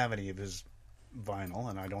 I don't have any of his vinyl,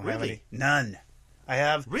 and I don't have Really? none. I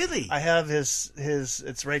have Really? I have his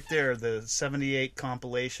it's right there, the 78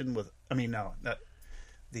 compilation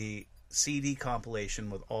the CD compilation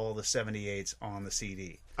with all the 78s on the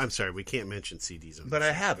CD. I'm sorry, we can't mention CDs on But this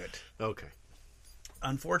I show. have it. Okay.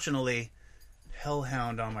 Unfortunately,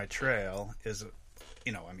 Hellhound on My Trail is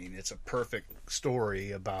it's a perfect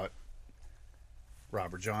story about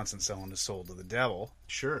Robert Johnson selling his soul to the devil.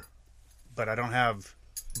 Sure. But I don't have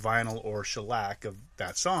vinyl or shellac of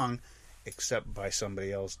that song, except by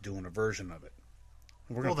somebody else doing a version of it.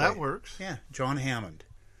 Well, that works. Yeah, John Hammond.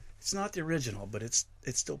 It's not the original, but it's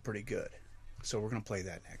still pretty good. So we're going to play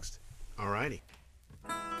that next. All righty.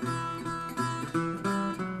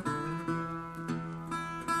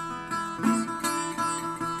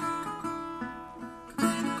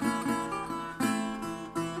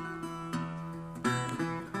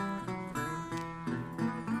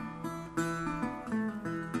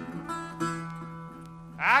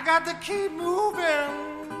 I got to keep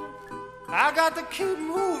moving. I got to keep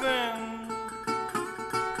moving.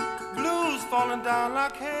 Blues falling down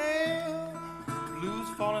like hail. Blues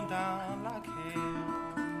falling down like hail.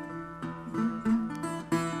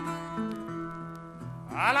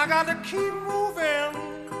 And I got to keep moving.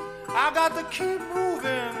 I got to keep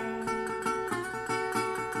moving.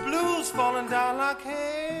 Blues falling down like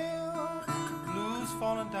hail. Blues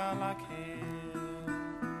falling down like hail.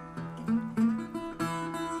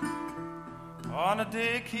 On a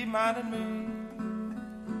day keep minding me.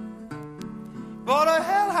 Lord of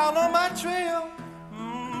hellhound on my trail.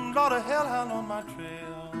 Lord of hellhound on my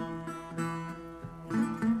trail.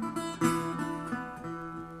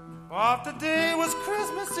 Off the day was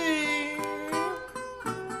Christmas Eve.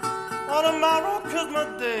 On tomorrow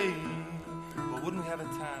Christmas Day. But wouldn't have a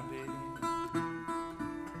time, baby.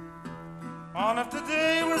 On if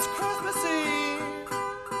today was Christmas Eve.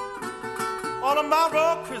 On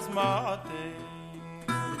tomorrow Christmas Day.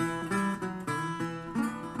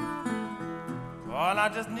 Well, I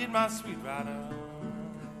just need my sweet rider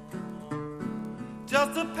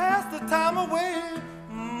just to pass the time away,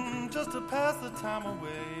 just to pass the time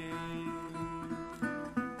away.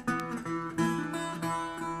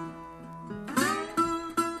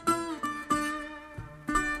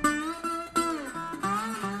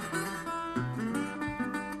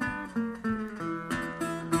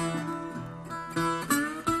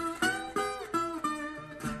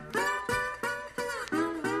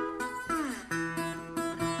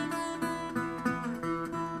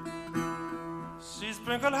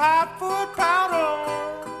 Sprinkled hot food powder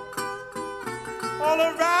all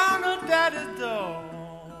around her daddy's door.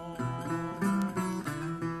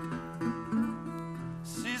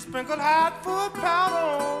 She sprinkled hot food powder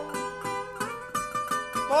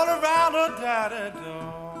all around her daddy's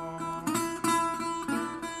door.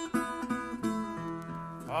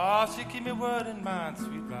 Oh, she keep me word in mind,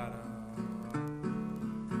 sweet rider.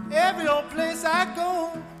 Every old place I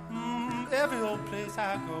go, every old place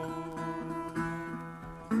I go.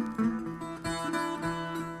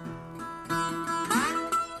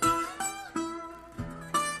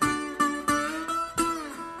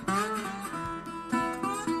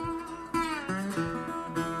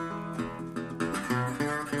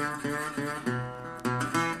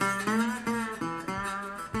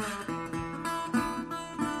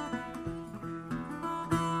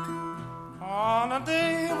 On a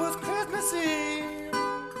day it was Christmas Eve.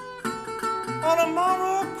 On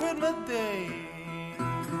tomorrow Christmas Day.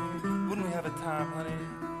 Wouldn't we have a time, honey?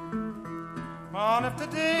 On if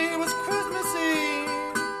today was Christmas Eve.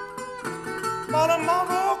 On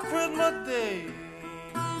tomorrow Christmas Day.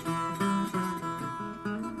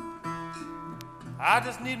 I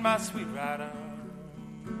just need my sweet rider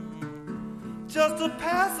just to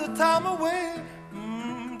pass the time away,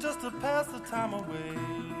 just to pass the time away.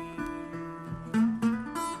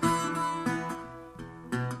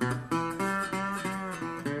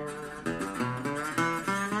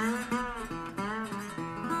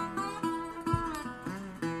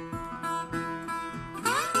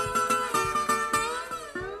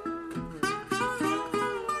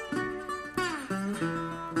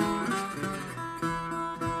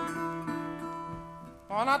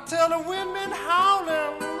 And I tell the wind been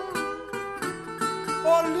howling,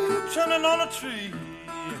 or leaves trembling on a tree.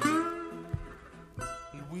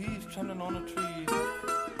 Leaves trembling on a tree.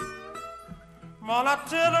 Man, I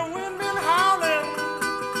tell the wind been howling,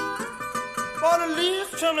 or the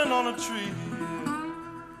leaves trembling on a tree.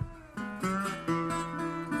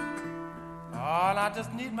 Oh, and I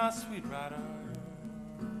just need my sweet rider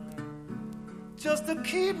just to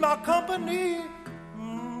keep my company.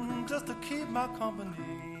 Just to keep my company.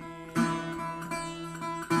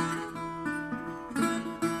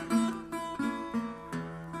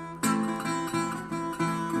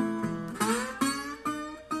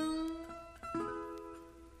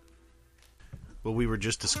 Well, we were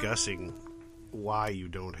just discussing why you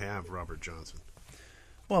don't have Robert Johnson.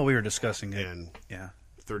 Well, we were discussing it. And yeah,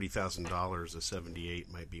 $30,000 a 78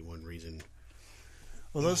 might be one reason.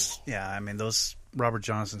 Well, those Robert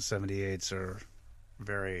Johnson 78s are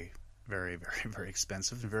very, very, very, very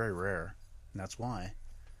expensive and very rare, and that's why.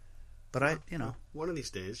 But one of these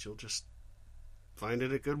days you'll just find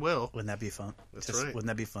it at Goodwill. Wouldn't that be fun? That's right. Wouldn't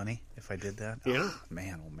that be funny if I did that? Yeah. Oh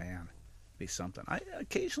man, be something. I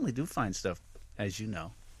occasionally do find stuff, as you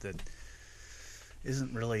know, that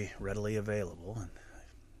isn't really readily available. And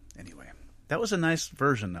anyway, that was a nice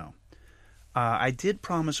version, though. I did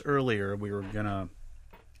promise earlier we were gonna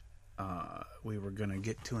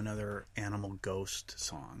get to another Animal Ghost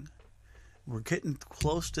song. We're getting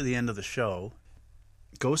close to the end of the show.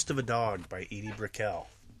 Ghost of a Dog by Edie Brickell.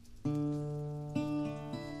 How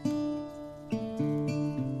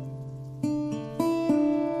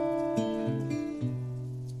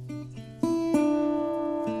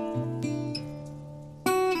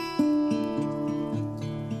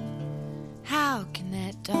can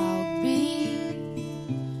that dog be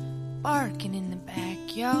barking in the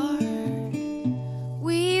backyard?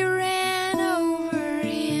 We ran over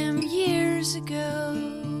him years ago.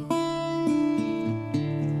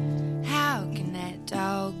 How can that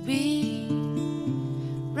dog be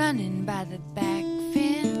running by the back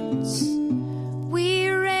fence? We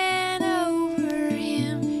ran over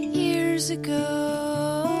him years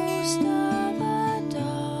ago. Stop a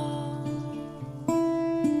dog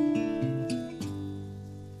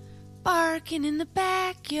barking in the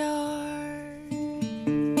backyard.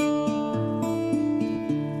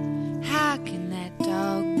 How can that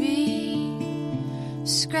dog be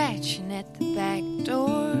scratching at the back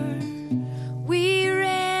door? We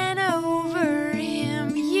ran over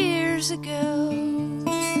him years ago.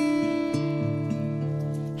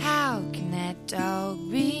 How can that dog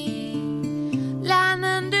be lying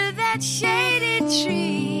under that shady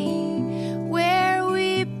tree where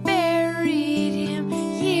we buried him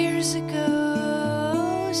years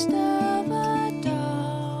ago? Stop a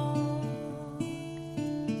dog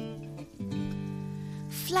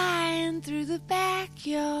flying through the backyard.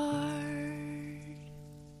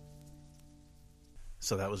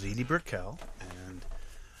 So that was Edie Brickell, and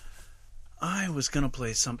I was going to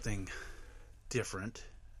play something different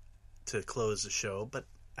to close the show, but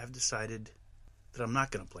I've decided that I'm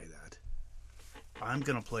not going to play that. I'm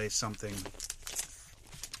going to play something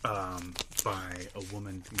by a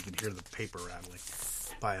woman, you can hear the paper rattling,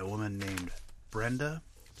 by a woman named Brenda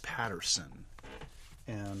Patterson.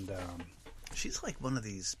 And she's like one of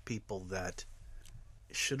these people that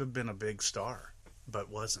should have been a big star, but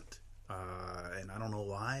wasn't. And I don't know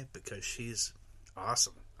why, because she's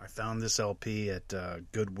awesome. I found this LP at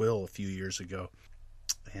Goodwill a few years ago,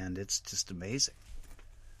 and it's just amazing.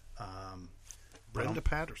 Brenda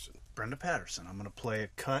Patterson. Brenda Patterson. I'm going to play a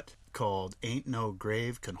cut called Ain't No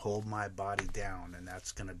Grave Can Hold My Body Down, and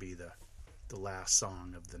that's going to be the last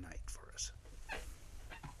song of the night for us.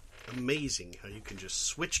 Amazing how you can just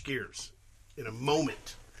switch gears in a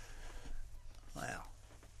moment. Wow.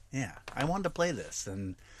 Yeah, I wanted to play this,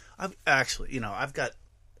 and I've actually, I've got,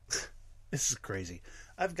 this is crazy,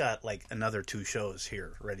 I've got like another 2 shows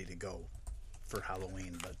here ready to go for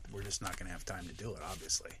Halloween, but we're just not going to have time to do it,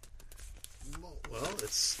 obviously. Well,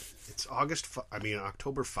 it's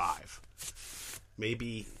October 5.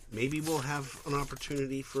 Maybe we'll have an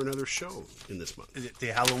opportunity for another show in this month. The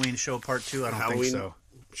Halloween show part 2? I don't think so.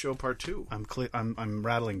 Show part 2. I'm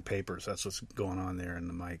rattling papers. That's what's going on there in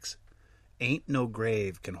the mics. Ain't no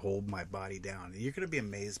grave can hold my body down. You're going to be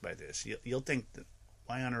amazed by this. You'll think, that,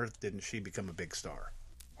 why on earth didn't she become a big star?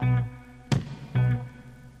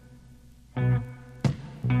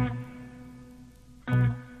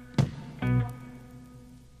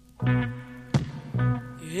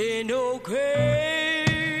 Ain't no grave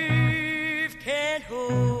can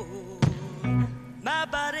hold my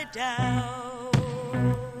body down.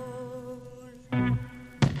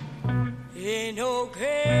 Ain't no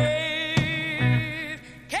grave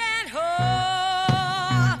can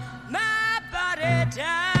hold my body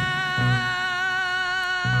down.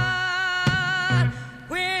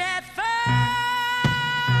 When that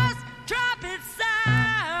first trumpet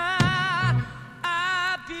sound,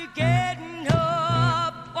 I be getting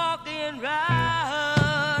up, walking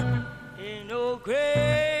round. Ain't no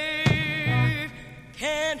grave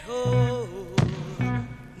can hold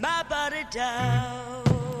my body down.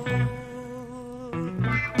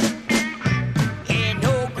 Ain't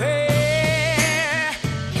no grave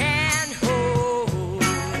can hold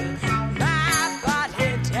my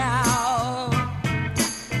body down.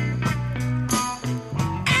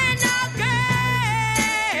 Ain't no grave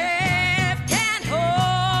can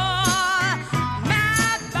hold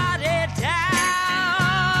my body down.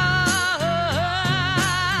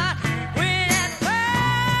 When that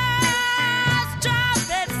first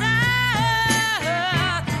trumpet sound,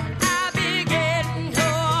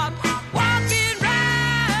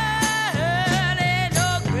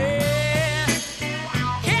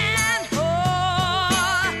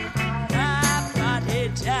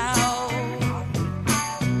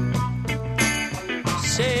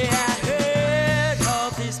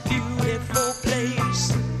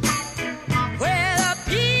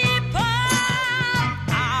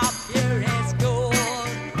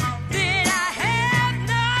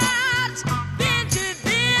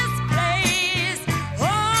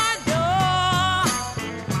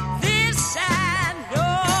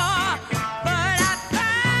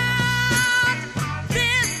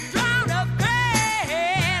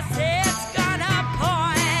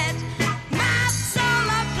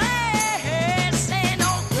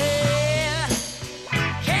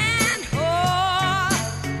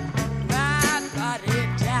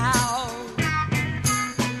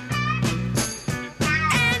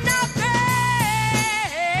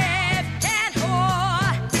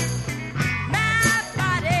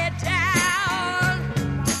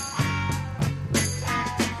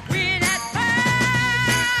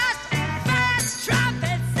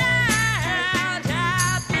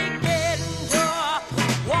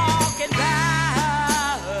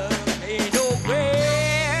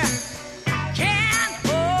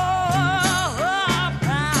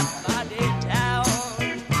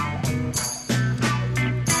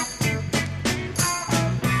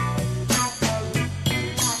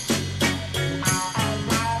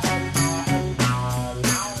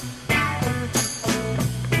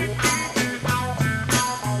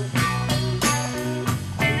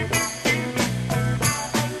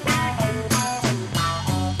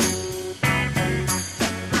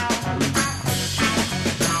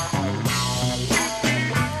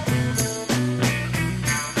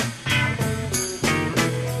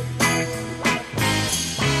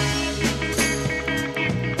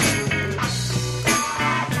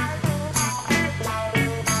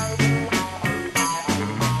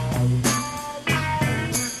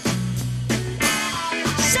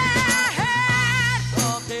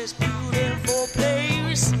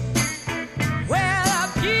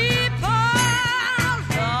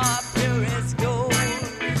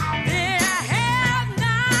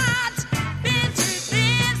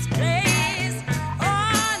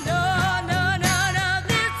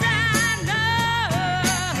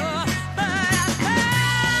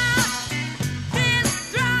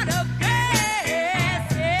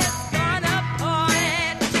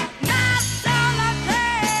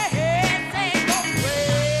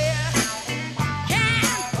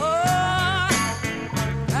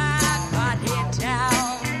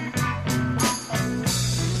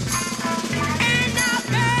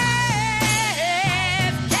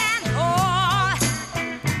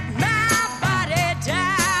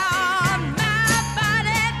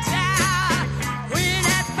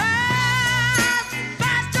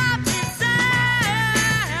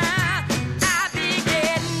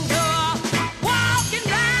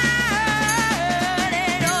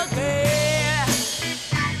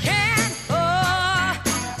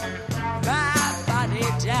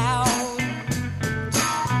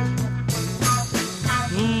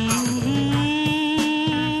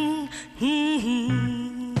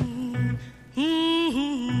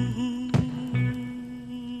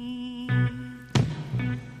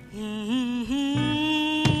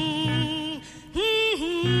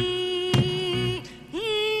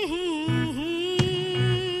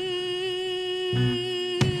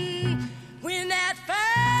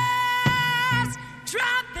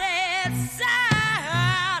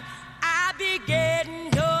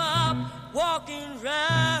 walking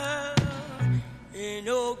round in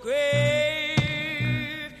no grave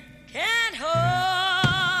can't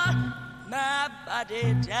hold my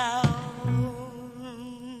body down.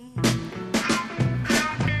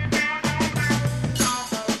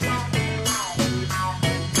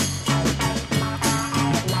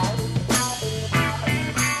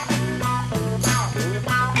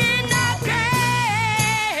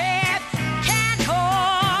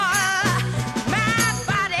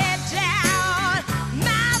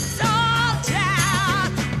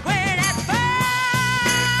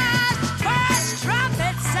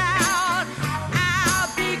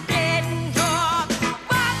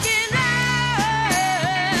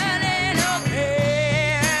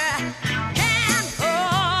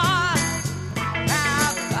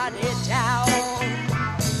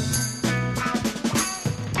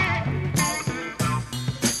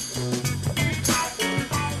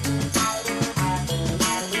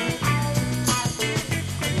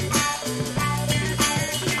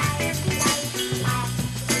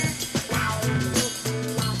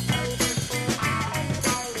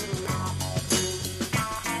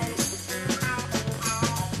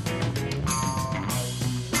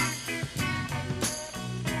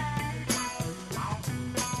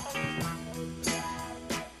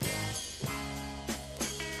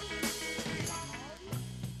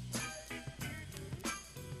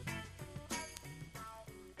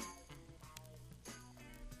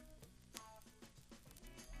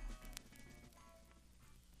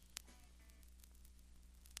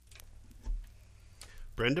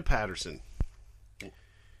 Brenda Patterson.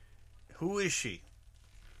 Who is she?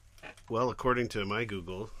 Well, according to my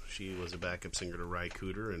Google, she was a backup singer to Ry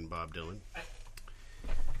Cooder and Bob Dylan.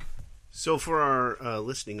 So for our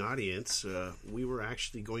listening audience, we were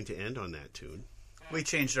actually going to end on that tune. We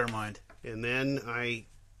changed our mind. And then I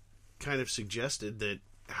kind of suggested that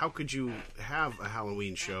how could you have a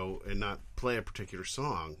Halloween show and not play a particular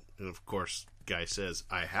song? And of course, Guy says,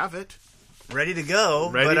 I have it. Ready to go.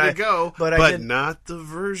 But not the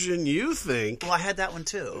version you think. Well, I had that one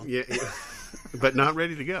too. Yeah, but not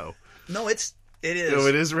ready to go. No, it is. No,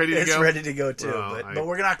 it is ready to go? It's ready to go too, Well, but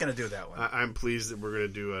we're not going to do that one. I'm pleased that we're going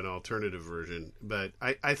to do an alternative version, but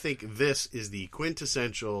I think this is the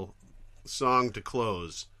quintessential song to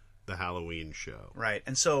close the Halloween show. Right,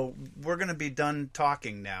 and so we're going to be done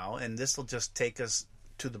talking now, and this will just take us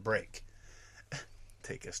to the break.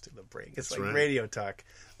 Take us to the break. It's That's like right. radio talk.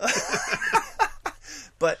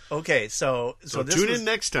 But okay, so this tune in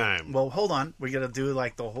next time. Well, hold on. We're gonna do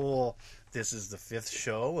like the whole. This is the 5th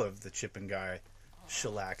show of the Chip and Guy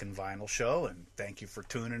Shellac and Vinyl show, and thank you for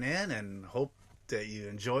tuning in, and hope that you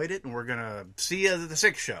enjoyed it. And we're gonna see you at the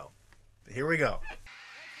 6th show. Here we go.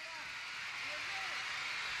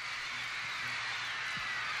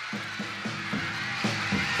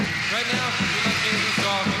 Right now, we'd like to introduce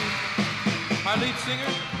all of you our lead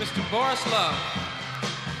singer, Mr. Boris Love.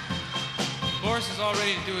 Boris is all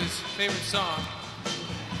ready to do his favorite song.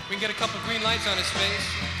 We can get a couple green lights on his face.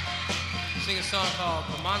 Sing a song called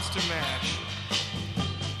The Monster Mash.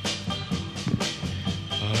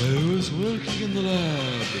 I was working in the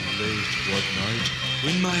lab late one night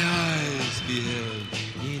when my eyes beheld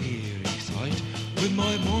an eerie sight, when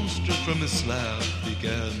my monster from his slab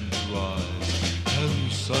began to rise,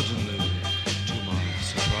 and suddenly, to my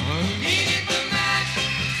surprise, he did the mash.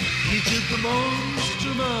 He did the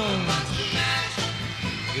monster mash.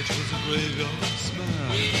 It was a graveyard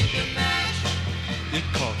smash. He did the mash. It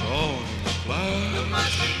caught on in a flash. The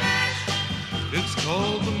monster mash. It's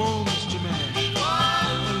called the monster mash. A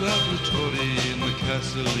laboratory in the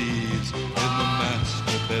castle leads, in the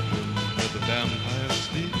master bedroom where the vampire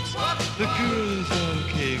sleeps. The girls all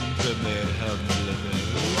came from their humble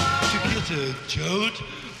abode to get a jolt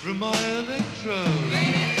from my electrode.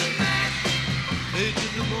 They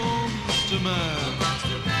did the monster mash.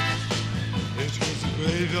 It was a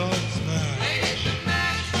graveyard smash.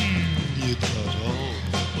 You caught all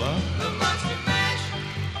the flash. The monster mash.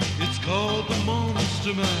 It's called the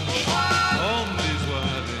monster mash. Zombies were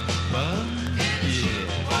having fun.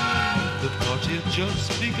 Yeah. The party had just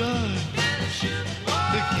begun.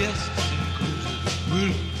 The guests included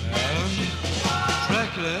Wolfman,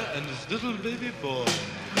 Dracula, and his little baby boy.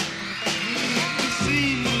 The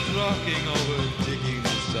scene was rocking, all were digging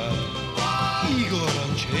the sound. Igor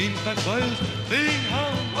on chains, Fat Boys playing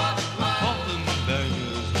hound. The coffin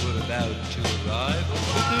bangers were about to arrive, but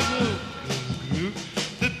there were in the group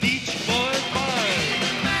the Beach Boys Five.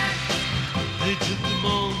 They did the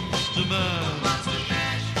monster mash.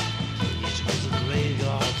 It was a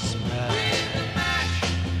graveyard smash.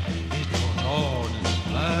 It caught on in a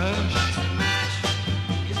flash.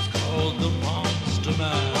 It's called the monster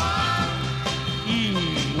mash.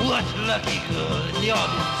 What lucky girl in the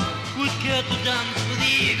audience would care to dance with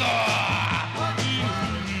Igor?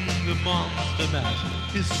 The Monster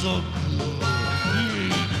Mash is so good.